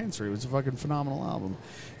Exile on Main Street. It was a fucking phenomenal album.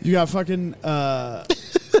 You got fucking. I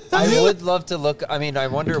would love to look. I mean, I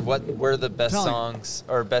wonder what were the best Tell me. songs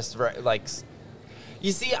or best like.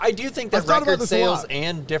 You see, I do think I've that thought about record this a sales lot.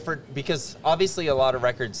 and different because obviously a lot of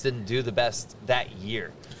records didn't do the best that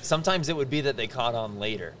year. Sometimes it would be that they caught on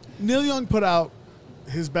later. Neil Young put out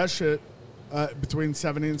his best shit between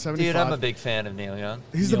 70 and 75. Dude, I'm a big fan of Neil Young.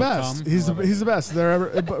 He's the Neil best. Cum. He's the best there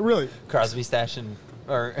ever. But really, Crosby, Stash, and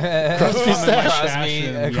or Crosby,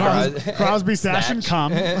 Stash. Crosby, Stash, and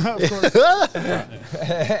Cum. Of course.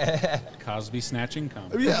 Cosby snatching cum.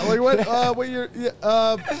 Yeah, like what year?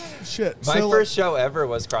 Shit. My So, first show ever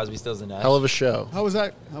was Crosby, Stills, and Nash. Hell of a show. How was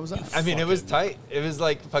that? I mean, it was tight. It was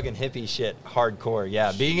like fucking hippie shit, hardcore.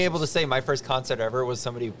 Yeah, being able to say my first concert ever was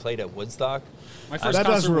somebody who played at Woodstock. My first That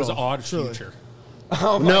does concert was rule, Odd truly. Future.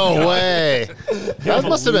 Oh my No God. way. That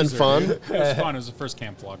must have been Loser, fun. dude. It was fun. It was the first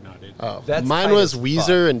camp vlog now, dude. Oh, That's mine tight was as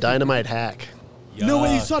Weezer and Dynamite Hack. No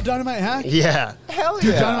way, you Yuck. saw Dynamite Hack? Yeah. Hell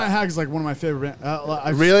Dude, yeah. Dynamite Hack is like one of my favorite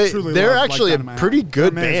bands. Really? They're actually a Dynamite pretty Hack.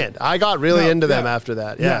 good They're amazing. band. I got really No, into them yeah. after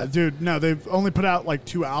that. Yeah, Yeah. dude. No, they've only put out like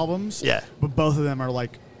 2 albums. Yeah. But both of them are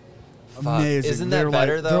like Fuck. amazing. Isn't They're that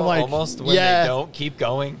better like, though? They're like, Almost when Yeah. they don't keep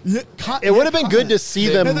going. Yeah, It would have been good to see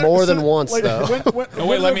them No, they're- more than so, once, like, though. No,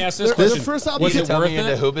 wait, let me ask this their question. first album Was You it tell worth me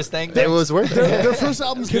into it? Hoobastank? It was worth their it. first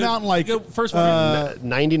albums came out in like First one.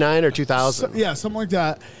 99 or 2000. 99 or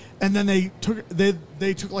 2000. And then they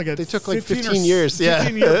took like 15 years,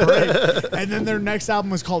 15 year break. And then their next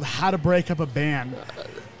album was called How to Break Up a Band.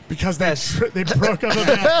 Because they broke up a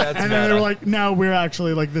band, and then they were like, "No, we're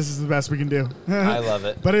actually like this is the best we can do." I love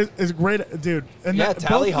it. But it's great, dude. And Yeah,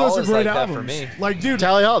 Tally Hall both of those is are great like that albums. for me. Like, dude,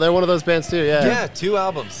 Tally Hall, they're one of those bands too. Yeah. Yeah, 2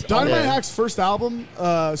 albums. Dynamite Hack's first album,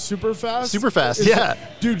 Super Fast. Super Fast, is- yeah.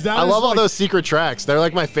 Dude, that I is love all like- those secret tracks. They're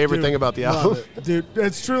like my favorite Dude, thing about the love album. it. Dude,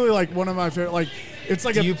 it's truly like one of my favorite. Like, it's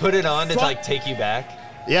like Do you put it on to fun- like take you back?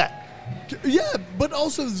 Yeah. Yeah, but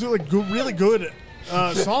also it's like really good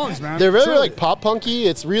songs, man. They're really Truly. like pop punky.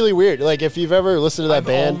 It's really weird. Like if you've ever listened to that I've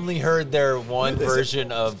band, only heard their one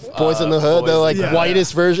version of Boys in the Hood. They're like Yeah.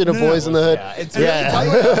 whitest version of No, Boys in the Hood. Yeah, it's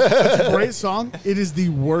It's a great song. It is the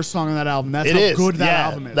worst song on that album. That's It how is, good that yeah.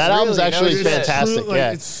 album is. That album's actually shit. fantastic. Truly, like,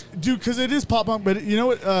 Yeah. it's, dude, because it is pop punk. But you know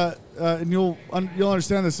what? And you'll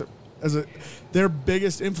understand this as their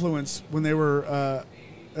biggest influence when they were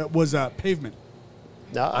was Pavement.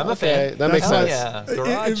 No, I'm a okay, fan. That makes Hell sense. yeah.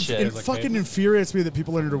 Garage shit. It Like fucking Pavement. infuriates me that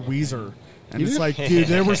people are into Weezer. And You it's do? like, dude,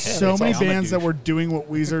 there were so That's many awesome. bands that were doing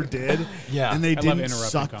what Weezer did, Yeah. and they I love didn't interrupting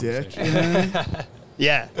suck dick. You conversation. know what I mean?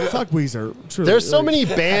 Yeah. Fuck Weezer. Truly. There's so Like- many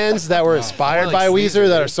bands that were inspired like by Sneezer, Weezer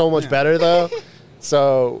that dude. are so much better though.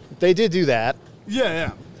 So they did do that.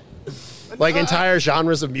 Yeah, yeah. Like entire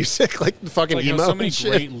genres of music, like fucking Like, emo so many and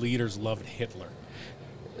shit. great leaders loved Hitler.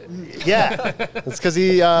 Yeah, it's because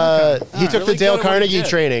he took Really the Dale good at what he Carnegie did.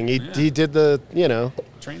 training. He did the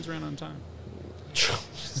Trains ran on time.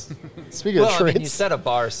 Speaking Well, of I mean, trains, you set a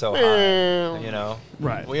bar so high, you know.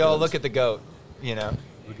 Right. We all look at the goat, you know.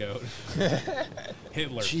 The goat.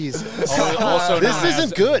 Hitler. Jesus. Also this known as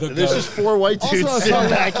isn't good. the There's goat. just 4 white Also, dudes I sitting saw-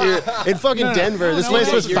 back here in fucking No, no, Denver. This no, place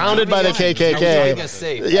no, was You're founded by the keeping KKK. us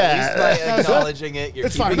safe. Yeah. At least by acknowledging it, you're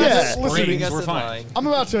It's fine. keeping us, Listen, keeping us we're in fine. line. I'm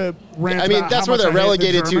about to rant. I mean, about that's how where much they're I hate the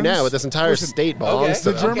relegated to now. Germans. With this entire Listen, state belongs okay. to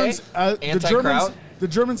The them. Germans, Anti-crowd? the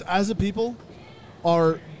Germans as a people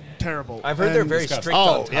are terrible. I've heard they're And- very strict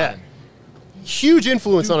Oh, on time. yeah. Huge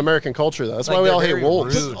influence on American culture, though. That's Like, why we they're all hate very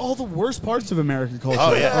wolves. rude. All the worst parts of American culture.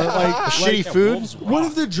 Oh, yeah. are like Shitty food. wolves What rock.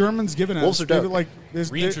 have the Germans given us? Wolves are They've, dope. like,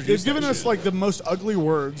 Reintroduce they've given that us shit. like the most ugly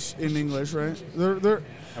words in English, right? They're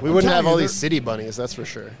We wouldn't have all these. these city bunnies, that's for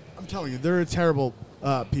sure. I'm telling you, they're a terrible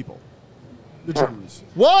people. The Germans.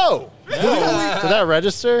 Whoa! Did that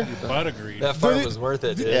register? But agreed. That fart was worth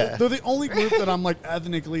it, dude. Yeah. They're the only group that I'm like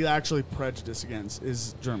ethnically actually prejudiced against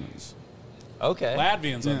is Germans. Okay.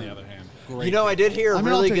 Latvians, on Yeah. the other hand, great. You know, I did hear a I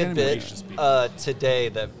mean, I'll really take good anybody. bit today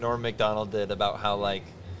that Norm Macdonald did about how, like,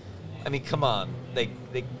 I mean, come on, they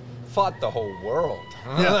fought the whole world.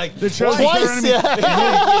 Yeah, like they chose Twice, their enemy. yeah.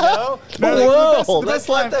 you know, The Like, world. Let's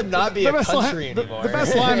let them not be the a best line- country the- anymore. The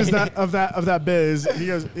best line is that of that bit is he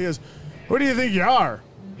goes, "Who do you think you are,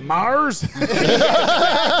 Mars?" I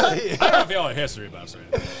don't know if y'all have history about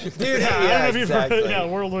it. Dude, Yeah, I don't know if you've heard. exactly. Yeah,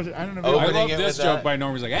 World War II. I don't know. If Oh, you've I heard. Opening love it this with joke that. by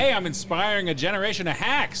Norm. He's like, "Hey, I'm inspiring a generation of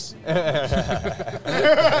hacks."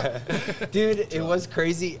 Dude, it was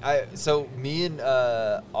crazy. So me and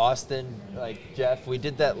Austin, like Jeff, we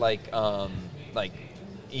did that like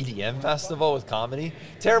EDM festival with comedy.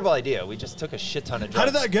 Terrible idea. We just took a shit ton of drugs. How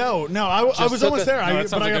did that go? No, I was took almost a- there. No, I that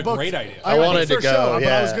sounds but I like got a booked. great idea. I wanted to for a go, show, but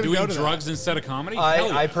I was yeah. gonna Doing go to drugs instead of comedy? Hell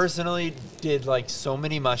I yeah. personally did like so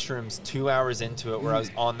many mushrooms 2 hours into it where I was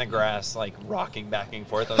on the grass like rocking back and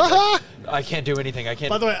forth. I was like, I can't do anything. I can't.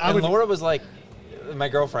 By the way, and Laura was like, my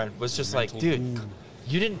girlfriend was just like, dude,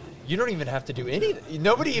 you don't even have to do anything.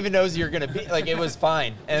 Nobody even knows you're gonna be like. It was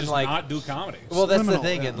fine and Just like not do comedy. Well, that's the Subliminal,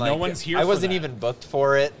 thing, yeah. and like No one's here I for wasn't that. even booked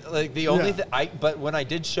for it. Like the only Yeah. but when I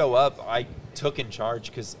did show up, I took in charge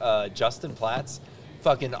because Justin Platts,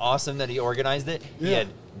 fucking awesome that he organized it. He Yeah. had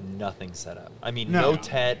nothing set up. I mean, No. no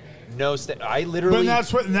tet, no I literally.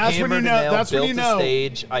 that's when you hammered know- a nail, that's when built you a know.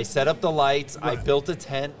 stage. I set up the lights. I Right. built a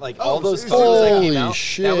tent. Like Oh, all those so- photos that came Holy out. That was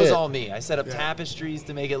shit. all me. I set up Yeah. tapestries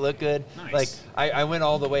to make it look good. Nice. Like I went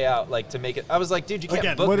all the way out, like to make it. I was like, dude, you can't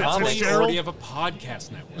Again, book what- That's comedy. the Fitzgerald? majority of a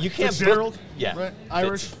podcast network. You can't Fitzgerald, book. Yeah, right?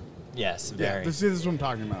 Irish. Yes, Yeah, very. this is what I'm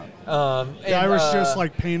talking about. The and, Irish just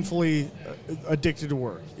like painfully addicted to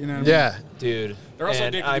work. You know? What I Yeah. dude. They're also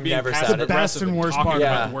and addicted to I've being never passive said it. aggressive and worst talking part.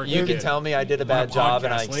 about Yeah, the work you can did. tell me I did a On bad a job,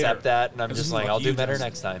 and I podcast accept later. that, and I'm This just is like, what I'll do you better just-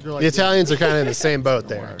 next time. You're like, The Italians are kind of in the same boat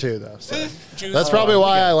there too, though. So. Jews That's are- probably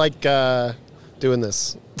why I like doing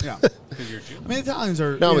this. Yeah. 'Cause you're Jew. I mean, Italians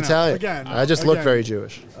are. No, I'm you know, Italian. Again, I just look again, very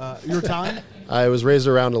Jewish. You're Italian? I was raised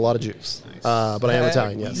around a lot of Jews, but I am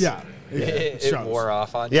Italian. Yes. Yeah. It shows. wore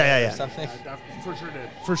off on Yeah, you yeah, or yeah. something. For sure did.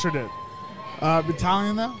 For sure did.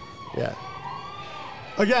 Italian though. Yeah.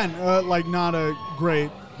 Again, like not a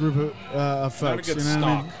great group of folks. Not a good you know what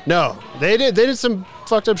I mean? No, they did some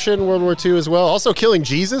fucked up shit in World War II as well. Also killing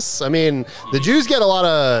Jesus. I mean, the Jews get a lot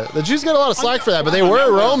of slack for that, but they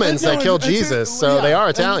were Romans that killed Jesus, so they are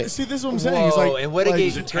Italian. See, this is what I'm saying. Whoa, It's like, and what a like,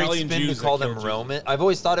 great spin to call them Roman. I've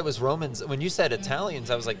always thought it was Romans. When you said Italians,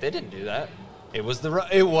 I was like, they didn't do that. It was an HR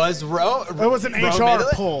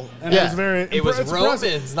poll, and it was very. It was it's Romans,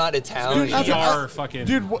 impressive. not Italians. PR fucking.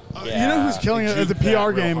 Dude, you know who's killing it at the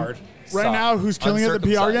PR game right now? Who's killing it at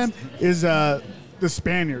the PR game is the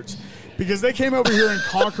Spaniards. Because they came over here and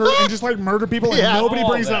conquer and just like murder people, and nobody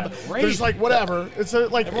brings it up. They're just like, whatever. It's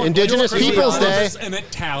like Indigenous Peoples Day. An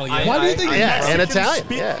Italian. Why do you think an Mexicans Italian?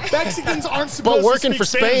 Mexicans aren't supposed working to for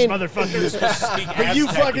speak Spain. Spanish, motherfuckers. But you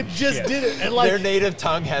fucking just did it. And like, their native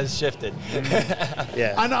tongue has shifted.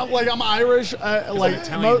 Yeah. I'm Irish.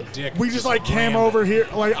 We just like came over here.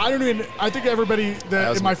 Like I think everybody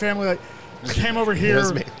that in my family like came over here.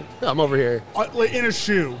 That's me. I'm over here. Like in a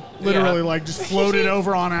shoe, literally, like just floated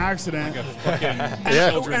over on accident.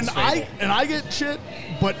 And I get shit,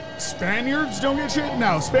 but Spaniards don't get shit.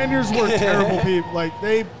 No, Spaniards were terrible people. Like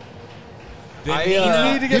they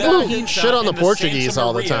need to get people back. shit on the Portuguese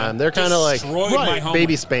all the time. They're kind of like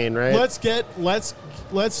baby Spain, right?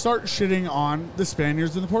 Let's start shitting on the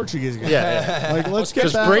Spaniards and the Portuguese again. Yeah. Like let's get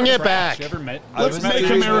just back. bring it back. Let's make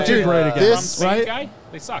America great again. This right? Guy?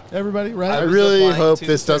 They suck. Everybody, right? I really hope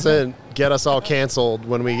this doesn't get us all canceled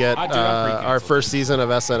when we get our first season of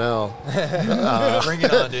SNL. Bring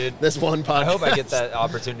it on, dude. This one podcast. I hope I get that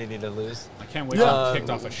opportunity to lose. I can't wait to get kicked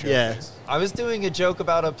off a show. Yeah. I was doing a joke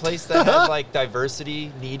about a place that had like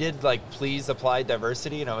diversity needed, like please apply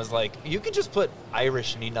diversity, and I was like, you can just put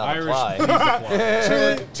Irish need not apply.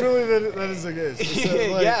 Truly, that is the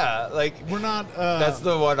case. Like, yeah, like we're not. That's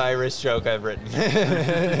the one Irish joke I've written.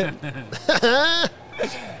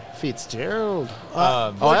 Fitzgerald.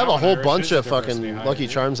 I have a whole bunch of fucking Lucky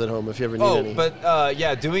Charms at home if you ever need any. But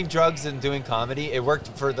yeah, doing drugs and doing comedy, it worked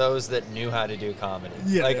for those that knew how to do comedy.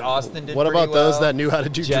 Yeah. Like Austin did. What pretty about those well. that knew how to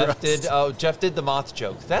do Jeff drugs? Jeff did the moth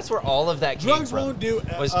joke. That's where all of that came Drugs from. won't do.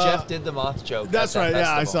 Jeff did the moth joke. That's at right. that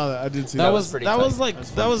Yeah, I festival. saw that. I did see That that. was pretty that tight. was like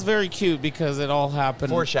that was very cute because it all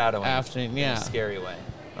happened Foreshadowing. after. In Yeah. a scary way.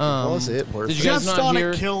 Was it worth Did it? you guys Jeff not Stonick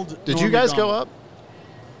hear? killed. Did Norm you guys go Macdonald. up?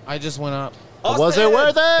 I just went up. Was it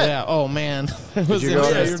worth it? Yeah. Oh man. It was you go there? Yeah,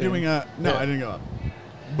 you're interesting. doing a. No, I didn't go up.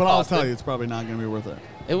 But I'll tell you, it's probably not going to be worth it.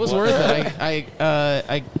 It was worth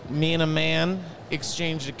it. Me and a man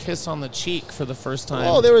exchanged a kiss on the cheek for the first time.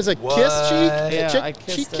 Oh, there was a kiss cheek? Yeah, I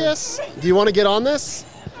kissed cheek her. kiss? Do you want to get on this?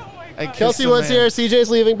 I kissed Kelsey a was man. here. CJ's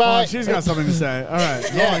leaving. Oh, Bye. she's got something to say. All right.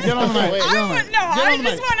 Yeah. Get on the mic. Wait. Get on the mic. I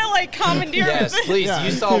just want to like commandeer. Yes, please. Yeah.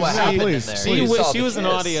 You saw what Yeah, happened please. in there. She You was, saw she the was an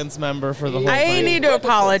kiss. audience member for the whole I thing. need to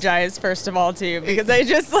apologize first of all to you because I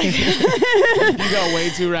just like You got way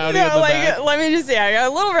too rowdy at the back. let me just say I got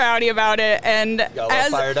a little rowdy about it and Got a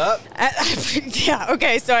little fired up. yeah,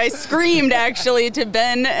 okay, so I screamed actually to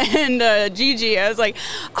Ben and Gigi. I was like,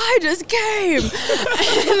 I just came. and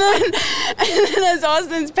then as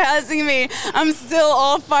Austin's passing me, I'm still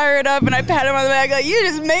all fired up and I pat him on the back like, you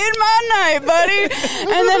just made my night, buddy.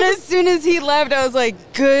 And then as soon as he left, I was like,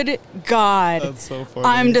 good God. That's so funny.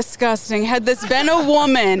 I'm disgusting. Had this been a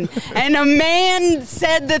woman and a man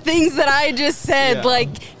said the things that I just said, Yeah.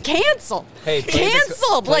 like, canceled. Hey, play the-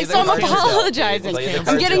 Canceled. play Like, the so I'm cards yourself. apologizing. Play the I'm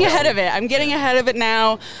cards getting yourself. ahead of it. I'm getting ahead of it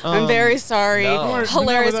now. I'm very sorry. no. Don't worry,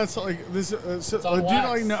 Hilarious. remember that's like this.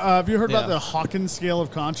 Do you know, have you heard about Yeah. the Hawkins scale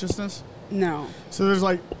of consciousness? No. So there's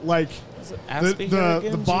like Asperger the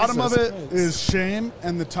again? bottom Jesus of it Christ. is shame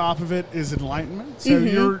and the top of it is enlightenment. So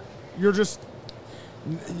Mm-hmm. you're just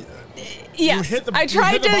Yes. you hit the, I you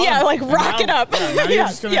tried hit the to, bottom, like, and rock now- it up. Yeah, now,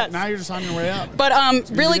 Yes, now you're just on your way up. But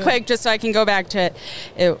really good. quick, just so I can go back to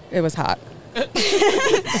it, it was hot.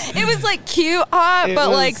 It was like cute hot, It but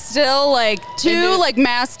was- like still like two like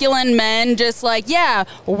masculine men just like, yeah,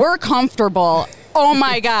 we're comfortable. Oh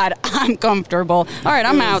my God, I'm comfortable. All right,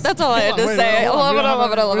 I'm out. That's all I had to say. I love it, I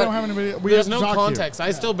love it, I We don't love have it. anybody. We There's have to no talk to you. context.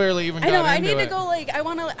 I still barely even I got know. I into need to it. go. Like, I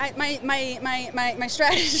want to. My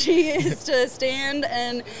strategy is to stand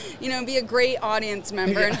and be a great audience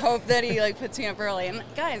member and hope that he like puts me up early. And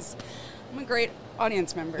guys, I'm a great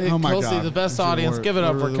audience member. Oh my Kelsey, God. the best That's the audience. wor- Give it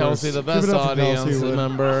up for the Kelsey, worst. the Give best it up for Kelsey, audience Wood.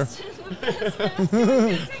 member.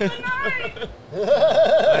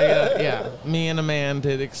 Yeah, me and a man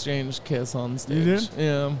did exchange kiss on stage. You did?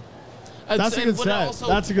 Yeah. That's a good set.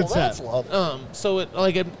 That's a good set. So it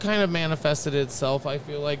kind of manifested itself. I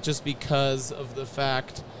feel like just because of the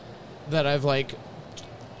fact that I've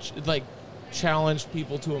challenged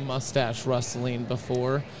people to a mustache rustling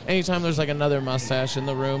before. Anytime there's like another mustache in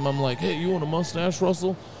the room, I'm like, hey, you want a mustache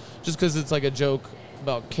rustle? Just because it's like a joke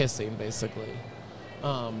about kissing, basically.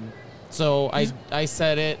 So I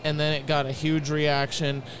said it, and then it got a huge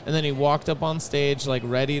reaction, and then he walked up on stage like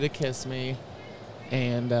ready to kiss me,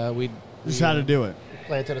 and we just had to do it.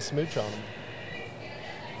 Planted a smooch on him.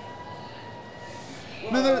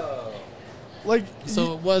 Like,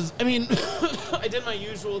 so it was. I mean, I did my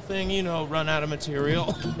usual thing, you know, run out of material,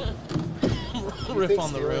 riff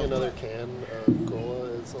on the room. Another can of cola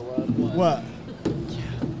is allowed. What?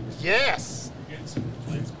 Yes.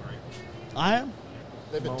 I am.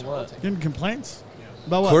 They've been Getting complaints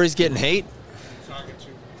about what? Corey's getting hate.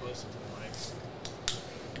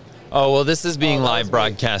 Oh, well, this is being live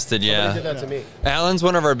broadcasted, yeah. Somebody did that to me. Alan's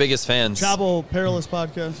one of our biggest fans. Travel Perilous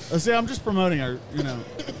podcast. See, I'm just promoting our, you know.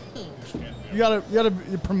 You gotta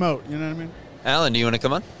promote, you know what I mean? Alan, do you want to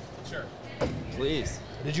come on? Sure. Please.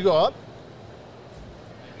 Did you go up?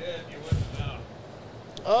 I did. You wouldn't know.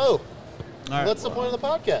 Oh. Right. What's the point of the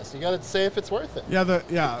podcast? You got to say if it's worth it. Yeah,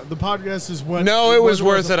 the podcast is what. No, it was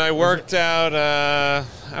worth it. I worked out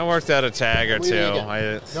a tag or two.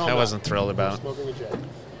 I wasn't thrilled about. Smoking a jet.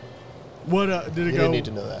 What did it You go? didn't need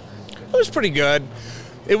to know that. It was pretty good.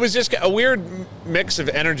 It was just a weird mix of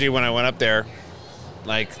energy when I went up there.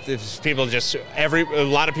 Like people just a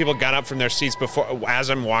lot of people got up from their seats as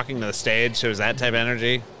I'm walking to the stage. So it was that type of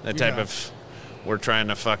energy, that type of we're trying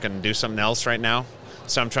to fucking do something else right now.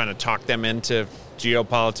 So I'm trying to talk them into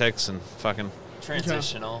geopolitics and fucking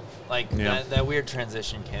Transitional. Like, Yeah. that weird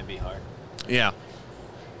transition can be hard. yeah.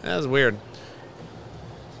 That was weird.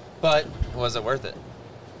 But was it worth it?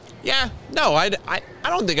 Yeah. No, I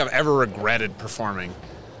don't think I've ever regretted performing,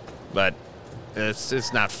 but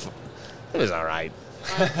it's not. It was all right.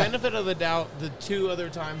 Benefit of the doubt, the 2 other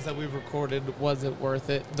times that we've recorded, was it worth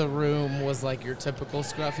it? The Room was like your typical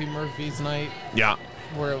Scruffy Murphy's night. Yeah.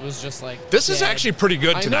 Where it was just like This is dead. actually pretty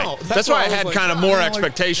good I tonight. know. That's why I was had like, kind of "Oh, more like-"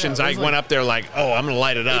 expectations. Yeah, it I was went like- up there like, oh, I'm going to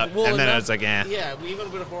light it up. Well, and then enough- I was like, eh. Yeah, even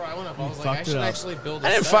before I went up, I was like, I fucked should it up. actually build a I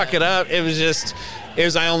didn't set. fuck it up. It was just,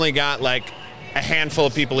 I only got like a handful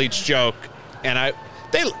of people each joke. And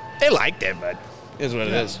they liked it, but it is what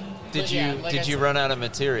it is. Did But you yeah, like I did you said- run out of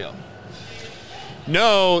material?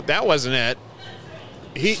 No, that wasn't it.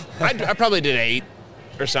 I probably did 8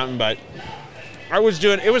 or something, but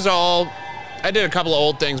I did a couple of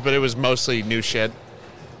old things, but it was mostly new shit.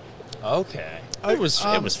 Okay. It was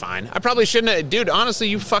fine. I probably shouldn't have. Dude, honestly,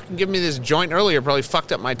 you fucking give me this joint earlier probably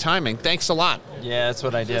fucked up my timing. Thanks a lot. Yeah, that's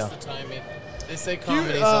what I do. Just the timing. They say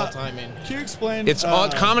comedy's all timing. Can you explain? It's all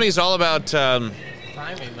comedy's all about Timing.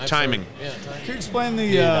 timing. Yeah, timing. Can you explain the?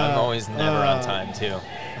 Dude, I'm always never on time too.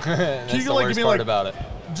 That's you the like, worst give me, part like, about it.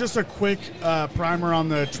 Just a quick primer on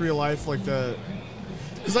the Tree of Life, like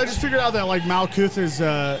because I just figured out that like Malkuth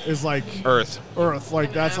is like Earth.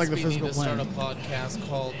 like that's like the We physical need to start a plane. podcast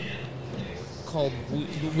called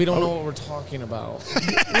we don't know what we're talking about.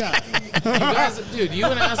 Dude, you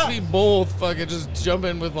and Aspie both fucking just jump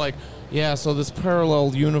in with like, yeah, so this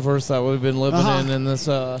parallel universe that we've been living in, and this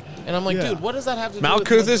and I'm like, dude, what does that have to do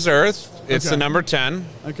Malkuth with is Earth. It's Okay. the number 10.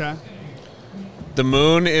 Okay. The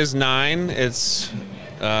moon is 9. It's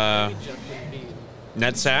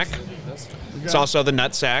nutsack. It's also the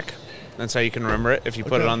nutsack. That's how you can remember it if you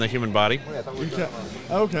put it on the human body.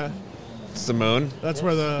 Okay. It's the moon. That's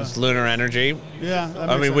where the It's lunar energy. yeah. That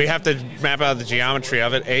I makes mean, we sense. have to map out the geometry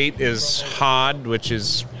of it. 8 is Hod, which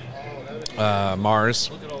is Mars.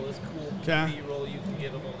 Look at all this cool Okay. B-roll you can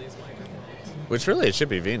get of all these microphones. Which really, it should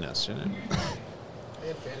be Venus, shouldn't it?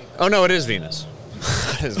 Oh, no, it is Venus.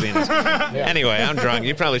 It is Venus. Anyway, I'm drunk.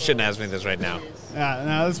 You probably shouldn't ask me this right now. Yeah.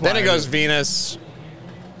 No, that's Then why it goes Venus.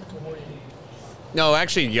 No,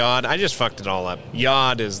 actually, Yod. I just fucked it all up.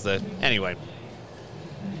 Yod is the... Anyway.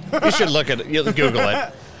 You should look at it. You'll Google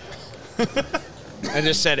it. I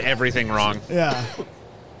just said everything wrong. Yeah.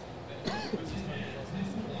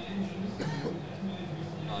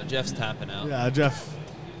 Oh, Jeff's tapping out. Yeah, Jeff.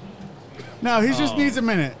 No, he just needs a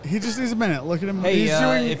minute. He just needs a minute. Look at him. Hey, He's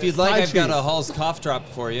doing if you'd like, Tai I've got Chi. a Hall's cough drop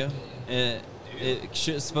for you.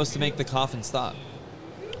 It's supposed to make the coffin stop.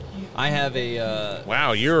 I have a.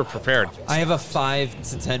 Wow, you were prepared. I have a 5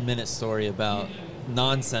 to 10 minute story about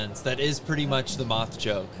nonsense that is pretty much the moth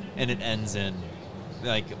joke, and it ends in,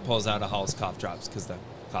 like, it pulls out a Hall's cough drops because the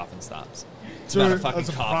coffin stops. It's about a fucking That's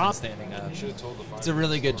a coffin prop? standing up. It's a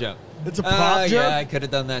really good joke. It's a prop joke? Yeah, I could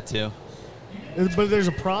have done that too. But there's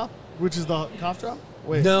a prop, which is the cough drop.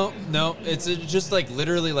 Wait. No, it's just like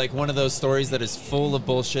literally like one of those stories that is full of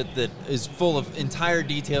bullshit that is full of entire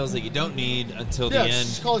details that you don't need until Yeah, the it's end.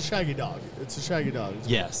 just called Shaggy Dog. It's a Shaggy Dog.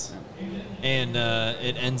 Yes. And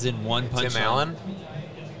it ends in one punch. Tim Allen?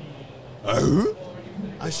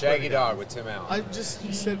 I Shaggy Dog with Tim Allen. I just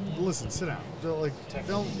sit down.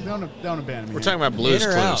 Don't abandon me. We're talking about Blue's In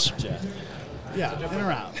or Clues. out, Jeff? Yeah, in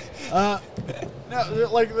or out. No,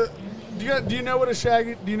 like, do you know what a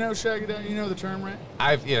shaggy? Do you know shaggy dog? You know the term,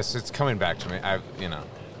 right? Yes, it's coming back to me.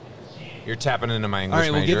 You're tapping into my English. All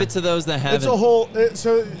right, we'll give it to those that haven't. It's a whole.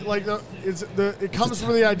 It comes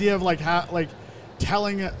from the idea of like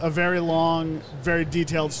telling a very long, very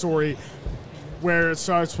detailed story, where it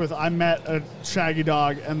starts with I met a shaggy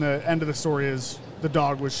dog, and the end of the story is the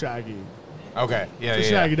dog was shaggy. Okay. Yeah. It's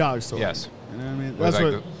a shaggy dog story. Yes. You know what I mean? That's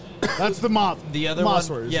what. That's the moth. The other moth one,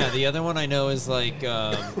 stories. yeah. The other one I know is like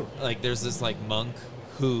there's this like monk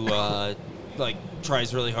who like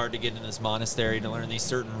tries really hard to get in this monastery to learn these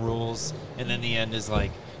certain rules, and then the end is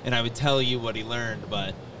like, and I would tell you what he learned,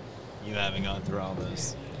 but you haven't gone through all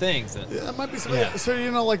those things. That, yeah, that might be. So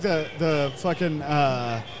you know, like the fucking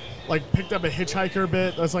like picked up a hitchhiker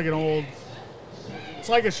bit. That's like an old. It's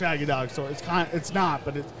like a shaggy dog story. It's not,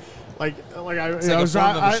 but it's. Like I was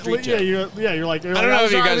driving. You're like. I don't know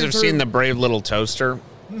if you guys have seen The Brave Little Toaster,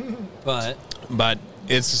 but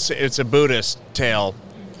it's a Buddhist tale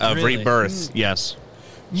of rebirth. Yes,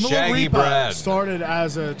 Shaggy Brad started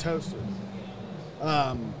as a toaster.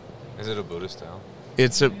 Is it a Buddhist tale?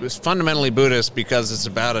 It's fundamentally Buddhist because it's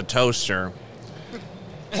about a toaster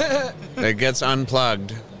that gets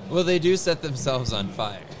unplugged. Well, they do set themselves on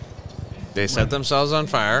fire. They set themselves on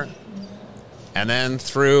fire, and then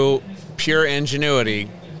through pure ingenuity,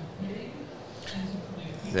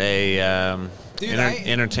 they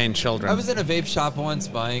entertain children. I was in a vape shop once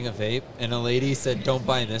buying a vape, and a lady said, "Don't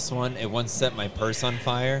buy this one. It once set my purse on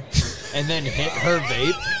fire," and then hit her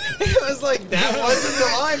vape. It was like, that wasn't the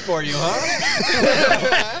line for you,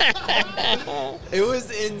 huh? It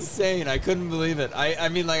was insane. I couldn't believe it. I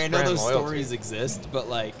mean, like, I know those stories exist, but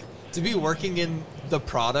like to be working in the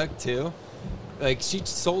product too, like she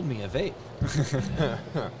sold me a vape.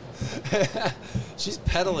 She's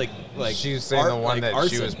peddling like she's saying the one that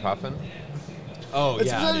she was puffing. Oh it's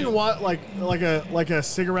yeah, dude. What like a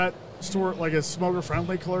cigarette store, like a smoker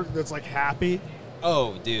friendly clerk that's like happy.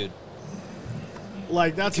 Oh, dude.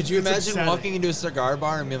 Like that's. Could you imagine upsetting. walking into a cigar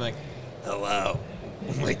bar and being like, "Hello,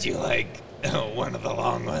 would you like one of the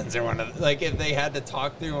long ones or one of the, like if they had to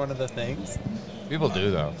talk through one of the things?" People do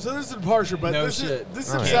though. So this is a departure, but No this shit.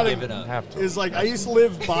 is Oh, upsetting. give it up. Have to. Is like I used to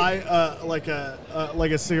live by like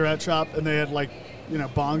a cigarette shop, and they had like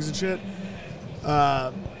bongs and shit.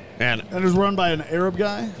 And it was run by an Arab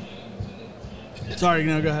guy. Sorry,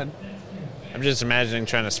 go ahead. I'm just imagining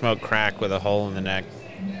trying to smoke crack with a hole in the neck.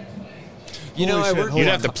 You know, I worked. You'd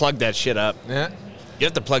have to plug that shit up. Yeah. You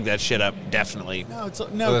have to plug that shit up, definitely. No,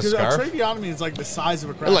 because a tracheotomy is like the size of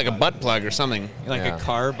a crack. Like a butt plug or something. Like a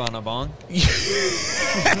carb on a bong?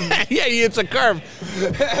 Yeah, it's a carb.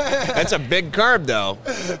 That's a big carb, though.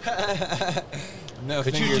 No,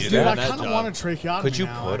 could you do Dude, that? I kind of want a tracheotomy. Could you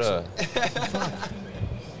now, put actually.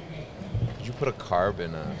 Could you put a carb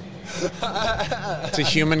in a? It's a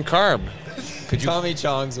human carb. Could you? Tommy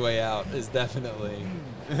Chong's way out is definitely.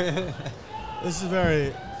 This is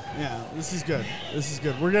very. Yeah, this is good. This is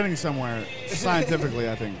good. We're getting somewhere scientifically,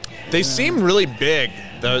 I think. They seem really big,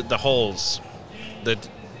 the holes. The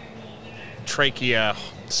trachea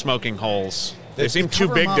smoking holes. They seem too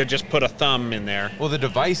big to just put a thumb in there. Well, the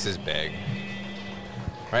device is big.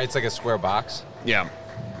 Right? It's like a square box. Yeah.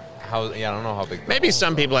 I don't know how big. Maybe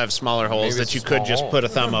some people have smaller holes that you could just put a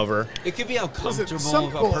thumb over. It could be how comfortable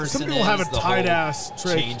some person people is. have a the tight whole ass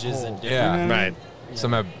trach changes hole. and Yeah. Right.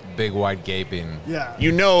 Some have big, wide, gaping. Yeah.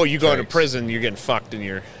 You know, you go to prison, you're getting fucked in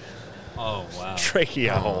your Oh wow.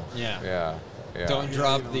 trachea hole. Yeah. Yeah. Don't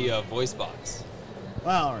drop the voice box.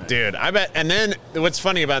 Wow. All right. Dude, I bet. And then what's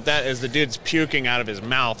funny about that is the dude's puking out of his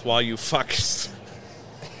mouth while you fuck.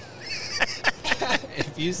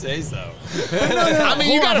 If you say so. I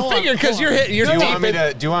mean, you got to figure because you're Do you deep want me in-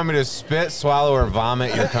 to? Do you want me to spit, swallow, or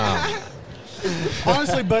vomit your cum?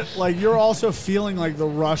 Honestly, but like you're also feeling like the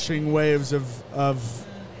rushing waves of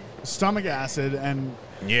stomach acid and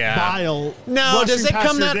bile. No, does it rushing past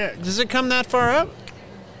come your that? dick. Does it come that far up?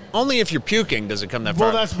 Only if you're puking does it come that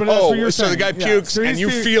Well, far. that's what you're so the saying. guy Yeah. pukes So and he's you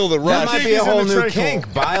puking- feel the rush. That might be dick a is in whole the new trach kink.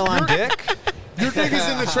 hole. Bile on dick. Your dick is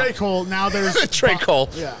in the trach hole. Now there's Trach hole.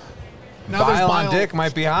 Yeah. Now there's Bile on dick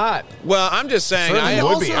might be hot. Well, I'm just saying, Certainly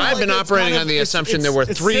would be. I've been Like, it's operating kind of- on the it's- assumption it's- there were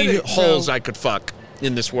it's 3 acidic, holes so- I could fuck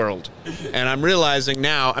in this world. And I'm realizing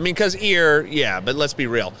now, I mean, because ear, yeah, but let's be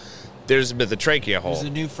real. There's the trachea hole. There's a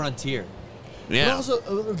new frontier. But Yeah.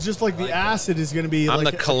 also, just like the acid is going to be. I'm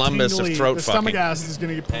like the Columbus of tingly, throat The stomach fucking. acid is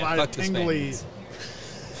going to provide a fuck the tingly Spaniards.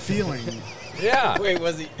 feeling. Yeah. Wait,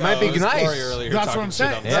 was he? Might be it was nice. Corey earlier That's what talking I'm shit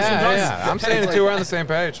saying. on me. That's what I'm Yeah, saying. I'm saying it too. We're on the same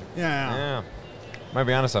page. Yeah. Yeah. Might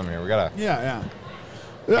be onto something here. We gotta. Yeah.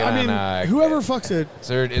 Get I mean, on, whoever fucks it.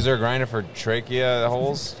 Is there a grinder for trachea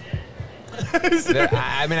holes?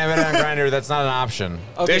 I mean, I've been on Grindr. That's not an option.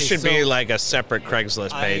 Okay, this should be like a separate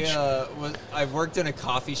Craigslist page. I've worked in a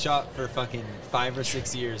coffee shop for fucking 5 or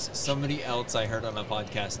 6 years. Somebody else I heard on a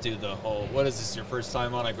podcast do the whole, what is this, your first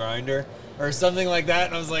time on a Grindr? Or something like that.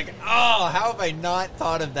 And I was like, oh, how have I not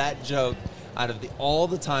thought of that joke? Out of all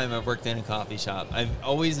the time I've worked in a coffee shop, I've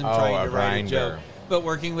always been trying to write a joke. But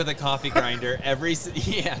working with a coffee grinder, a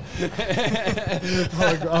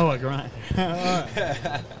grind.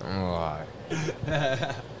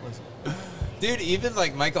 Dude, even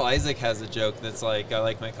like Michael Isaac has a joke that's like, I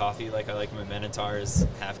like my coffee like I like my Minotaurs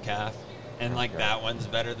half calf. And like that one's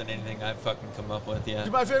better than anything I've fucking come up with yet.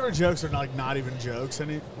 Dude, my favorite jokes are not even jokes.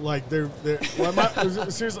 Seriously,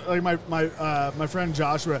 like my friend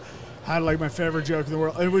Joshua had like my favorite joke in the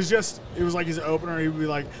world. It was like his opener. He would be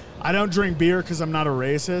like, "I don't drink beer because I'm not a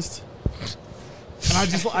racist." And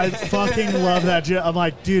I fucking love that joke. I'm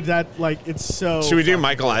like, dude, that like it's so. Should we do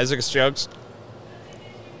Michael Isaac's jokes?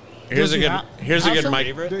 Here's a good Mike.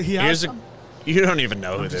 You don't even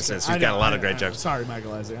know who this is. He's got a lot of great jokes. Sorry,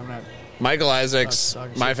 Michael Isaac. I'm not. Michael Isaac's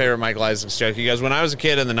my favorite Michael Isaac's joke. He goes, when I was a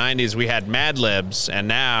kid in the 90s, we had Mad Libs, and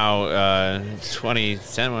now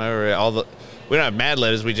 2010, whatever, we don't have Mad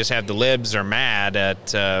Libs. We just have the libs are mad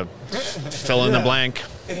at fill in the blank.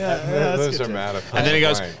 Yeah, libs are mad at. And then he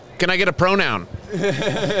goes, can I get a pronoun?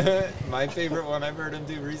 My favorite one I've heard him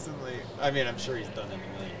do recently. I mean, I'm sure he's done it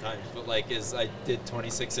a million times, but like is I did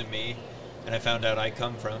 26andMe, and I found out I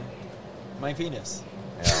come from my penis.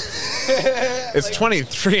 Yeah. It's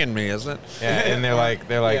 23andMe, isn't it? Yeah, and they're like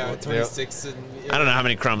 26 and I don't know how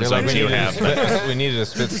many chromosomes you have. We needed a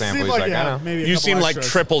spit sample. He's like, I know. You seem like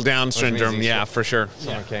triple Down syndrome. Yeah, for sure.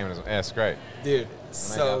 Someone came and was, that's great. Dude,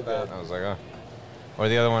 so good. I was like, oh. Or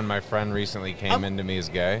the other one, my friend recently came into me as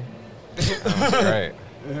gay. That was great.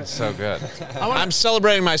 It's so good. I'm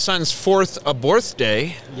celebrating my son's 4th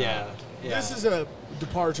birthday. Yeah. This is a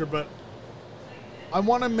departure, but I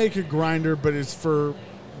want to make a Grindr, but it's for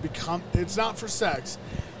it's not for sex.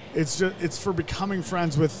 It's for becoming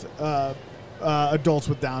friends with adults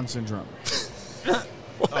with Down syndrome.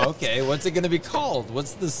 Okay, what's it going to be called?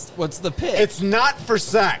 What's the pitch? It's not for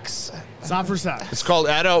sex. It's not for sex. It's called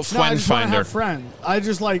Adult Friend I just Finder. Have friends. I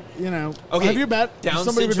just like, Okay, have you met Down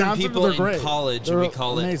somebody with syndrome Down people syndrome? They're in great. college, They're we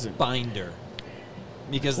call amazing. it binder.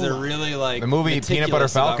 Because they're really like the movie Peanut Butter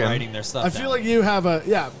meticulous about Falcon. writing their stuff I feel like you have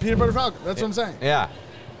Peanut Butter Falcon. That's what I'm saying. Yeah.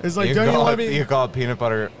 It's like, don't you want to be? You call it Peanut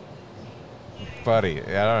Butter Buddy.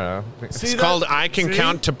 Yeah, I don't know. It's called I Can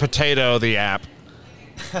Count to Potato, the app.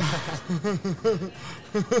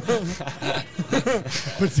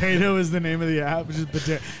 Potato is the name of the app. Just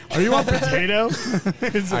potato. Are you on Potato?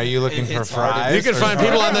 Are you looking for fries? You can find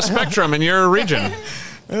people on the spectrum in your region.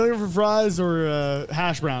 Are you looking for fries or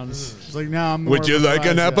hash browns? It's like, no, I'm more Would you of a like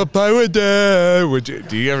fries an guy. apple pie with that? Would you?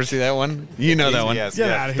 Do you ever see that one? You know that one. Yes, Get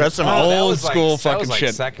yes. out of here. That's some That old was school that fucking was like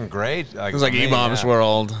shit. Second grade. It was like for me, E-Bomb's yeah.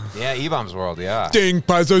 World. Yeah, E-Bomb's World. Yeah. Ding,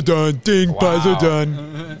 pies are done. Ding, pies are Wow.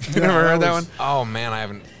 done. You never heard that one? Oh man, I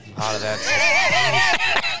haven't thought of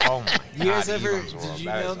that. Oh my god. You guys ever? E-Bomb's World. Did you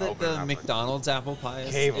That know is that opening the up. McDonald's apple pie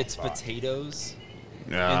Cave of it's thought. potatoes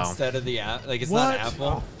No. instead of the app? Like it's What? not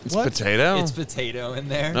apple. It's What? potato? It's potato in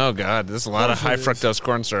there. Oh, God. There's a lot of high fructose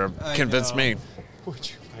corn syrup. I Convinced know. me. Would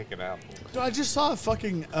you like an apple? Dude, I just saw a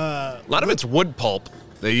fucking. A lot of it's wood pulp.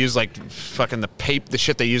 They use like fucking the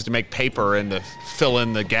shit they use to make paper and to fill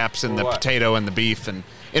in the gaps in the What? potato and the beef. And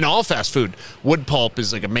in all fast food, wood pulp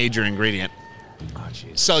is like a major ingredient. Oh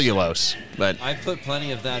jeez. Cellulose. But I put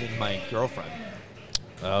plenty of that in my girlfriend.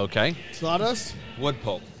 okay. Sawdust? Wood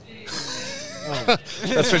pulp.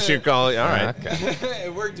 That's what you call it. All right. Okay.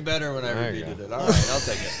 It worked better when I There you repeated go. it. All right, I'll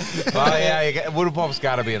take it. Oh yeah, wood pulp's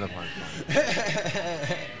got to be in the punch.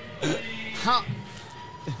 How?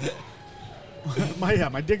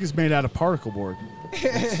 my dick is made out of particle board.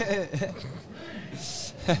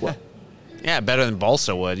 Yeah, better than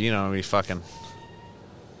balsa wood. You know, we fucking.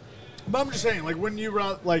 But I'm just saying, like when you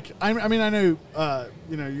like, I mean, I know,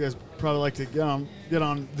 you guys probably like to get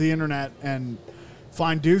on the internet and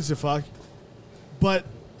find dudes to fuck, but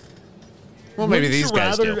Well, maybe wouldn't these you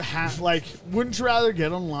guys rather do. Wouldn't you rather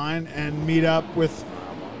get online and meet up with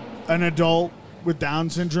an adult with Down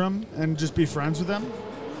syndrome and just be friends with them?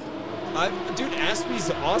 Dude, Aspie's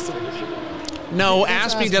awesome. No, It's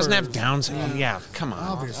Aspie doesn't have Asperger's. Down syndrome. Yeah, come on.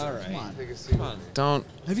 Obviously. All right. Come on. Come on. Don't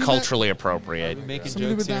Have you culturally appropriate. Making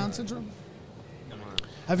Somebody jokes with here. Down syndrome?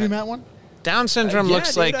 Have you met one? Down syndrome Yeah, looks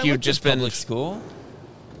dude, like I you've went to just been. public school.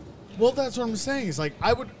 Well, that's what I'm saying. Is like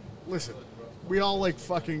I would listen. We all like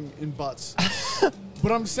fucking in butts,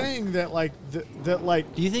 But I'm saying that like that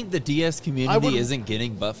like. Do you think the DS community isn't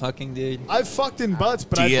getting butt fucking, dude? I've fucked in butts,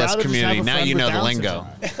 but I'd DS rather community. Just have a Now friend you with know the Down lingo.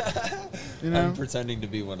 syndrome. You know? I'm pretending to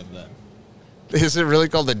be one of them. Is it really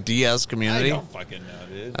called the DS community? I don't fucking know,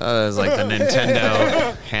 dude. It's like the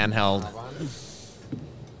Nintendo handheld.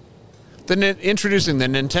 Introducing the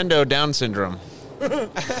Nintendo Down syndrome.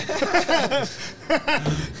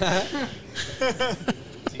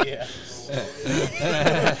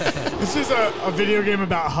 This is a video game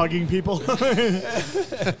about hugging people.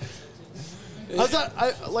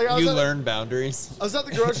 Learn boundaries. I was at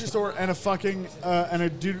the grocery store and a fucking and a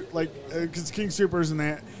dude like because King Supers and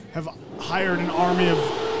they have hired an army of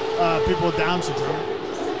people with Down syndrome.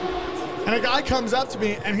 And a guy comes up to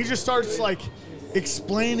me and he just starts like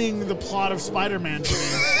explaining the plot of Spider-Man to me.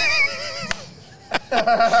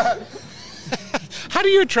 How do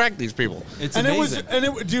you attract these people? It's and amazing. And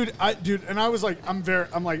I was like, I'm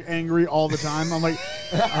like angry all the time. I'm like,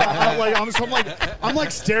 I'm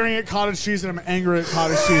like staring at cottage cheese and I'm angry at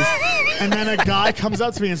cottage cheese. And then a guy comes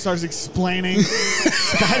up to me and starts explaining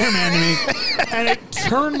Spider-Man to me, and it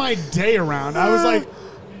turned my day around. I was like,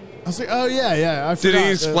 oh yeah. I Did forgot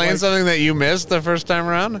he explain something that you missed the first time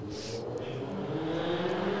around?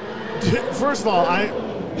 First of all,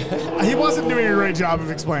 he wasn't doing a great job of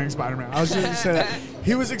explaining Spider-Man. I was just going to say that.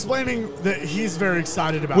 He was explaining that he's very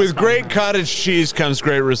excited about With Spider-Man. great cottage cheese comes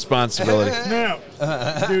great responsibility. No.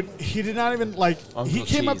 Dude, he did not even, like, he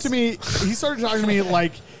came up to me, he started talking to me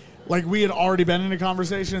like we had already been in a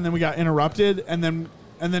conversation and then we got interrupted and then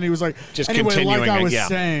he was like, just anyway, continuing like I it, was yeah.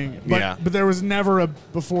 saying. But there was never a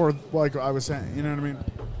before like I was saying. You know what I mean?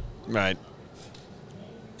 Right.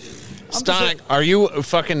 Stonic, are you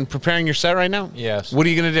fucking preparing your set right now? Yes. What are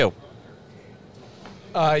you going to do?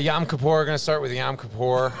 Yom Kippur. We're going to start with Yom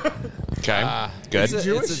Kippur. Okay. Good. Is it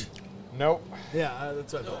Jewish? Nope. Yeah,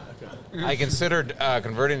 that's what I thought. Okay. I considered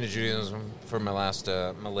converting to Judaism for my last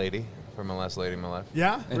lady in my life.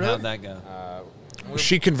 Yeah? And really? how'd that go?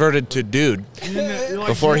 She converted to dude You like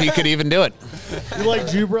before Jew- he could even do it. You like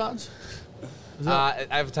Jew broads? I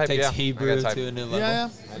have a type. Takes yeah. Hebrew I got a type. to a new level. Yeah.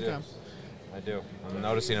 I do. Okay. I do. I'm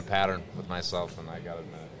noticing a pattern with myself, and I got to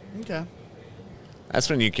admit it. Okay. That's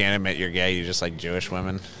when you can't admit you're gay. You just like Jewish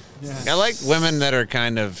women. Yeah. I like women that are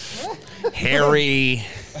kind of hairy.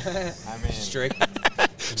 Strict.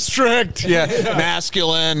 Strict, yeah.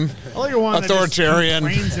 Masculine. I like a one authoritarian. that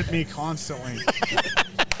just complains at me constantly.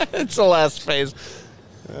 It's the last phase.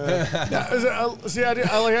 See, I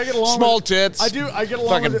get along. Small with, tits. I get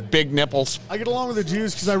along Fucking with big nipples. I get along with the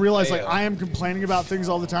Jews because I realize like I am complaining about things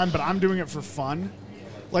all the time, but I'm doing it for fun.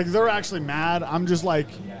 Like they're actually mad. I'm just like,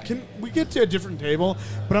 can we get to a different table?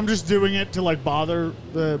 But I'm just doing it to like bother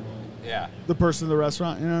the person in the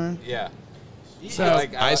restaurant. You know? Yeah. So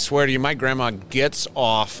I swear to you, my grandma gets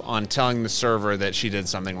off on telling the server that she did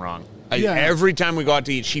something wrong. Yeah. Every time we go out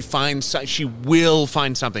to eat, she will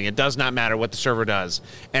find something. It does not matter what the server does,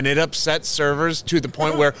 and it upsets servers to the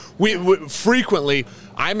point where we frequently.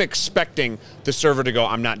 I'm expecting the server to go,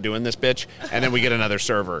 "I'm not doing this, bitch," and then we get another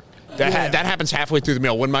server. That happens halfway through the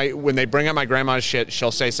meal. When they bring up my grandma's shit,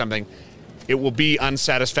 she'll say something. It will be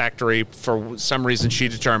unsatisfactory for some reason she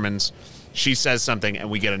determines. She says something, and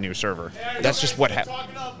we get a new server. That's just what happens.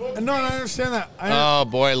 no, I understand that. Oh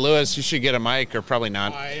boy, Lewis, you should get a mic, or probably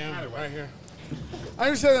not. I am right here. I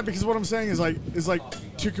understand that because what I'm saying is just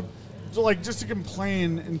to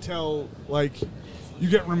complain until like you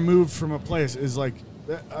get removed from a place is like,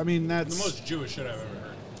 I mean that's the most Jewish shit I've ever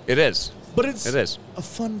heard. It is. But it is a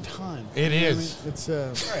fun time. It You know what I is. mean? It's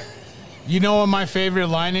You know what my favorite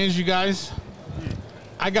line is, you guys?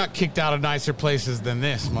 I got kicked out of nicer places than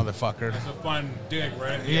this, motherfucker. It's a fun dig,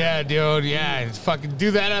 right? Yeah, dude. Yeah, it's fucking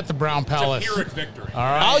do that at the Brown Palace. It's a Pyrrhic victory. All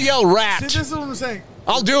right. I'll yell rat. See, this is what I'm saying.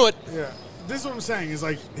 I'll do it. Yeah, this is what I'm saying. Is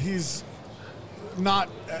like he's not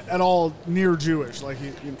at all near Jewish. Like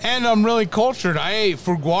And I'm really cultured. I ate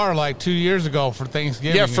fourgras like 2 years ago for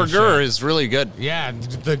Thanksgiving. Yeah, and fourgras shit. is really good. Yeah,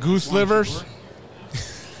 the goose livers.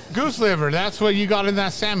 Goose liver. That's what you got in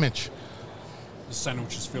that sandwich. The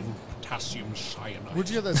sandwich is filled with potassium cyanide. Where'd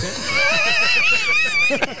you get that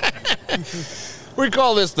sandwich? We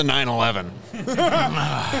call this the 9/11.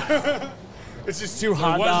 It's just two There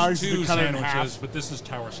hot was dogs two cut it in sandwiches, half. but this is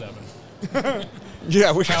Tower 7.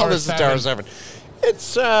 Yeah, we call this the Tower 7.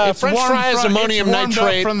 It's French fries, ammonium it's warmed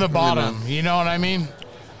nitrate up from the bottom. You know what I mean?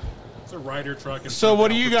 It's a Ryder truck. And So what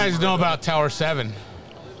do you guys know about Tower 7?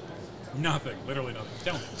 Nothing. Literally nothing.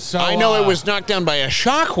 Tell me. So I know it was knocked down by a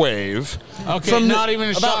shockwave. Okay, from not even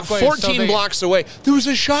a about shockwave. 14 blocks away. There was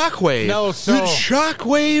a shockwave. No, so that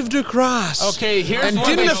shockwaved across. Okay, here's and what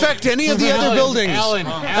didn't they- affect any of the other buildings.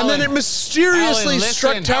 and then it mysteriously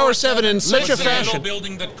struck Tower 7 in such a fashion.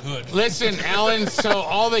 Building that could. Listen, Alan, so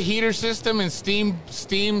all the heater system and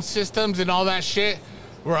steam systems and all that shit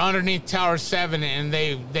were underneath Tower 7, and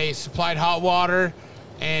they supplied hot water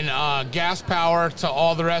and gas power to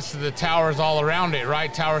all the rest of the towers all around it,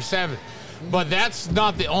 right? Tower 7. But that's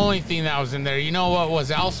not the only thing that was in there. You know what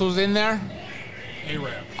else was in there?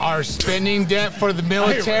 ARAB. Our spending debt for the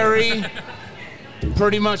military.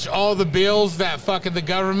 Pretty much all the bills that fucking the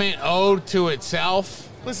government owed to itself.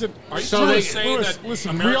 Listen, Are you so trying they- to say Lewis, that listen,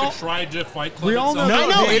 America tried to fight club we all itself? know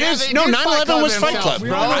No, it Yeah, is. they No, did 9/11 was Fight Club,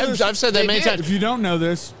 themselves, bro. I've said that They many did. times. If you don't know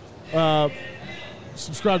this,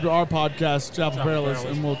 subscribe to our podcast, Chapel Perilous,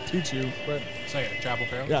 Perilous. and we'll teach you. But Say it. Chapel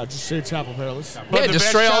Perilous. yeah, just say Chapel Perilous. But Yeah, the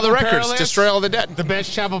destroy best all the Chapel records. Perilous- Destroy all the debt. The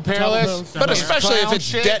best Chapel Perilous. Perilous. But especially if clown it's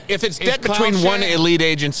shit. debt, if it's It's debt clown between one shit. elite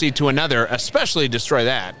agency to another, especially destroy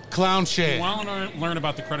that. Clown shit. You want to learn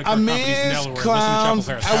about the credit I card companies in miss Delaware? clowns.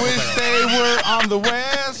 Listen to I Chapel wish Perilous. they were on the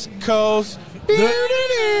West Coast.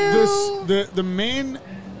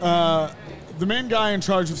 The main guy in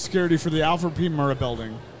charge of security for the Alfred P. Murrah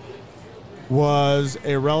building was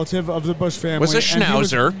a relative of the Bush family. Was a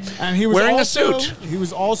schnauzer and he was wearing a also, suit. He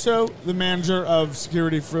was also the manager of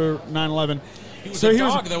security for 9/11. He was a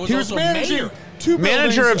dog that was also managing mayor. two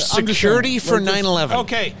Manager buildings. of I'm just security saying, for like this- 9/11.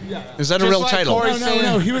 Okay. Is that a Just real like title? Corey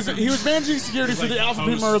No. He was managing security for the Alfred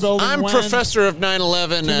P. Murrah building. I'm when- professor of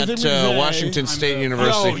 9/11 at Timothy McVeigh. Washington State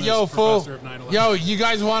University. Yo, fool. Yo, you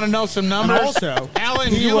guys want to know some numbers? And also, Alan,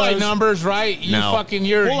 he you like was- numbers, right? You No. fucking,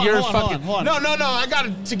 you're Hold on, fucking. hold on. No. I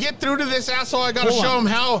got to get through to this asshole. I got to Hold show on.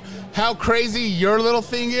 him how crazy your little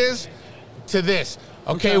thing is to this.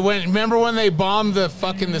 Okay, remember when they bombed the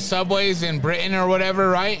subways in Britain or whatever,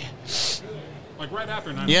 right? Like right after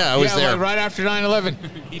 9/11. Yeah, I was there. Like right after 9/11.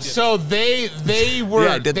 He did. So they were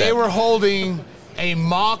Yeah, I did that. were holding a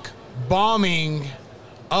mock bombing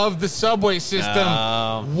of the subway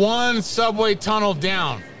system, one subway tunnel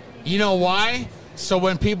down. You know why? So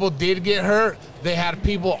when people did get hurt, they had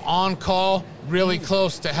people on call really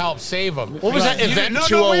close to help save them. What was that? You- Event no,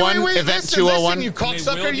 201? wait, Event listen, 201? Listen, you And they will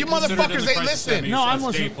cocksucker, be you considered in motherfuckers the ain't crisis listening. settings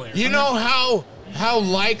as day players. You know how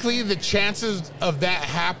likely the chances of that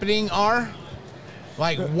happening are?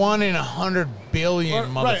 Like 1 in 100 billion,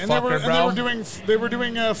 motherfucker, Right, and they were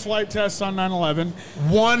doing flight tests on 9/11.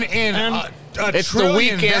 1 in a It's the trillion.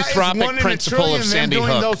 weak That is 1 anthropic in a principle trillion, of them Sandy doing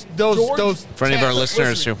Hook. Those For any of our tests.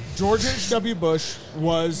 listeners who. George H.W. Bush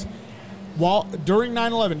was, during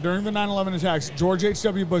 9/11, during the 9/11 attacks, George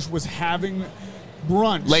H.W. Bush was having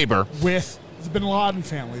brunch Labor. with the Bin Laden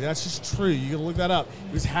family. That's just true. You can look that up.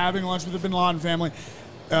 He was having lunch with the Bin Laden family.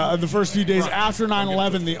 The first few days after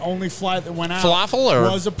 9/11, the only flight that went out Falafel or-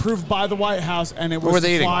 was approved by the White House, and it What were was they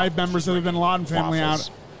to eating? fly members of the Bin Laden family Waffles.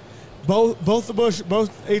 out.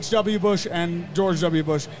 Both H.W. Bush and George W.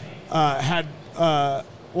 Bush had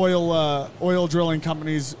oil drilling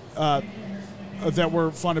companies that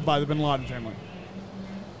were funded by the Bin Laden family.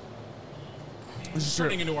 This is true.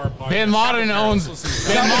 Turning into our podcast. Bin Laden owns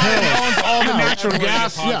all the natural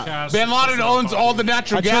gas. Yeah. Bin Laden owns all the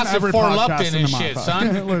natural I turn gas at every Fort podcast Lupton and into my shit, podcast.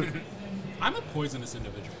 son. Look, I'm a poisonous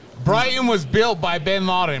individual. Brighton was built by Bin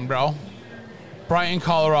Laden, bro. Brighton,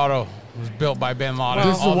 Colorado was built by Bin Laden.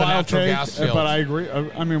 this is a all the wild natural take, gas fields. but I agree.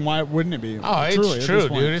 I mean, why wouldn't it be? Oh, it's Truly, at true, this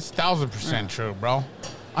point. dude. It's 1,000% true, bro.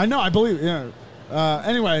 I know. I believe. Yeah.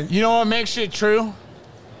 Anyway, You know what makes it true?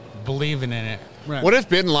 Believing in it. right. What if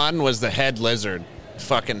Bin Laden was the head lizard?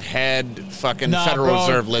 Fucking Nah, Federal bro.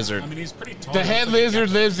 Reserve lizard. I mean, he's pretty tall. The head lizard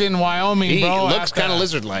lives in Wyoming, He bro. looks at the- kind of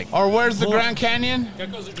lizard-like. Or where's the Grand Canyon?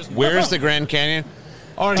 Geckos are just Where's the Grand Canyon?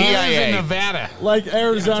 Or he lives DIA. in Nevada. Like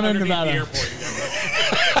Arizona and underneath the Nevada. airport.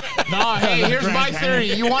 No, hey, here's my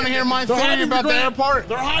theory. You want to hear my theory about the airport?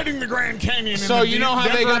 They're hiding the Grand Canyon. So you know how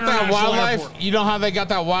they got that Denver wildlife? International Airport. You know how they got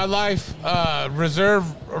that wildlife reserve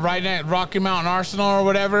right at Rocky Mountain Arsenal or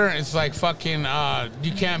whatever? It's like fucking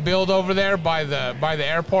you can't build over there by the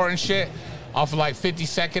airport and shit. Off of like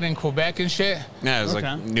 52nd in Quebec and shit. Yeah, it was Okay.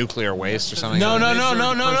 like nuclear waste or something. No.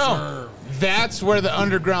 Preserve. That's where the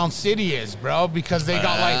underground city is, bro. Because they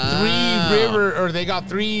got like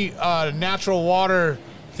three natural water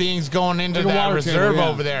things going into Like a that water reserve table, yeah.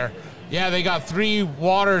 over there. Yeah, they got 3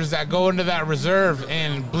 waters that go into that reserve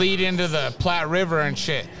and bleed into the Platte River and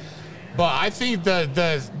shit. But I think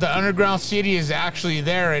the underground city is actually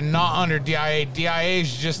there and not under DIA. DIA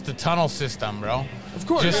is just the tunnel system, bro. Of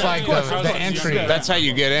course. Just like the entry. That's how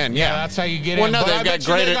you get in. Yeah, that's how you get well, in. no, But I they've bet got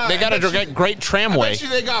you great. They got a great I tramway. bet you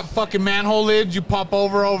they got fucking manhole lids. You pop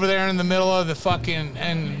over there in the middle of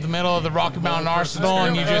the Rocky Mountain Arsenal,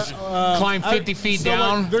 and you just climb 50 feet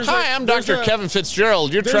down. Hi, I'm Dr. Kevin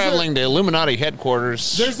Fitzgerald. You're traveling to Illuminati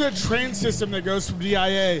headquarters. There's a train system that goes from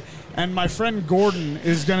DIA, and my friend Gordon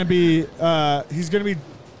is going to be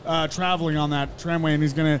traveling on that tramway, and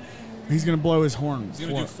he's going to blow his horn. He's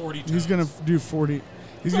gonna do 40 tones. He's going to do 40.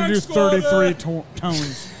 He's going to do Thanks, 33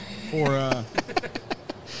 tones for.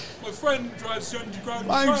 My friend drives underground.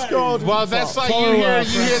 Thanks, God. Well, that's like you hear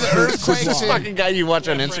the earthquakes. This fucking guy you watch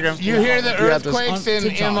on Instagram. You hear the earthquakes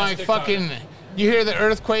in like fucking. You hear the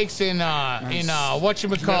earthquakes in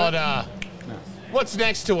whatchamacallit, what's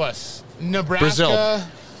next to us? Nebraska. Brazil.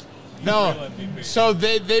 No. So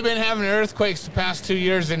they've been having earthquakes the past 2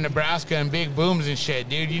 years in Nebraska and big booms and shit,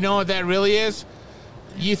 dude. You know what that really is?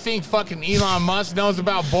 You think fucking Elon Musk knows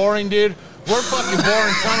about boring, dude? We're fucking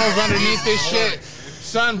boring tunnels underneath this shit.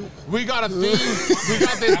 Son, we got a thing. We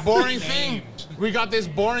got this boring thing. We got this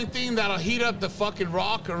boring thing that'll heat up the fucking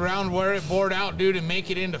rock around where it bored out, dude, and make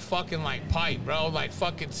it into fucking like pipe, bro. Like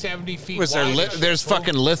fucking 70 feet Was wide. there's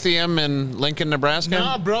fucking lithium in Lincoln, Nebraska?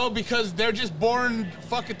 Nah, bro, because they're just boring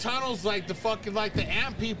fucking tunnels like the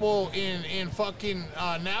ant people in fucking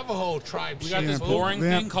Navajo tribe. We got this fool. boring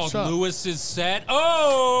thing called Lewis's set.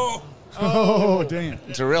 Oh! Oh, damn.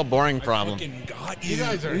 It's a real boring problem. You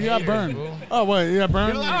guys are You got haters, burned. fool. Oh, wait, you got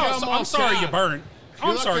burned? You're I'm sorry you burnt.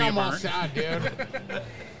 I'm sorry you almost burnt. sad, dude.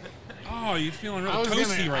 Oh, you're feeling real I was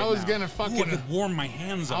toasty gonna- right I was now. gonna fucking- Ooh, I could warm my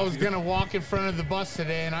hands up. I was gonna walk in front of the bus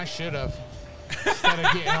today, and I should have. Instead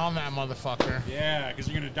of getting on that motherfucker. Yeah, because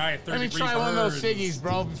you're gonna die at 30 Let me degrees try one of those burns. ciggies,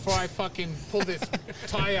 bro, before I fucking pull this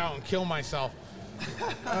tie out and kill myself. Oh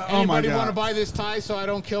my Anybody God. want to buy this tie so I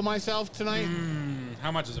don't kill myself tonight?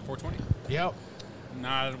 How much is it? 420? Yep.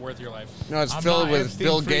 Not worth your life. No, it's I'm filled not with Epstein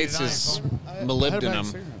Bill free Gates' tonight,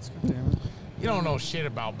 molybdenum. You don't know shit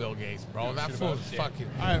about Bill Gates, bro. That fool's fucking.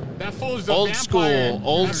 That fool's a Old vampire. school,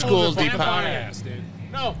 old That school fool's a deep vampire. Ass, dude.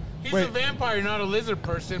 No, he's Wait. a vampire, not a lizard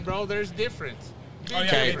person, bro. There's difference. Big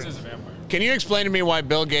Okay. difference. Can you explain to me why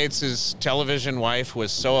Bill Gates' television wife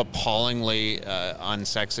was so appallingly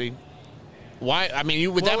unsexy? Why? I mean,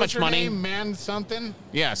 you with What that was much her money? name? Man something?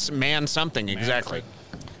 Yes, man something, exactly.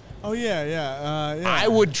 Oh, yeah. I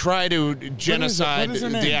would try to genocide What is her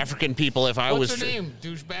the name? African people if I What's was. her name,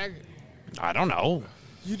 douchebag? I don't know.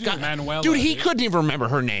 You do. God, Manuela, dude, he couldn't even remember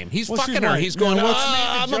her name. He's Well, she's fucking her. white. He's going, Yeah,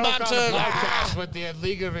 I'm Joke about on to. the podcast with the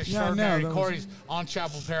League of Yeah, I know, Extraordinary that was- Corey's on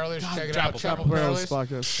Chapel Perilous. Check it Chapel out, Chapel Perilous Perilous.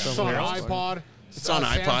 podcast. It's Chapel on Perilous. iPod. It's on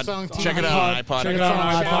iPod. Samsung Check it TV. out on iPod. Check it out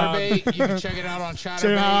on iPod. Chatterbait. You can check it out on Check it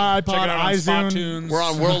Chatterbait. out on Check it iPod, out on Spot iZoom. Tunes. We're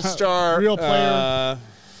on WorldStar. Real player.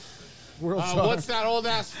 World Star. What's that old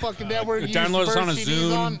ass fucking network? you download used us to on burn a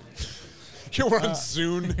CDs Zune. on? You're on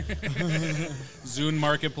Zune. Zune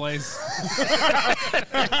Marketplace.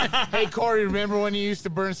 Hey Corey, remember when you used to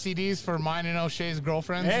burn CDs for mine and O'Shea's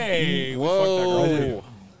girlfriends? Hey, we fucked that girl, dude. Whoa.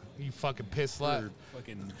 You fucking piss slut.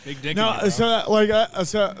 Fucking big dick. No, in you, so like,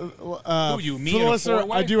 Who, you, me for the and a listener,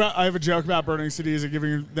 four-way? I have a joke about burning CDs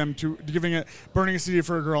and burning a CD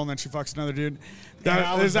for a girl and then she fucks another dude.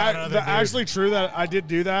 Yeah, I was Is that that other dude. actually true that I did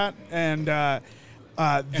do that? And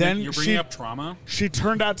then you're bringing up trauma? She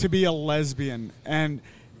turned out to be a lesbian, and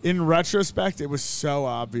in retrospect, it was so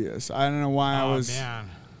obvious. I don't know why I was man.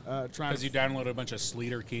 trying. Because you downloaded a bunch of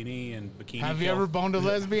Sleater Keeney and Bikini Have you Kill. ever boned a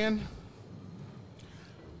lesbian?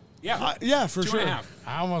 Yeah. Yeah, for Two and a sure. half.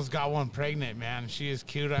 I almost got one pregnant, man. She is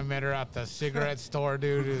cute. I met her at the cigarette store,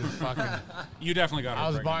 dude. It was fucking. You definitely got her I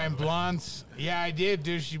was pregnant, buying by the way. blunts. Yeah, I did,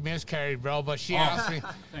 dude. She miscarried, bro. But she asked me.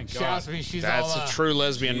 thank She God. asked me. She's That's all. a true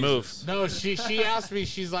lesbian move. No, she asked me.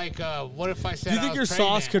 She's like, "What if I said?" Do you I think was your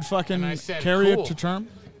sauce pregnant? could fucking And I said, carry cool. it to term?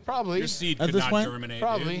 Probably. Your seed At could this not point? germinate.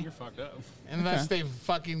 Probably. Dude. You're fucked up. Unless they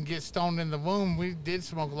fucking get stoned in the womb. We did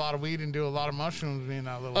smoke a lot of weed and do a lot of mushrooms being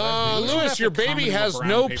a little lesbian. Lewis, your baby comedy has look around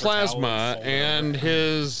no paper towel plasma, and fold it and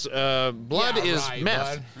his blood Yeah, is right,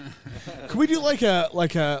 meth. bud. Could we do like a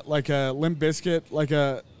Limp Bizkit, like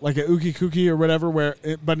a Ookie Cookie or whatever,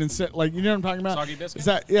 but instead, like, you know what I'm talking about? Soggy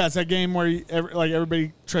Biscuit? It's that game where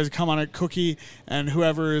everybody tries to come on a cookie and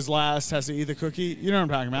whoever is last has to eat the cookie. You know what I'm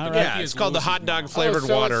talking about, right? Yeah, it's called the hot dog flavored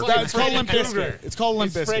so water. It's, like It's called Freddy Limp Krueger. Bizkit. It's called Limp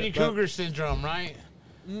It's Bizkit. Freddy but- Krueger syndrome, right?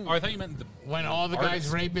 Oh, I thought you meant the. When all the guys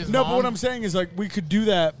rape his No, mom. but what I'm saying is, like, we could do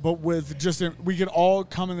that, but with just we could all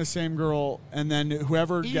come in the same girl, and then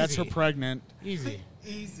whoever gets her Easy. pregnant Easy.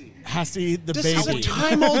 has to eat the This baby. is a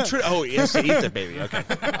time-old Oh, he has to eat the baby. Okay.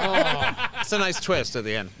 Oh, It's a nice twist at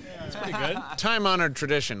the end. It's pretty good. Time-honored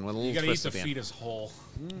tradition with a You little gotta eat twist the at the end. fetus whole.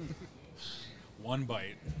 One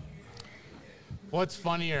bite. What's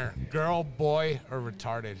funnier, girl, boy, or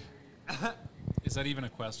retarded? Is that even a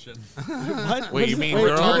question? What? Wait, you mean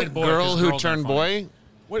Retarded boy, girl 'cause who girls turned are funny. boy?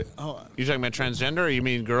 What? Oh, You talking about transgender, or you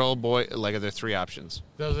mean girl, boy? Like, are there 3 options?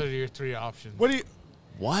 Those are your 3 options. what do you?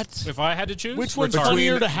 What? If I had to choose, Which one's retarded.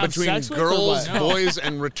 funnier to have Between sex with or girls, what? boys,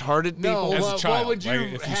 and retarded No, people? As a what child, would you like,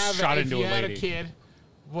 if you have shot if into you a had a lady. kid?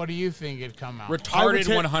 What do you think it'd come out? Retarded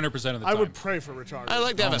take- 100% of the time. I would pray for retarded. I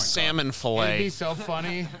like to have Oh a my God. salmon It'd be fillet. so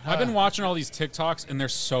funny. I've been watching all these TikToks, and they're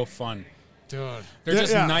so fun. Dude. They're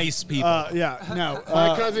just nice people. Yeah, no.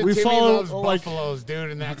 My cousin we Timmy follow loves like buffaloes,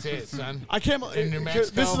 dude, and that's it, son. I can't. In New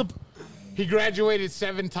Mexico. This is the. He graduated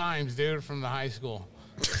 7 times, dude, from the high school.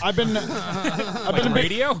 I've been. I've been Like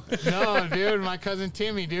radio? No, dude, my cousin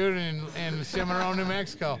Timmy, dude, in Cimarron, New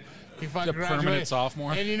Mexico. He fucking The permanent graduated.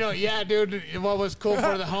 sophomore? And yeah, dude, what was cool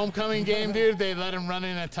for the homecoming game, dude, they let him run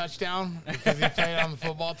in a touchdown because he played on the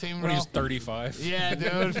football team, When bro. he's 35. Yeah,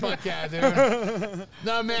 dude. Fuck yeah, dude.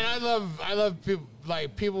 No, man, I love people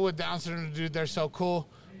like people with Down syndrome, dude. They're so cool.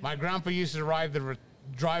 My grandpa used to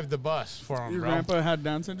drive the bus for him, Your bro. grandpa had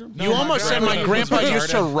Down syndrome? No, You almost said my grandpa used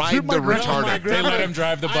to ride Dude, my the grandpa- retarded. They let him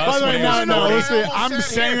drive the bus. By the way, when he was no, 40. listen, I I'm almost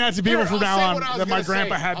said- saying that to people here, from I'll now say on what I was that my gonna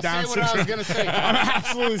grandpa say. had I'll Down say what I was syndrome. gonna say. I'm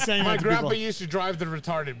absolutely saying My that to grandpa people. used to drive the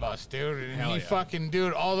retarded bus, dude, and Hell he yeah. fucking,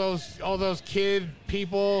 dude, all those kid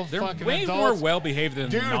people, They're fucking way adults, more well behaved than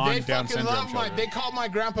dude, they non-Down fucking syndrome love children. They called my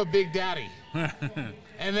grandpa Big Daddy.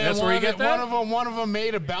 And then That's where you get that? one of them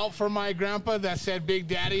made a belt for my grandpa that said Big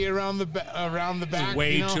Daddy around the back.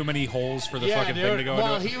 Way you know? too many holes for the Yeah, fucking dude. thing to go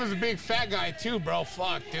well, into. he was a big fat guy too, bro.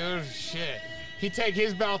 Fuck, dude. Shit. He take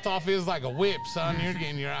his belt off. It was like a whip, son. You're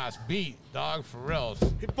getting your ass beat, dog, for reals.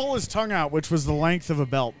 He pulled his tongue out, which was the length of a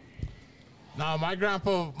belt. No, my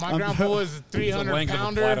grandpa was a 300 length of a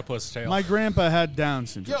pounder. platypus tail. My grandpa had Down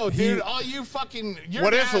syndrome. Yo, dude, all you fucking.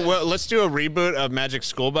 What if let's do a reboot of Magic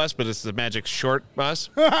School Bus, but it's the Magic Short Bus?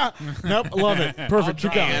 Nope, love it. Perfect.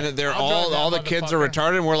 Keep going. And they're I'll drive all that the kids are motherfucker.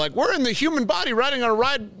 retarded, and we're like, we're in the human body riding on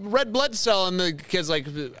a red blood cell, and the kid's like,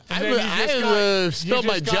 I spilled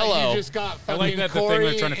my Jello. You just got I like fucking that the thing Corey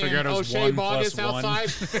they're trying to figure and out is O'Shea 1 plus Bogus 1.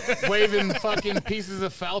 outside waving fucking pieces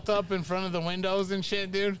of felt up in front of the windows and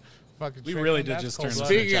shit, dude. Fucking We tripping. really did That's just cold turn blooded.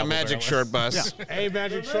 Speaking of Chapel Magic Barrel. Short Bus, Hey,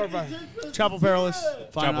 Magic Short Bus. Chapel Perilous.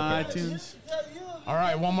 Find Chapel on Perilous. iTunes. All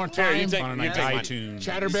right, one more Here, time. you take- on you take mine. iTunes.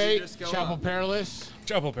 Chatterbait, Chapel Perilous,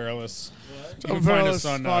 Chapel Perilous. You Chapel can find Perilous. us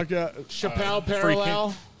on Fuck yeah. Chappelle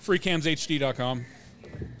Parallel. freecamshd.com.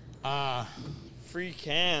 Free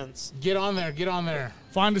cans. Get on there.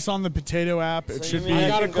 Find us on the Potato app. It So should you be. mean I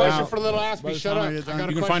got a can question go for Little By Aspie. the Shut time up. I get I done. got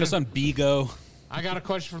a You can question. find us on Bigo. I got a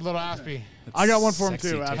question for Little Aspie. I got one for him Sexy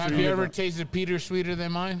too. titty. After Have you ever tasted Peter sweeter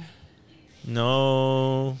than mine?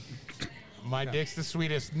 No. My dick's the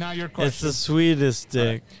sweetest. Now your It's question. the sweetest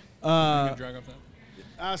dick. Drag off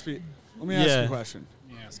that. Aspie, let me ask you Yeah. a question.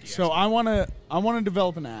 Yeah, ski So I wanna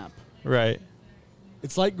develop an app. Right.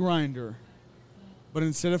 It's like Grindr, but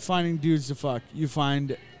instead of finding dudes to fuck, you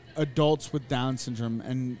find adults with Down syndrome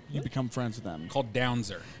and you become friends with them. called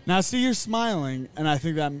Downzer. Now, see, you're smiling, and I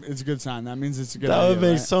think that is a good sign. That means it's a good That idea, would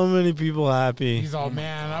make right? so many people happy. He's all,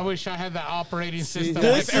 man, I wish I had that operating system.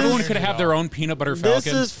 this If everyone is- could have their own peanut butter This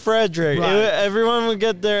falcon. is Frederick. Right. Everyone would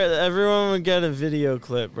get everyone would get a video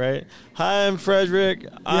clip, right? Hi, I'm Frederick. yeah,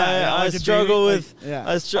 I like a struggle dating- with like-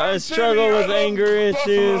 yeah. I struggle with anger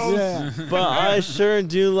issues, Yeah. but I sure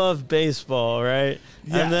do love baseball, right?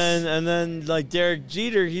 Yes. And then like Derek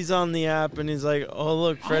Jeter, he's on the app and he's like, "Oh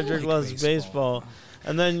look, Frederick like loves baseball."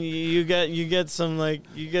 And then you get some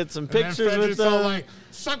pictures with Frederick's all them. like,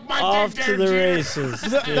 suck my Off dick, to the Derek Jeter. races.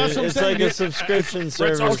 That's dude. what I'm It's saying, like a dude. subscription Red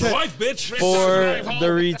service Sox life, bitch. for the Fuck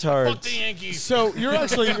retards. the Yankees. So you're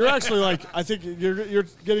actually like, I think you're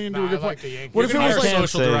getting into Nah, a good I like point. the Yankees. What if it Our was like can't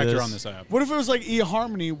social say director this. on this app. What if it was like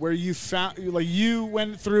eHarmony, where you found, like, you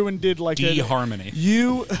went through and did like eHarmony.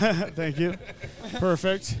 You, thank you,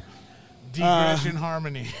 perfect. Degression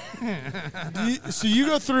harmony. So you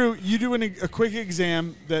go through, you do a quick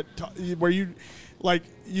exam where you, like,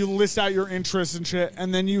 you list out your interests and shit,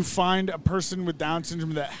 and then you find a person with Down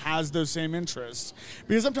syndrome that has those same interests.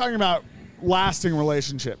 Because I'm talking about lasting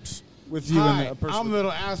relationships with you Hi, and a person. I'm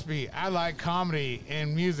Little Aspie. I like comedy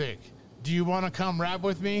and music. Do you want to come rap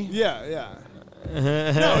with me? Yeah. No,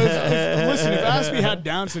 listen, if Aspie had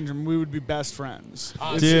Down syndrome, we would be best friends.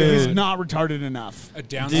 Dude. He's not retarded enough. A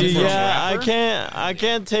Down Dude, syndrome yeah, rapper? I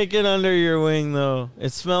can't take it under your wing though.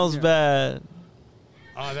 It smells bad.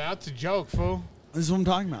 Oh, that's a joke, fool. This is what I'm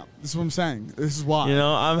talking about. This is what I'm saying. This is why. You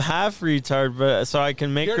know, I'm half retard, but so I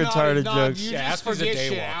can make You're not- retarded no, jokes. You just forget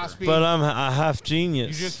shit, Aspie. But I'm a half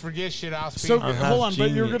genius. You just forget shit, Aspie. So I'm hold on, half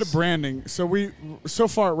but you're good at genius. branding. So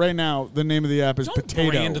far right now, the name of the app is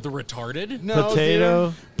Potato. Brand the retarded.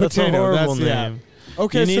 Potato. That's a Potato. horrible That's the app. name.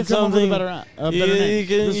 Okay, you so need come up with a something better app, a better you, name. you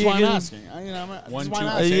can, This is you why I'm can, asking. You know, this is why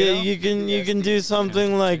I'm you, asking. you can do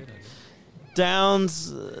something like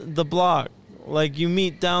Downs the block. Like you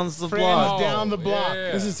meet Downs the Friends block. down the block.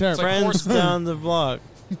 This is terrible. Friends down the block.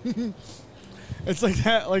 It's like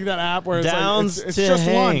that app where it's Downs like it's to just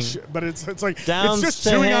hang. lunch, but it's like Downs it's just to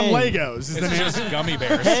chewing hang. on Legos. Is the It's name. just gummy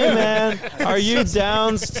bears. Hey man, are you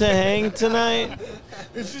Downs to hang tonight?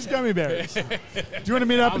 It's just gummy bears. Do you want to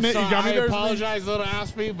meet up and eat sorry, gummy I bears? apologize, little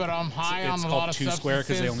Aspie, but I'm high on It's a called lot of Two substances. Square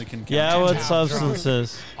because they only can count. Yeah, And what half drunk.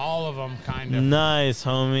 substances? All of them, kind of. Nice,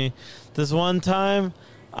 homie. This one time,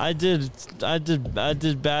 I did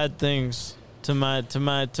bad things to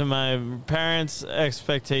my parents'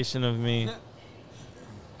 expectation of me.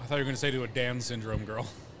 I thought you were going to say to a Down syndrome girl.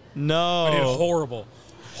 No, I did horrible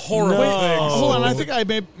No. things. Hold on, I think I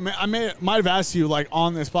might have asked you like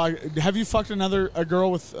on this podcast. Have you fucked a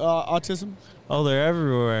girl with autism? Oh, they're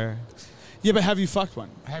everywhere. Yeah, but have you fucked one?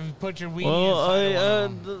 Have you put your weenie Well, inside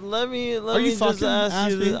of one of them? let me Are you just fucking, ask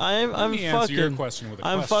you Aspie? this. I'm Let me fucking. answer your question with a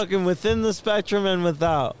I'm question. fucking within the spectrum and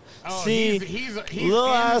without. Oh, See, he's Lil in the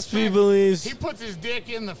Aspie believes. He puts his dick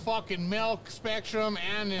in the fucking milk spectrum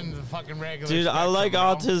and in the fucking regular Dude, I spectrum, like bro.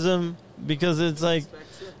 autism because it's like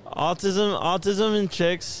autism in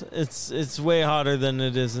chicks. It's way hotter than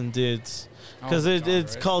it is in dudes because Oh, God,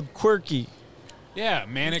 it's right? called quirky. Yeah,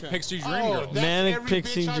 manic pixie dream girl. That's Manic every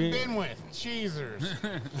pixie bitch dream- I've been with. Cheezers.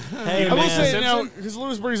 Hey I will man, say now because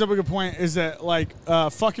Lewis brings up a good point is that like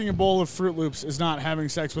fucking a bowl of Fruit Loops is not having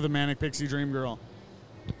sex with a manic pixie dream girl.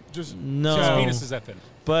 Just no, His penis is that thin.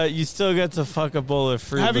 but you still get to fuck a bowl of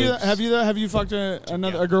Fruit have you Loops. have you fucked a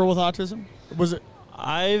girl with autism? Was it?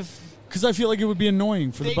 Because I feel like it would be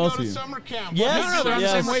annoying for They the go both to of you. summer camp. Yes, They're on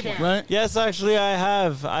yes. summer camp. Right? Yes, actually, I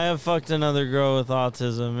have fucked another girl with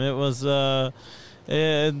autism. It was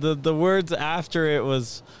the words after it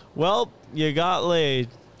was, well, you got laid.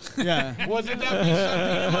 Yeah. Was it that bitch that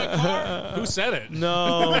peed in my car? Who said it?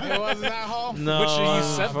 No. It wasn't that hoe? No. Which of you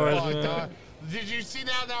said that? unfortunately. Did you see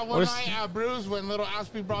that one night at Bruce when little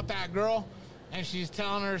Aspie brought that girl and she's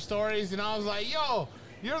telling her stories and I was like, yo,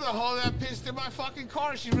 you're the hoe that pissed in my fucking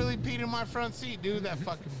car. She really peed in my front seat, dude, that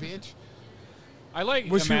fucking bitch. I like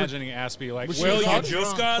Was she- imagining Aspie like, But she well, was you all just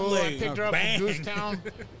drunk, got fool. I laid. picked her up Bang. from Goosetown.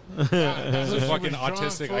 It's a She fucking was drunk,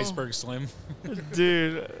 autistic fool. iceberg slim.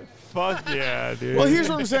 Dude, fuck yeah, dude. Well, here's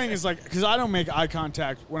what I'm saying is like because I don't make eye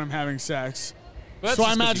contact when I'm having sex. Well, that's So I just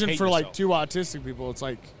 'cause you imagine hate for like yourself. two autistic people, it's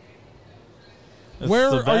like. It's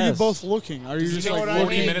Where the are you best. both looking? Are you You just know like what I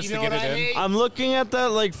looking? hate? minutes You to know get what it I in? hate? I'm looking at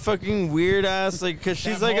that like fucking weird ass like because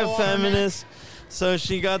she's That like a mole on her feminist. So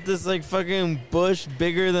she got this like fucking bush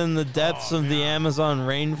bigger than the depths of the Amazon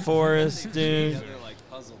rainforest, dude. They're like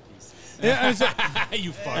puzzle pieces. Yeah, and it's-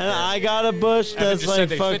 You fucker. And I got a bush Evan that's just said like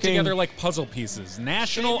they fit fucking. together like puzzle pieces.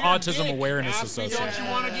 National Shave your Autism dick, Awareness Aspie. Association. Don't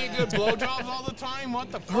you want to get good blowjobs all the time?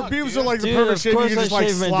 What the her fuck? boobs dude? are like the Dude, perfect of shape. You course can I just like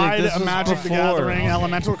shave my dick. slide This a was Magic the before. Gathering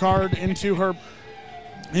elemental card into her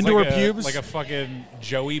It's like her pubes. like a fucking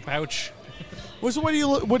Joey pouch. What do you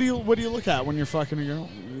look at when you're fucking a girl?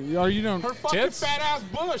 Are you don't? Her fucking Tits? fat ass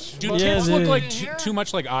bush. Do But Yeah, tits dude. look like Here? too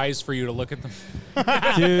much like eyes for you to look at them?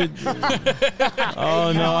 Dude.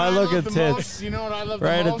 Oh no, I look at the tits. most? You know what I love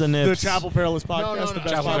Right the at the most? The nips. Chapel Perilous podcast, No, no, the no. best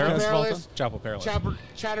Chapel podcast Perilous? of all time. Perilous. Chapel Perilous.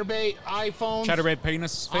 Chatterbait, iPhones, Chatterbait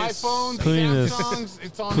penis face. iPhones, Penis. Samsungs,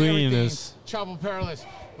 it's on Penis. everything. Chapel Perilous.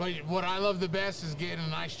 But what I love the best is getting a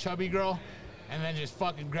nice chubby girl and then just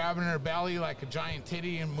fucking grabbing her belly like a giant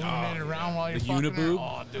titty and moving it around while you're the fucking uniboob?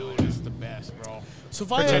 her. Oh, dude, it's the best, bro. So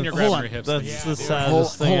if I Pretend you're hold grabbing on. her hips. That's Yeah, the dude.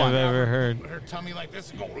 saddest thing Hold I've on. ever heard. Her tummy like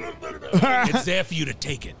this and go. It's there for you to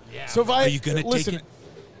take it. Yeah. So if I Are you gonna listen, take it?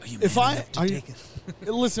 Are you if man I enough to are take you-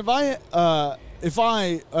 it? listen, if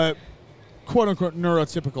I quote unquote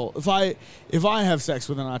neurotypical, if I have sex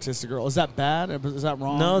with an autistic girl, is that bad? Is that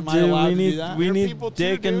wrong? No, Am I dude, allowed we to do need that? we They're need people too,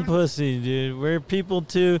 dick and dude. pussy, dude. We're people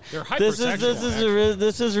too. They're This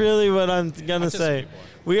hypersexual, is really what I'm gonna Autistic say. people.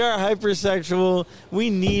 We are hypersexual. We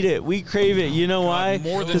need it. We crave it. You know why?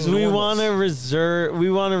 more than Because we normals.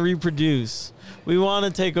 We want to reproduce. We want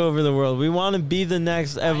to take over the world. We want to be the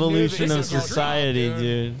next evolution this of was gonna society, drop,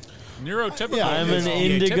 dude. Neurotypical. Yeah, I'm is an atypical.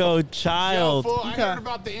 indigo child. Yo, fool, I Okay. heard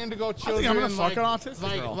about the indigo children. I'm gonna fuck like, an autistic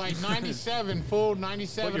like, girl. like 97, fool.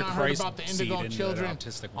 97, Put your I heard Christ about the seed indigo into children that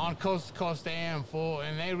autistic one. on Coast to Coast AM, fool.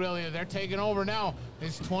 And they're taking over now.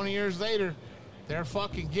 It's 20 years later. They're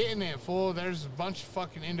fucking getting it, fool. There's a bunch of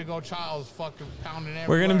fucking indigo childs fucking pounding everywhere.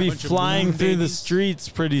 We're gonna be flying through the streets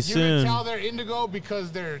pretty You soon. can tell they're indigo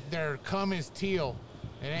because their cum is teal.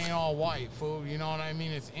 It ain't all white, fool. You know what I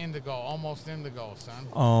mean? It's indigo, almost indigo, son.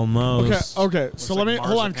 Almost. Okay. So let me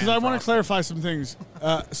hold on because I want to clarify some things.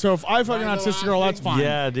 So if I fuck an autistic girl, that's fine.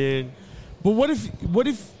 Yeah, dude. But what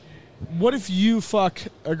if you fuck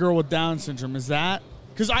a girl with Down syndrome? Is that?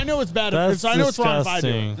 Because I know it's bad. That's I know it's wrong if I do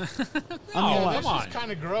it. disgusting. That's just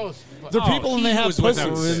kind of gross. They're people and they have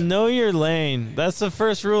pussies. Know your lane. That's the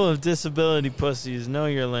first rule of disability pussies. Know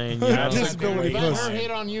your lane. You know? Disability Let pussy. her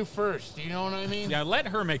hit on you first. You know what I mean? Yeah, let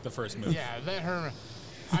her make the first move. Yeah, let her.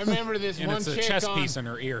 I remember this And one it's a chick chess on, piece in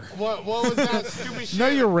her ear. What was that stupid shit? Know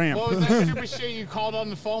your ramp. What was that stupid shit you called on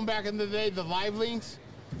the phone back in the day? The live links?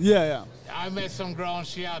 Yeah. I met some girl and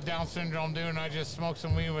she had Down syndrome, dude, and I just smoked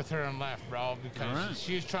some weed with her and left, bro, because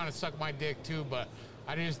she was trying to suck my dick too, but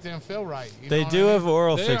I just didn't feel right. You They know do what I have mean?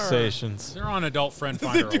 oral fixations. They're on Adult Friend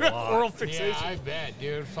Finder a lot. Yeah, I bet,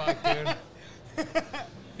 dude. Fuck, dude.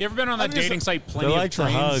 You ever been on that dating site Plenty They of like to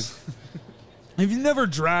Trains? Have you never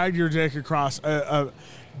dragged your dick across a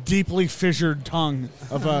deeply fissured tongue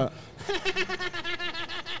of a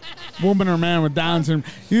woman or man with Down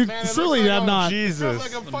syndrome? You surely have not. Jesus.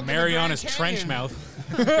 Mariana's trench mouth.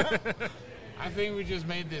 I think we just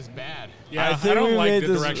made this bad. Yeah, I, think don't we like made the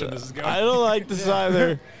this- direction this is going. I don't like this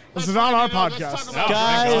either. This is not our podcast.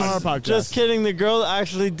 Guys, just kidding. The girl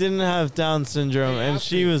actually didn't have Down syndrome, and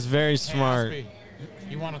she was very smart.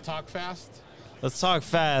 You want to talk fast? Let's talk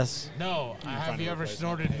fast. No. Have you ever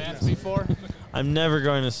snorted meth before? I'm never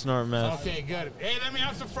going to snort meth. Okay, good. Hey, let me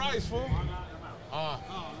have some fries, fool.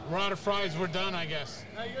 We're out of fries. We're done, I guess.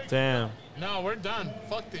 Damn. No, we're done.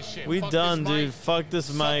 Fuck this shit. We Fuck done, this dude. mic. Fuck this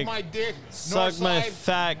Suck mic. my dick. Suck my Northside.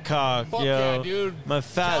 fat cock, Fuck yo. yeah, dude. My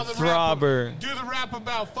fat Tell the rap- throbber. Do the rap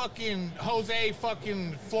about fucking Jose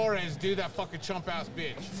fucking Flores, dude. That fucking chump ass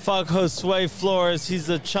bitch. Fuck Josue Flores. He's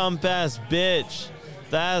a chump ass bitch.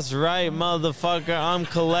 That's right, motherfucker. I'm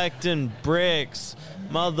collecting bricks.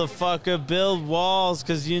 Motherfucker, build walls,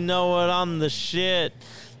 cause you know what? I'm the shit.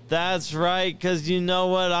 That's right, cause you know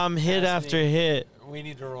what? I'm hit after hit. We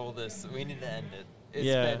need to roll this. We need to end it. It's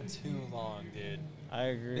Yeah. been too long, dude. I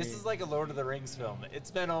agree. This is like a Lord of the Rings film.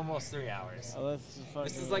 It's been almost 3 hours. Oh,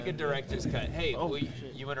 This is like a director's cut. Hey, Oh,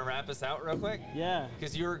 you want to wrap us out real quick? Yeah.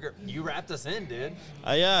 Because you wrapped us in, dude.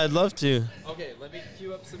 Yeah, I'd love to. Okay, let me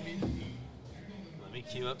cue up some music. Let me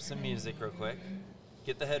cue up some music real quick.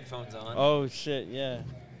 Get the headphones on. Oh shit, yeah.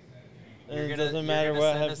 It doesn't matter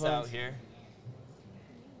what send us out headphones. here.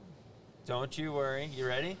 Don't you worry. You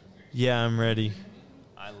ready? Yeah, I'm ready.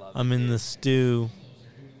 I love I'm it, in dude. the stew.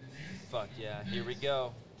 Fuck yeah, here we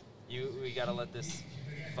go. We gotta let this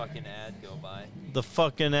fucking ad go by. The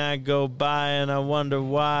fucking ad go by, and I wonder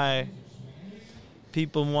why.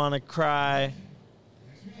 People want to cry.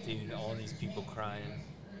 Dude, all these people crying.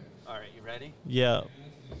 All right, you ready? Yeah.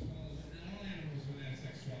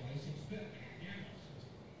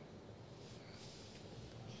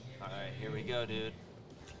 All right, here we go, dude.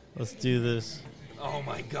 Let's do this. Oh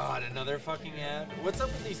my god, another fucking ad. What's up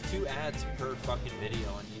with these 2 ads per fucking video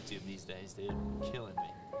on YouTube these days, dude? Killing me.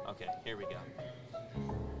 Okay, here we go.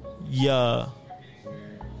 Yeah.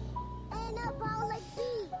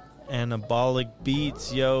 Anabolic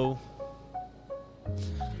beats, yo.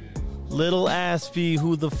 Little Aspie,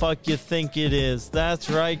 who the fuck you think it is? That's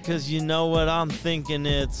right, cause you know what I'm thinking.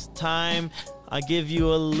 It's time I give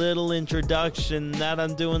you a little introduction that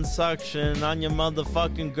I'm doing suction on your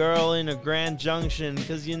motherfucking girl in a Grand Junction.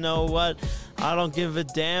 Cause you know what? I don't give a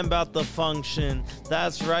damn about the function.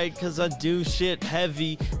 That's right, cause I do shit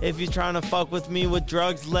heavy. If you're trying to fuck with me with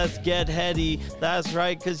drugs, let's get heady. That's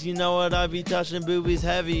right, cause you know what? I be touching boobies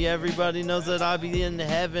heavy. Everybody knows that I be in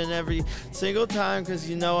heaven every single time. Cause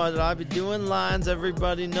you know what? I be doing lines.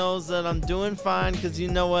 Everybody knows that I'm doing fine. Cause you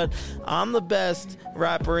know what? I'm the best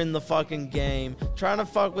rapper in the fucking game. Trying to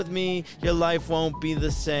fuck with me, your life won't be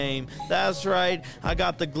the same. That's right, I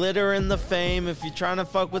got the glitter and the fame. If you're trying to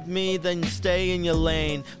fuck with me, then stay in your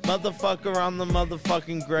lane. Motherfucker, I'm the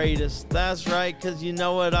motherfucking greatest. That's right, cause you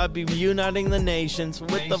know what? I be uniting the nations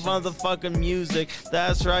with the motherfucking music.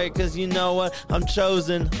 That's right, cause you know what? I'm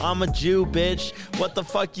chosen. I'm a Jew, bitch. What the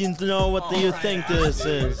fuck you know? What do you think this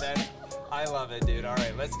is? I love it, dude. All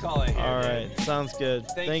right, let's call it here. All dude. right, sounds good.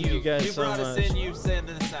 Thank you guys you so brought much. us in. You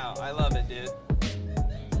sending this out. I love it, dude.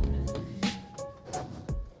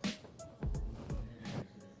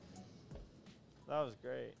 That was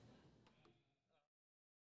great.